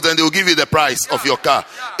details, and they will give you the price of your car.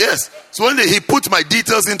 Yes. So when he put my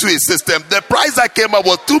details into his system, the price that came up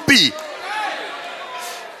was 2p.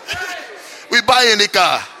 We buy any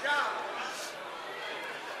car.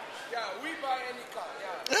 We buy any car.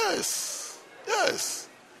 Yes. Yes.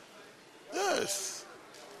 Yes.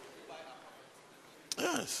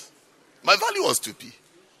 Yes. My value was 2p.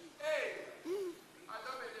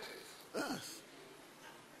 Yes.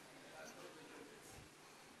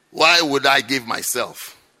 Why would I give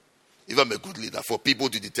myself, if I'm a good leader, for people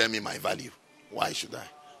to determine my value? Why should I?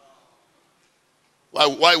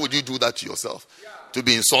 Why would you do that to yourself? To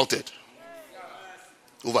be insulted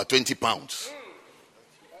over 20 pounds.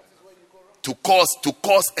 To cause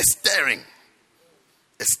a stirring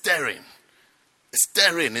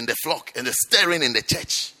in the flock and a stirring in the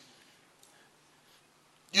church.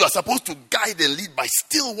 You are supposed to guide and lead by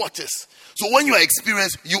still waters. So when you are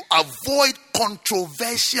experienced, you avoid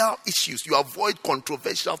controversial issues. You avoid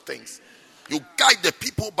controversial things. You guide the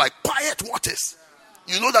people by quiet waters.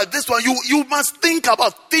 You know that this one, you must think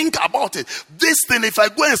about it. This thing, if I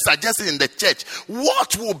go and suggest it in the church,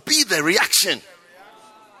 what will be the reaction?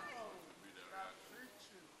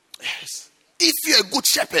 Yes. If you're a good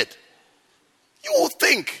shepherd, you will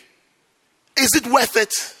think, is it worth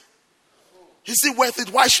it? Is it worth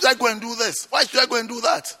it? Why should I go and do this? Why should I go and do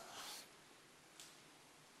that?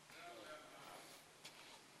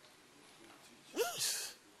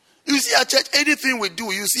 Yes. You see, at church, anything we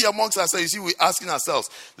do, you see amongst ourselves, you see, we're asking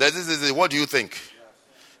ourselves, what do you think?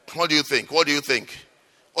 What do you think? What do you think?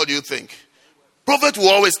 What do you think? Prophet will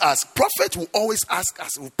always ask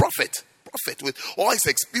us. Prophet. prophet, with all his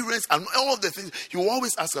experience and all the things, he will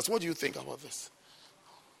always ask us, what do you think about this?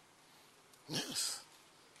 Yes.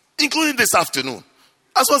 Including this afternoon.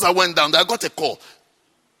 As soon as I went down there, I got a call.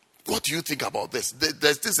 What do you think about this?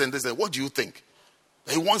 There's this and this. And what do you think?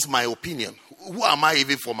 He wants my opinion. Who am I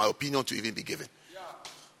even for my opinion to even be given?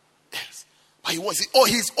 Yes. But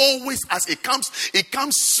he's always as it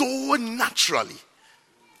comes so naturally.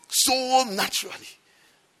 So naturally.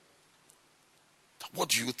 What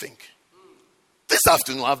do you think? This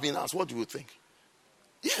afternoon I've been asked, what do you think?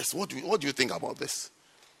 Yes, what do you think about this?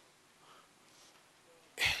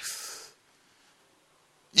 Yes.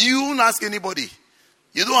 You don't ask anybody.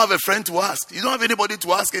 You don't have a friend to ask. You don't have anybody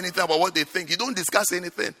to ask anything about what they think. You don't discuss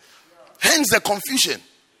anything. Hence the confusion.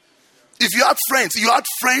 If you had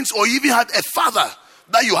friends or you even had a father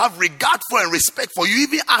that you have regard for and respect for, you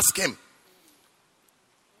even ask him.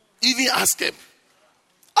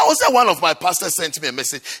 I was there, one of my pastors sent me a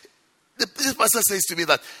message. This pastor says to me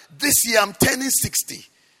that this year I'm turning 60.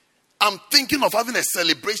 I'm thinking of having a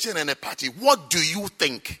celebration and a party. What do you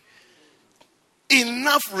think?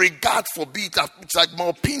 Enough regard for it. It's like my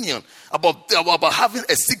opinion about having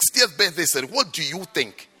a 60th birthday ceremony. What do you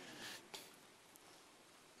think?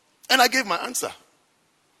 And I gave my answer.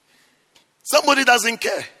 Somebody doesn't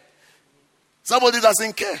care.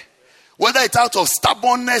 Whether it's out of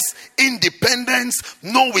stubbornness, independence,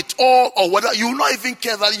 know-it-all, or whether you not even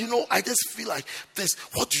care that, I just feel like this.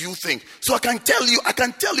 What do you think? So I can tell you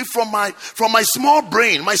from my small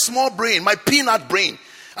brain, my peanut brain.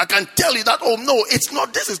 I can tell you that, oh no, it's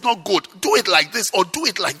not, this is not good. Do it like this or do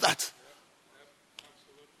it like that.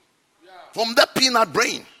 From that peanut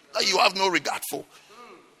brain that you have no regard for,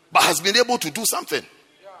 but has been able to do something.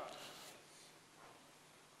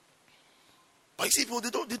 But you see, people, they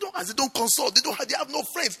don't consult, they have no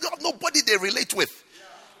friends, they have nobody they relate with.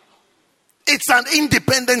 It's an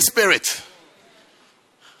independent spirit.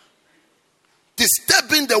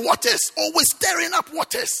 Disturbing the waters, always stirring up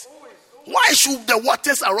waters. Why should the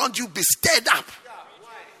waters around you be stirred up?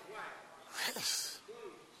 Yes.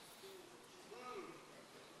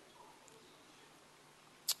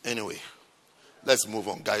 Anyway, let's move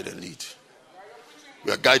on. Guide and lead.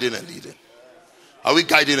 We are guiding and leading. Are we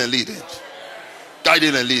guiding and leading?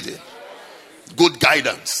 Guiding and leading. Good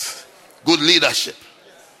guidance. Good leadership.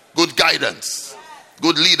 Good guidance.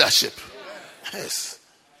 Good leadership. Yes.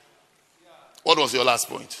 What was your last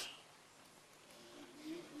point?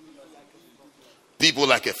 People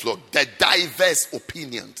like a flock. The diverse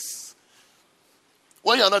opinions.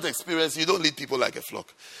 When you're not experienced, you don't lead people like a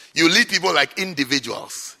flock. You lead people like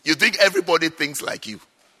individuals. You think everybody thinks like you.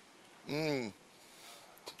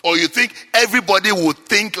 Or you think everybody would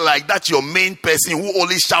think like that's your main person who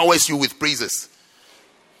only showers you with praises.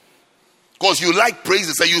 Because you like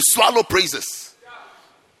praises and you swallow praises.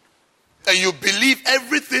 And you believe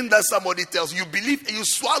everything that somebody tells you. You believe and you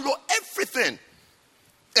swallow everything.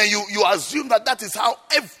 And you assume that is how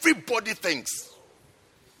everybody thinks.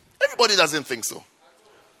 Everybody doesn't think so.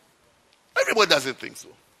 Everybody doesn't think so.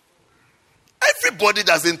 Everybody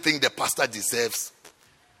doesn't think the pastor deserves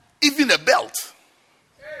even a belt.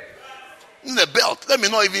 Even a belt. Let me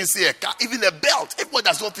not even say a car. Even a belt. Everybody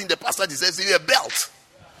does not think the pastor deserves even a belt.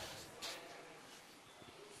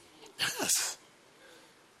 Yes.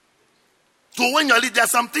 So when you're leading, there are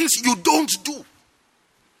some things you don't do.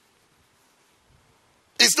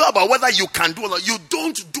 It's not about whether you can do it or not. You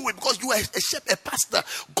don't do it because you are a shepherd, a pastor,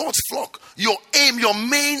 God's flock. Your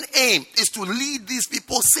main aim is to lead these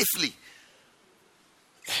people safely.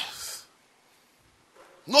 Yes.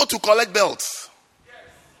 Not to collect belts.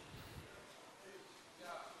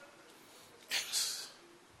 Yes.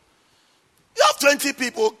 You have 20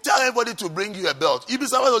 people, tell everybody to bring you a belt. You'll be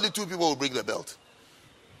surprised only 2 people will bring the belt.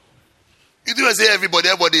 You do say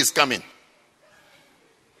everybody is coming.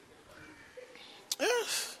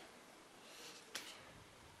 Yes.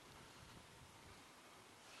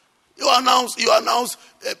 You announce.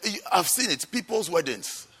 I've seen it. People's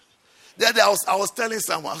weddings. I was telling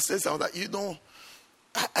someone that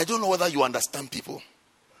I don't know whether you understand people.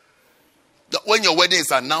 That when your wedding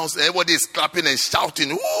is announced, everybody is clapping and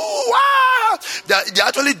shouting. Ooh, ah! They're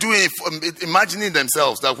actually doing it, imagining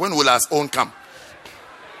themselves that when will our own come.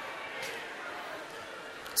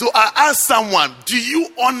 So I asked someone, do you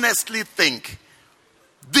honestly think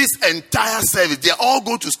this entire service, they're all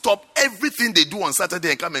going to stop everything they do on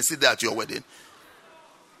Saturday and come and sit there at your wedding?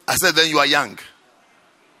 I said, then you are young.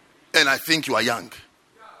 And I think you are young.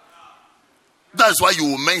 That's why you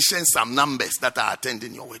will mention some numbers that are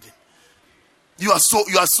attending your wedding. You are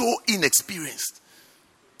so inexperienced.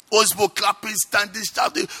 All people clapping, standing,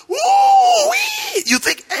 shouting. Woo! You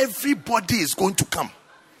think everybody is going to come.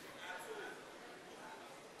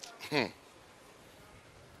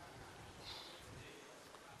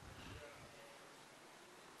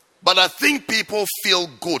 But I think people feel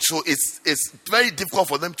good, so it's very difficult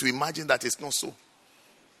for them to imagine that it's not so.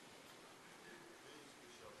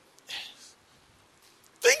 Yes.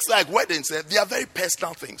 Things like weddings, they are very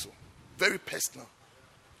personal things. Very personal.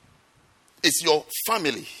 It's your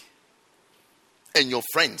family and your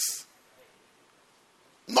friends,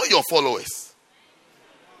 not your followers.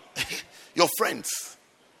 Your friends.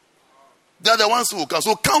 They are the ones who will come.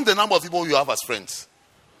 So count the number of people you have as friends.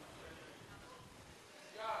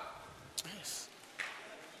 Yes.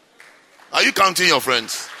 Are you counting your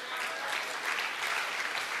friends?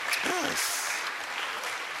 Yes.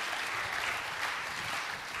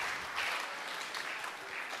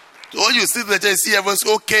 So when you sit there and see everyone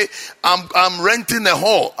say, okay, I'm renting a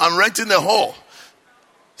hall. I'm renting a hall.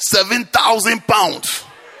 £7,000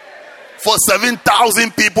 for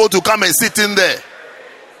 7,000 people to come and sit in there.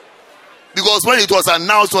 Because when it was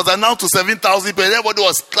announced to 7,000 people. Everybody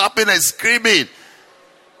was clapping and screaming.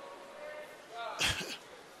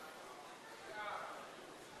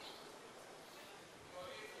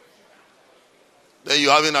 Then you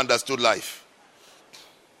haven't understood life.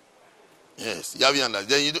 Yes, you haven't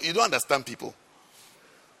understood. You don't understand people.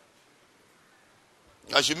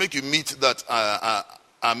 I should make you meet that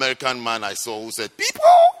American man I saw who said, people,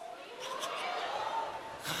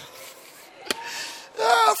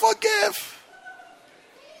 forgive.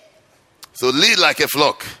 So lead like a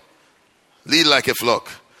flock. Lead like a flock.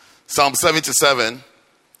 Psalm 77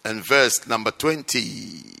 and verse number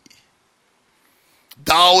 20.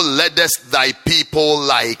 Thou leddest thy people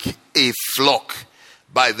like a flock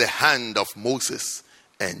by the hand of Moses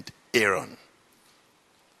and Aaron.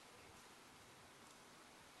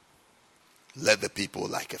 Led the people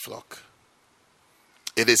like a flock.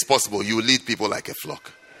 It is possible you lead people like a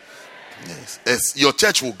flock. Yes. Your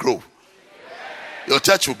church will grow. Your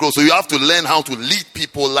church will grow. So you have to learn how to lead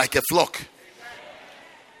people like a flock.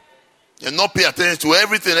 And not pay attention to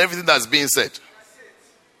everything that's being said.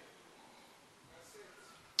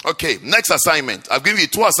 Okay, next assignment. I've given you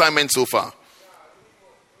 2 assignments so far.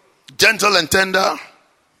 Gentle and tender,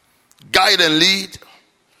 guide and lead.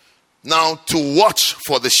 Now to watch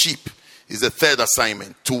for the sheep is the 3rd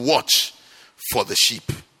assignment. To watch for the sheep.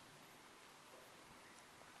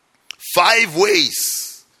 5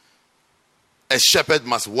 ways a shepherd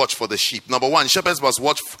must watch for the sheep. Number 1, shepherds must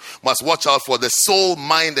watch out for the soul,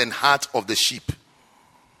 mind, and heart of the sheep.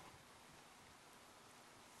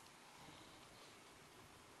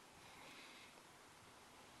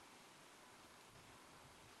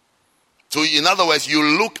 So in other words, you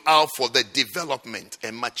look out for the development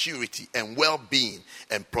and maturity and well-being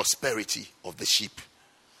and prosperity of the sheep.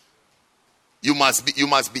 You must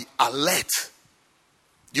be alert.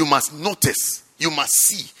 You must notice. You must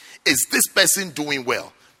see. Is this person doing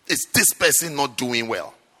well? Is this person not doing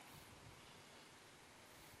well?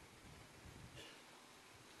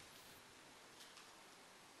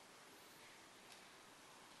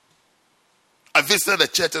 I visited the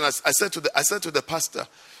church and I said to the pastor,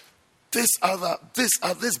 this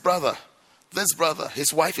brother,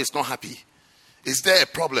 his wife is not happy. Is there a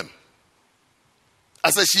problem?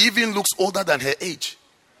 I said, she even looks older than her age.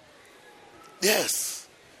 Yes.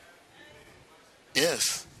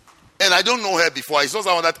 And I don't know her before. It's not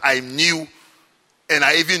someone that I knew and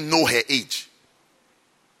I even know her age.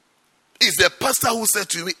 It's the pastor who said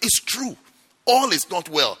to me, it's true. All is not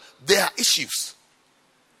well. There are issues.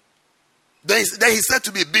 Then he said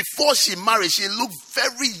to me, before she married, she looked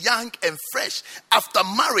very young and fresh. After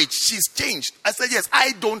marriage, she's changed. I said, yes,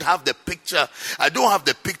 I don't have the picture. I don't have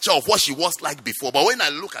the picture of what she was like before. But when I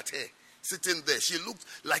look at her sitting there, she looked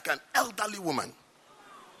like an elderly woman.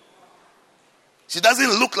 She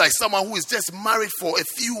doesn't look like someone who is just married for a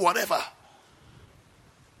few whatever.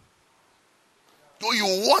 So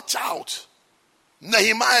you watch out.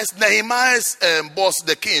 Nehemiah's boss,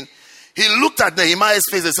 the king, he looked at Nehemiah's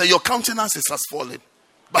face and said, your countenance has fallen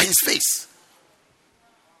by his face.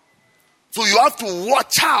 So you have to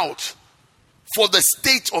watch out for the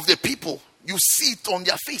state of the people. You see it on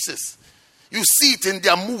their faces. You see it in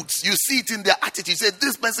their moods. You see it in their attitude. You say,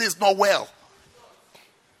 this person is not well.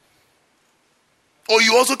 Or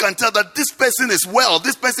you also can tell that this person is well.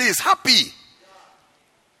 This person is happy.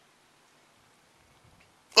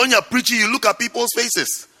 When you're preaching, you look at people's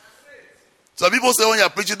faces. Some people say when you're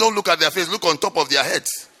preaching, don't look at their face. Look on top of their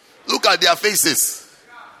heads. Look at their faces.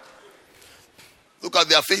 Look at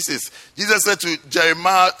their faces. Jesus said to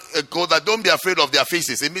Jeremiah, that don't be afraid of their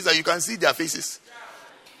faces. It means that you can see their faces.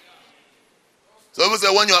 So people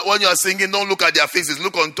say when you are singing, don't look at their faces.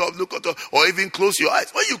 Look on top, or even close your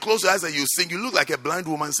eyes. When you close your eyes and you sing, you look like a blind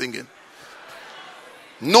woman singing.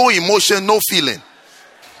 No emotion, no feeling.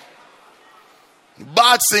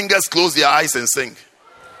 Bad singers close their eyes and sing.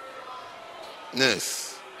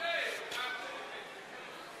 Yes.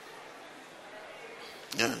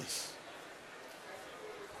 Yes.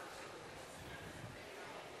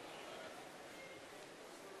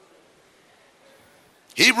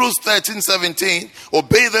 Hebrews 13:17.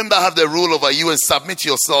 Obey them that have the rule over you and submit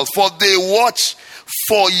yourselves, for they watch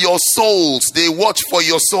for your souls. They watch for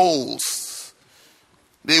your souls.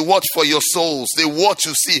 They watch for your souls. They watch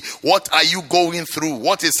to see what are you going through,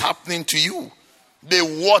 what is happening to you. They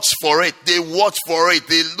watch for it. They watch for it.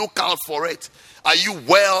 They look out for it. Are you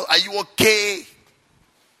well? Are you okay?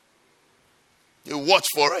 They watch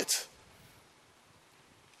for it.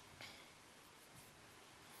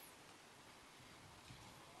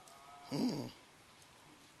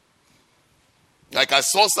 Like I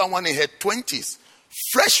saw someone in her 20s,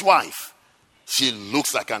 fresh wife. She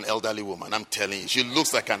looks like an elderly woman. I'm telling you, she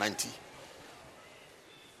looks like an auntie.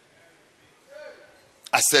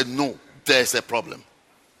 I said, no, there's a problem.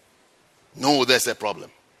 No, there's a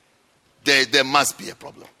problem. There must be a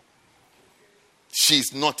problem.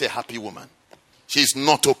 She's not a happy woman. She's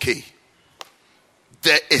not okay.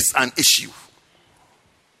 There is an issue.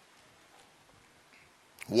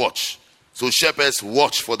 Watch. So shepherds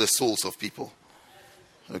watch for the souls of people.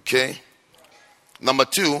 Okay. Number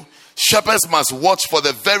 2, shepherds must watch for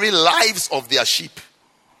the very lives of their sheep.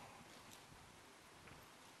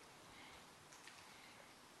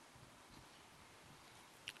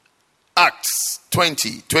 Acts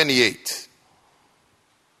 20:28.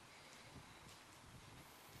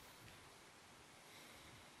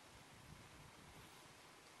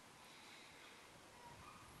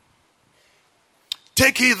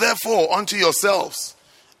 Take heed therefore unto yourselves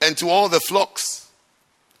and to all the flocks,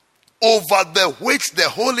 over the which the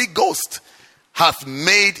Holy Ghost hath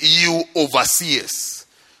made you overseers,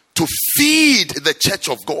 to feed the church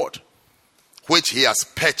of God, which he has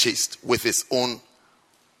purchased with his own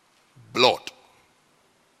blood.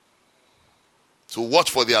 So watch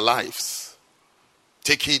for their lives.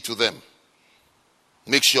 Take heed to them.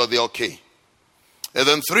 Make sure they're okay. And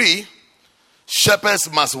then 3,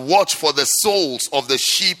 shepherds must watch for the souls of the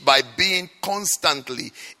sheep by being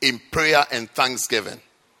constantly in prayer and thanksgiving.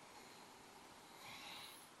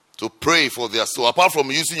 So pray for their soul. Apart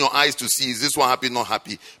from using your eyes to see, is this one happy, not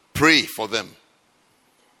happy? Pray for them.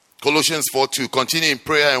 Colossians 4:2. Continue in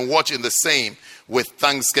prayer and watch in the same with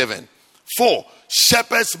thanksgiving. 4,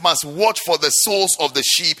 shepherds must watch for the souls of the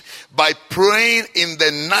sheep by praying in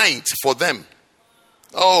the night for them.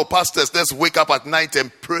 Oh, pastors, let's wake up at night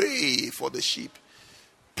and pray for the sheep.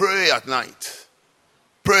 Pray at night.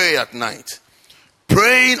 Pray at night.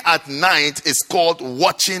 Praying at night is called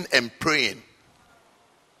watching and praying.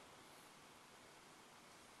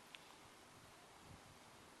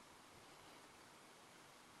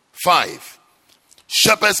 Five,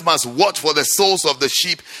 shepherds must watch for the souls of the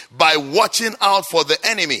sheep by watching out for the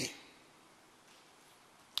enemy.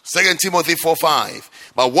 2 Timothy 4:5.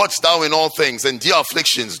 But watch thou in all things, endure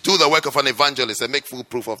afflictions, do the work of an evangelist, and make full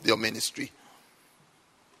proof of your ministry.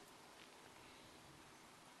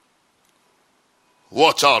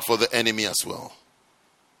 Watch out for the enemy as well.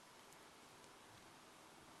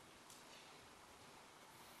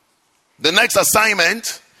 The next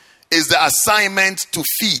assignment is the assignment to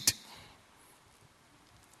feed.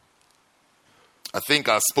 I think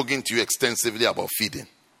I've spoken to you extensively about feeding.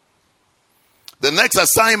 The next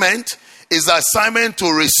assignment is the assignment to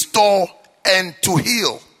restore and to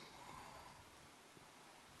heal.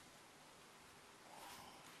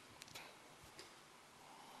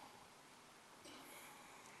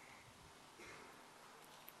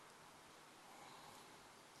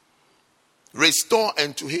 Restore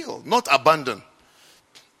and to heal, not abandon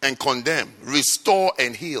and condemn. Restore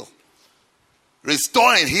and heal.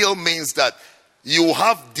 Restore and heal means that you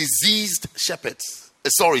have diseased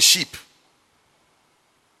sheep.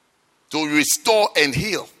 To restore and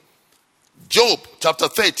heal. Job chapter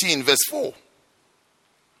 13 verse 4.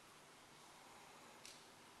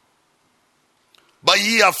 But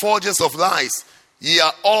ye are forgers of lies, ye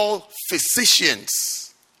are all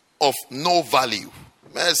physicians of no value.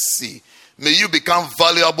 Mercy. May you become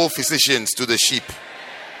valuable physicians to the sheep.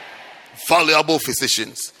 Valuable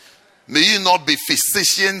physicians. May you not be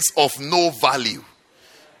physicians of no value.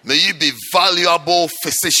 May you be valuable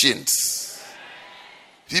physicians.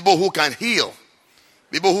 People who can heal.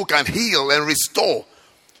 People who can heal and restore.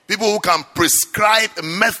 People who can prescribe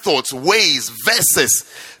methods, ways, verses,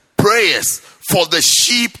 prayers for the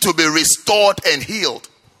sheep to be restored and healed.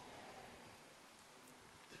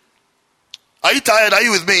 Are you tired? Are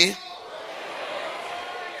you with me?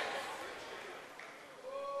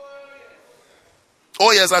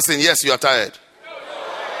 Oh yes, I said yes, you are tired.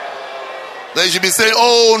 Then you should be saying,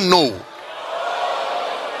 oh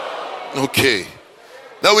no. Okay.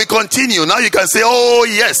 Then we continue. Now you can say, oh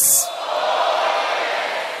yes.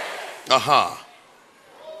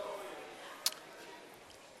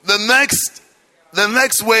 The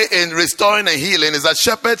next way in restoring and healing is that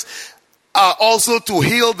shepherds are also to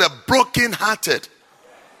heal the brokenhearted.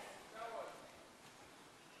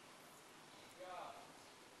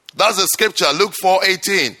 That's the scripture, Luke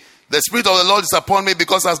 4:18. The Spirit of the Lord is upon me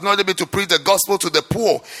because he has anointed me to preach the gospel to the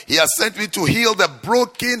poor. He has sent me to heal the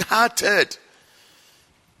brokenhearted.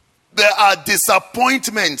 There are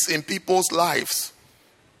disappointments in people's lives.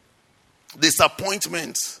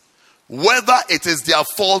 Disappointments. Whether it is their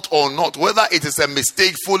fault or not, whether it is a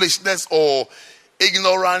mistake, foolishness, or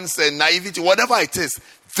ignorance and naivety, whatever it is,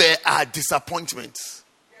 there are disappointments.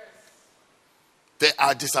 There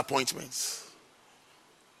are disappointments.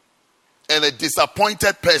 And a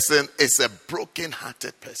disappointed person is a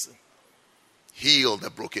broken-hearted person. Heal the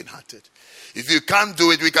broken-hearted. If you can't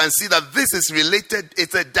do it, we can see that this is related.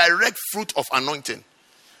 It's a direct fruit of anointing.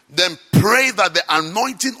 Then pray that the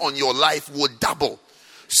anointing on your life will double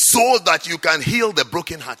so that you can heal the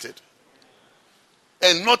broken-hearted.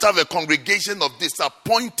 And not have a congregation of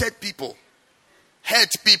disappointed people,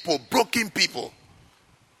 hurt people, broken people,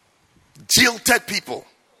 jilted people.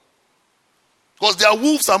 Because there are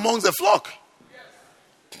wolves amongst the flock.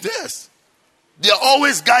 Yes. There are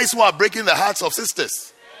always guys who are breaking the hearts of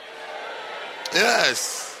sisters.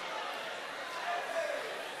 Yes.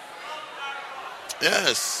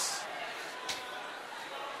 Yes.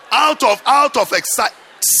 Out of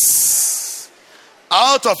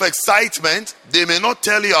excitement, they may not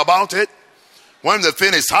tell you about it. When the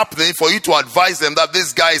thing is happening, for you to advise them that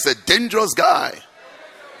this guy is a dangerous guy.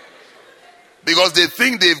 Because they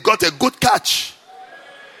think they've got a good catch.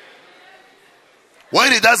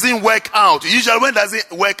 When it doesn't work out, usually when it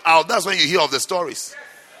doesn't work out, that's when you hear of the stories.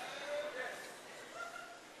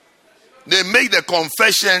 They make the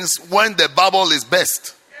confessions when the bubble is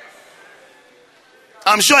best.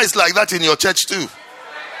 I'm sure it's like that in your church too.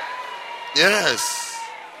 Yes.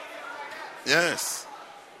 Yes.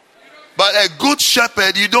 But a good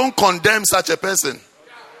shepherd, you don't condemn such a person.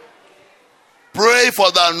 Pray for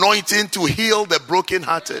the anointing to heal the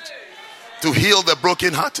brokenhearted. To heal the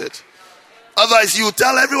brokenhearted. Otherwise, you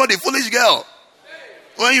tell everybody, foolish girl,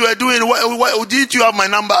 when you were doing, didn't you have my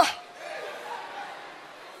number?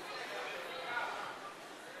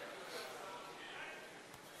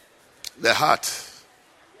 The heart.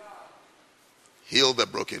 Heal the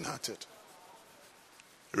brokenhearted.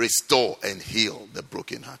 Restore and heal the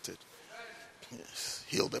brokenhearted. Yes,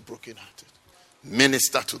 heal the brokenhearted.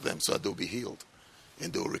 Minister to them so that they'll be healed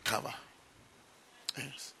and they'll recover.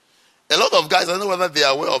 Yes. A lot of guys, I don't know whether they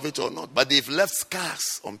are aware of it or not, but they've left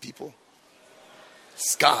scars on people.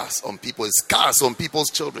 Scars on people. Scars on people's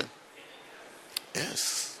children.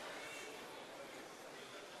 Yes.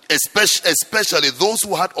 Especially those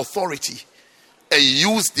who had authority and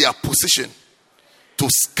used their position to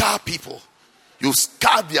scar people. You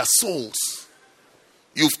scarred their souls.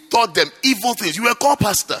 You've taught them evil things. You were called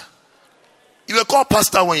pastor. You were called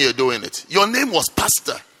pastor when you were doing it. Your name was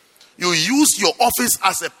pastor. You used your office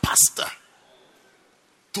as a pastor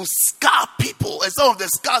to scar people. And some of the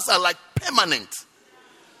scars are like permanent.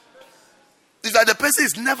 It's like the person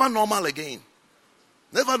is never normal again.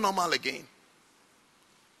 Never normal again.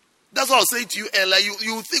 That's what I was saying to you earlier.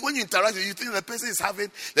 You think when you interact with you think the person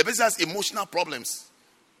has emotional problems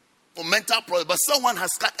or mental problems. But someone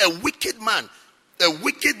has got a wicked man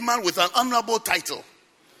with an honorable title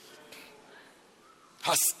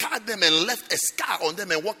has scarred them and left a scar on them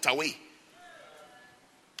and walked away.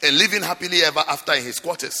 And living happily ever after in his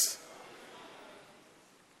quarters.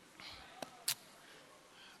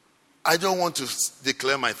 I don't want to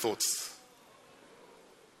declare my thoughts.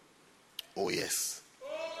 Oh yes.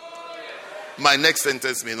 My next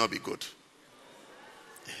sentence may not be good.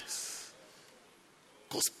 Yes.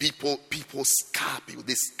 Because people scar people.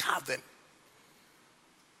 They scar them.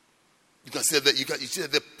 You can say that you see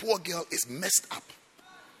that the poor girl is messed up.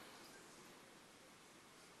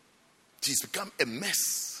 She's become a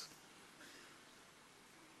mess.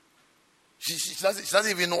 She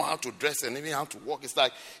doesn't even know how to dress and even how to walk. It's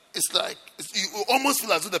like you almost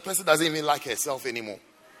feel as though the person doesn't even like herself anymore.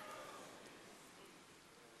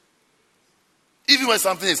 Even when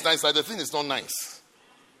something is nice, like the thing is not nice.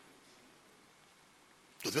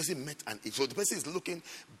 The person met an age. So the person is looking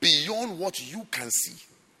beyond what you can see.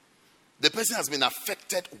 The person has been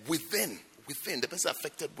affected within. The person is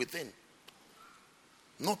affected within.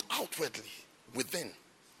 Not outwardly. Within.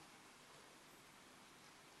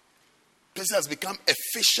 The person has become a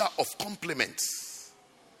fisher of compliments.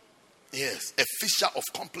 Yes, a fisher of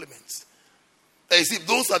compliments. And you see,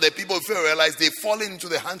 those are the people, if you realize, they fall into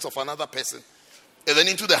the hands of another person. And then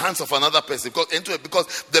into the hands of another person.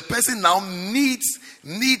 Because the person now needs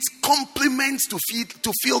compliments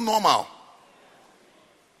to feel normal.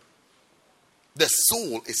 The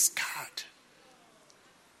soul is scarred.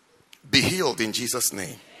 Be healed in Jesus'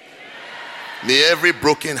 name. May every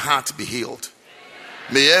broken heart be healed.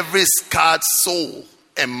 May every scarred soul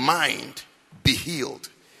and mind be healed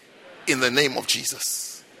in the name of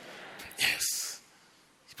Jesus. Yes.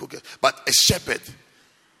 But a shepherd,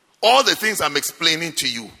 all the things I'm explaining to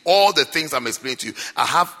you, I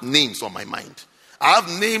have names on my mind. I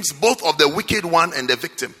have names both of the wicked one and the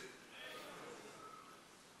victim.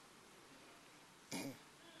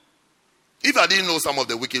 If I didn't know some of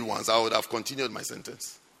the wicked ones, I would have continued my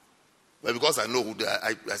sentence. But because I know who they are,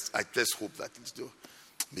 I just hope that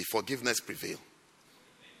may forgiveness prevail.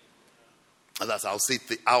 And that's I'll say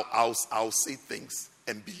things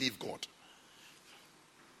and believe God.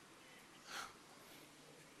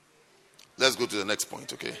 Let's go to the next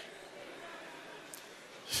point, okay?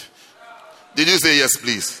 Did you say yes,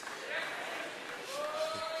 please?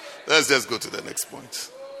 Let's just go to the next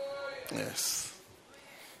point. Yes.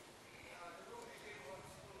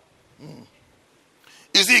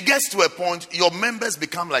 You see, it gets to a point, your members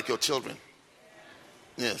become like your children.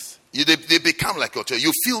 Yes. They become like your children.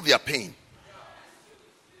 You feel their pain.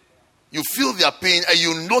 You feel their pain and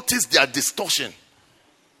you notice their distortion.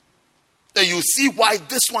 And you see why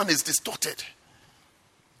this one is distorted.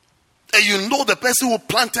 And you know the person who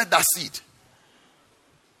planted that seed.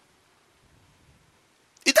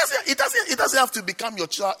 It doesn't have to become your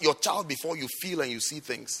child before you feel and you see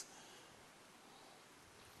things.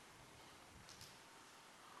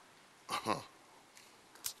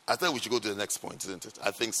 I think we should go to the next point, isn't it?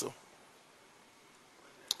 I think so.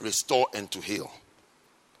 Restore and to heal.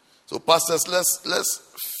 So, pastors, let's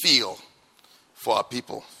feel for our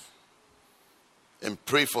people and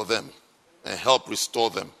pray for them and help restore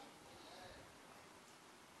them.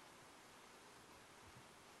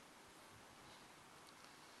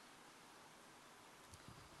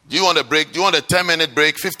 Do you want a break? Do you want a 10-minute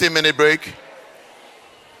break, 15-minute break?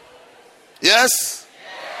 Yes?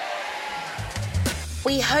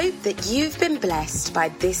 We hope that you've been blessed by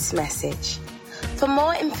this message. For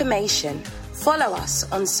more information, follow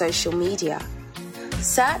us on social media.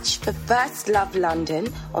 Search for First Love London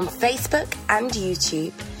on Facebook and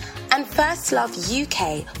YouTube, and First Love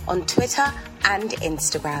UK on Twitter and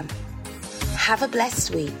Instagram. Have a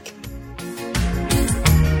blessed week.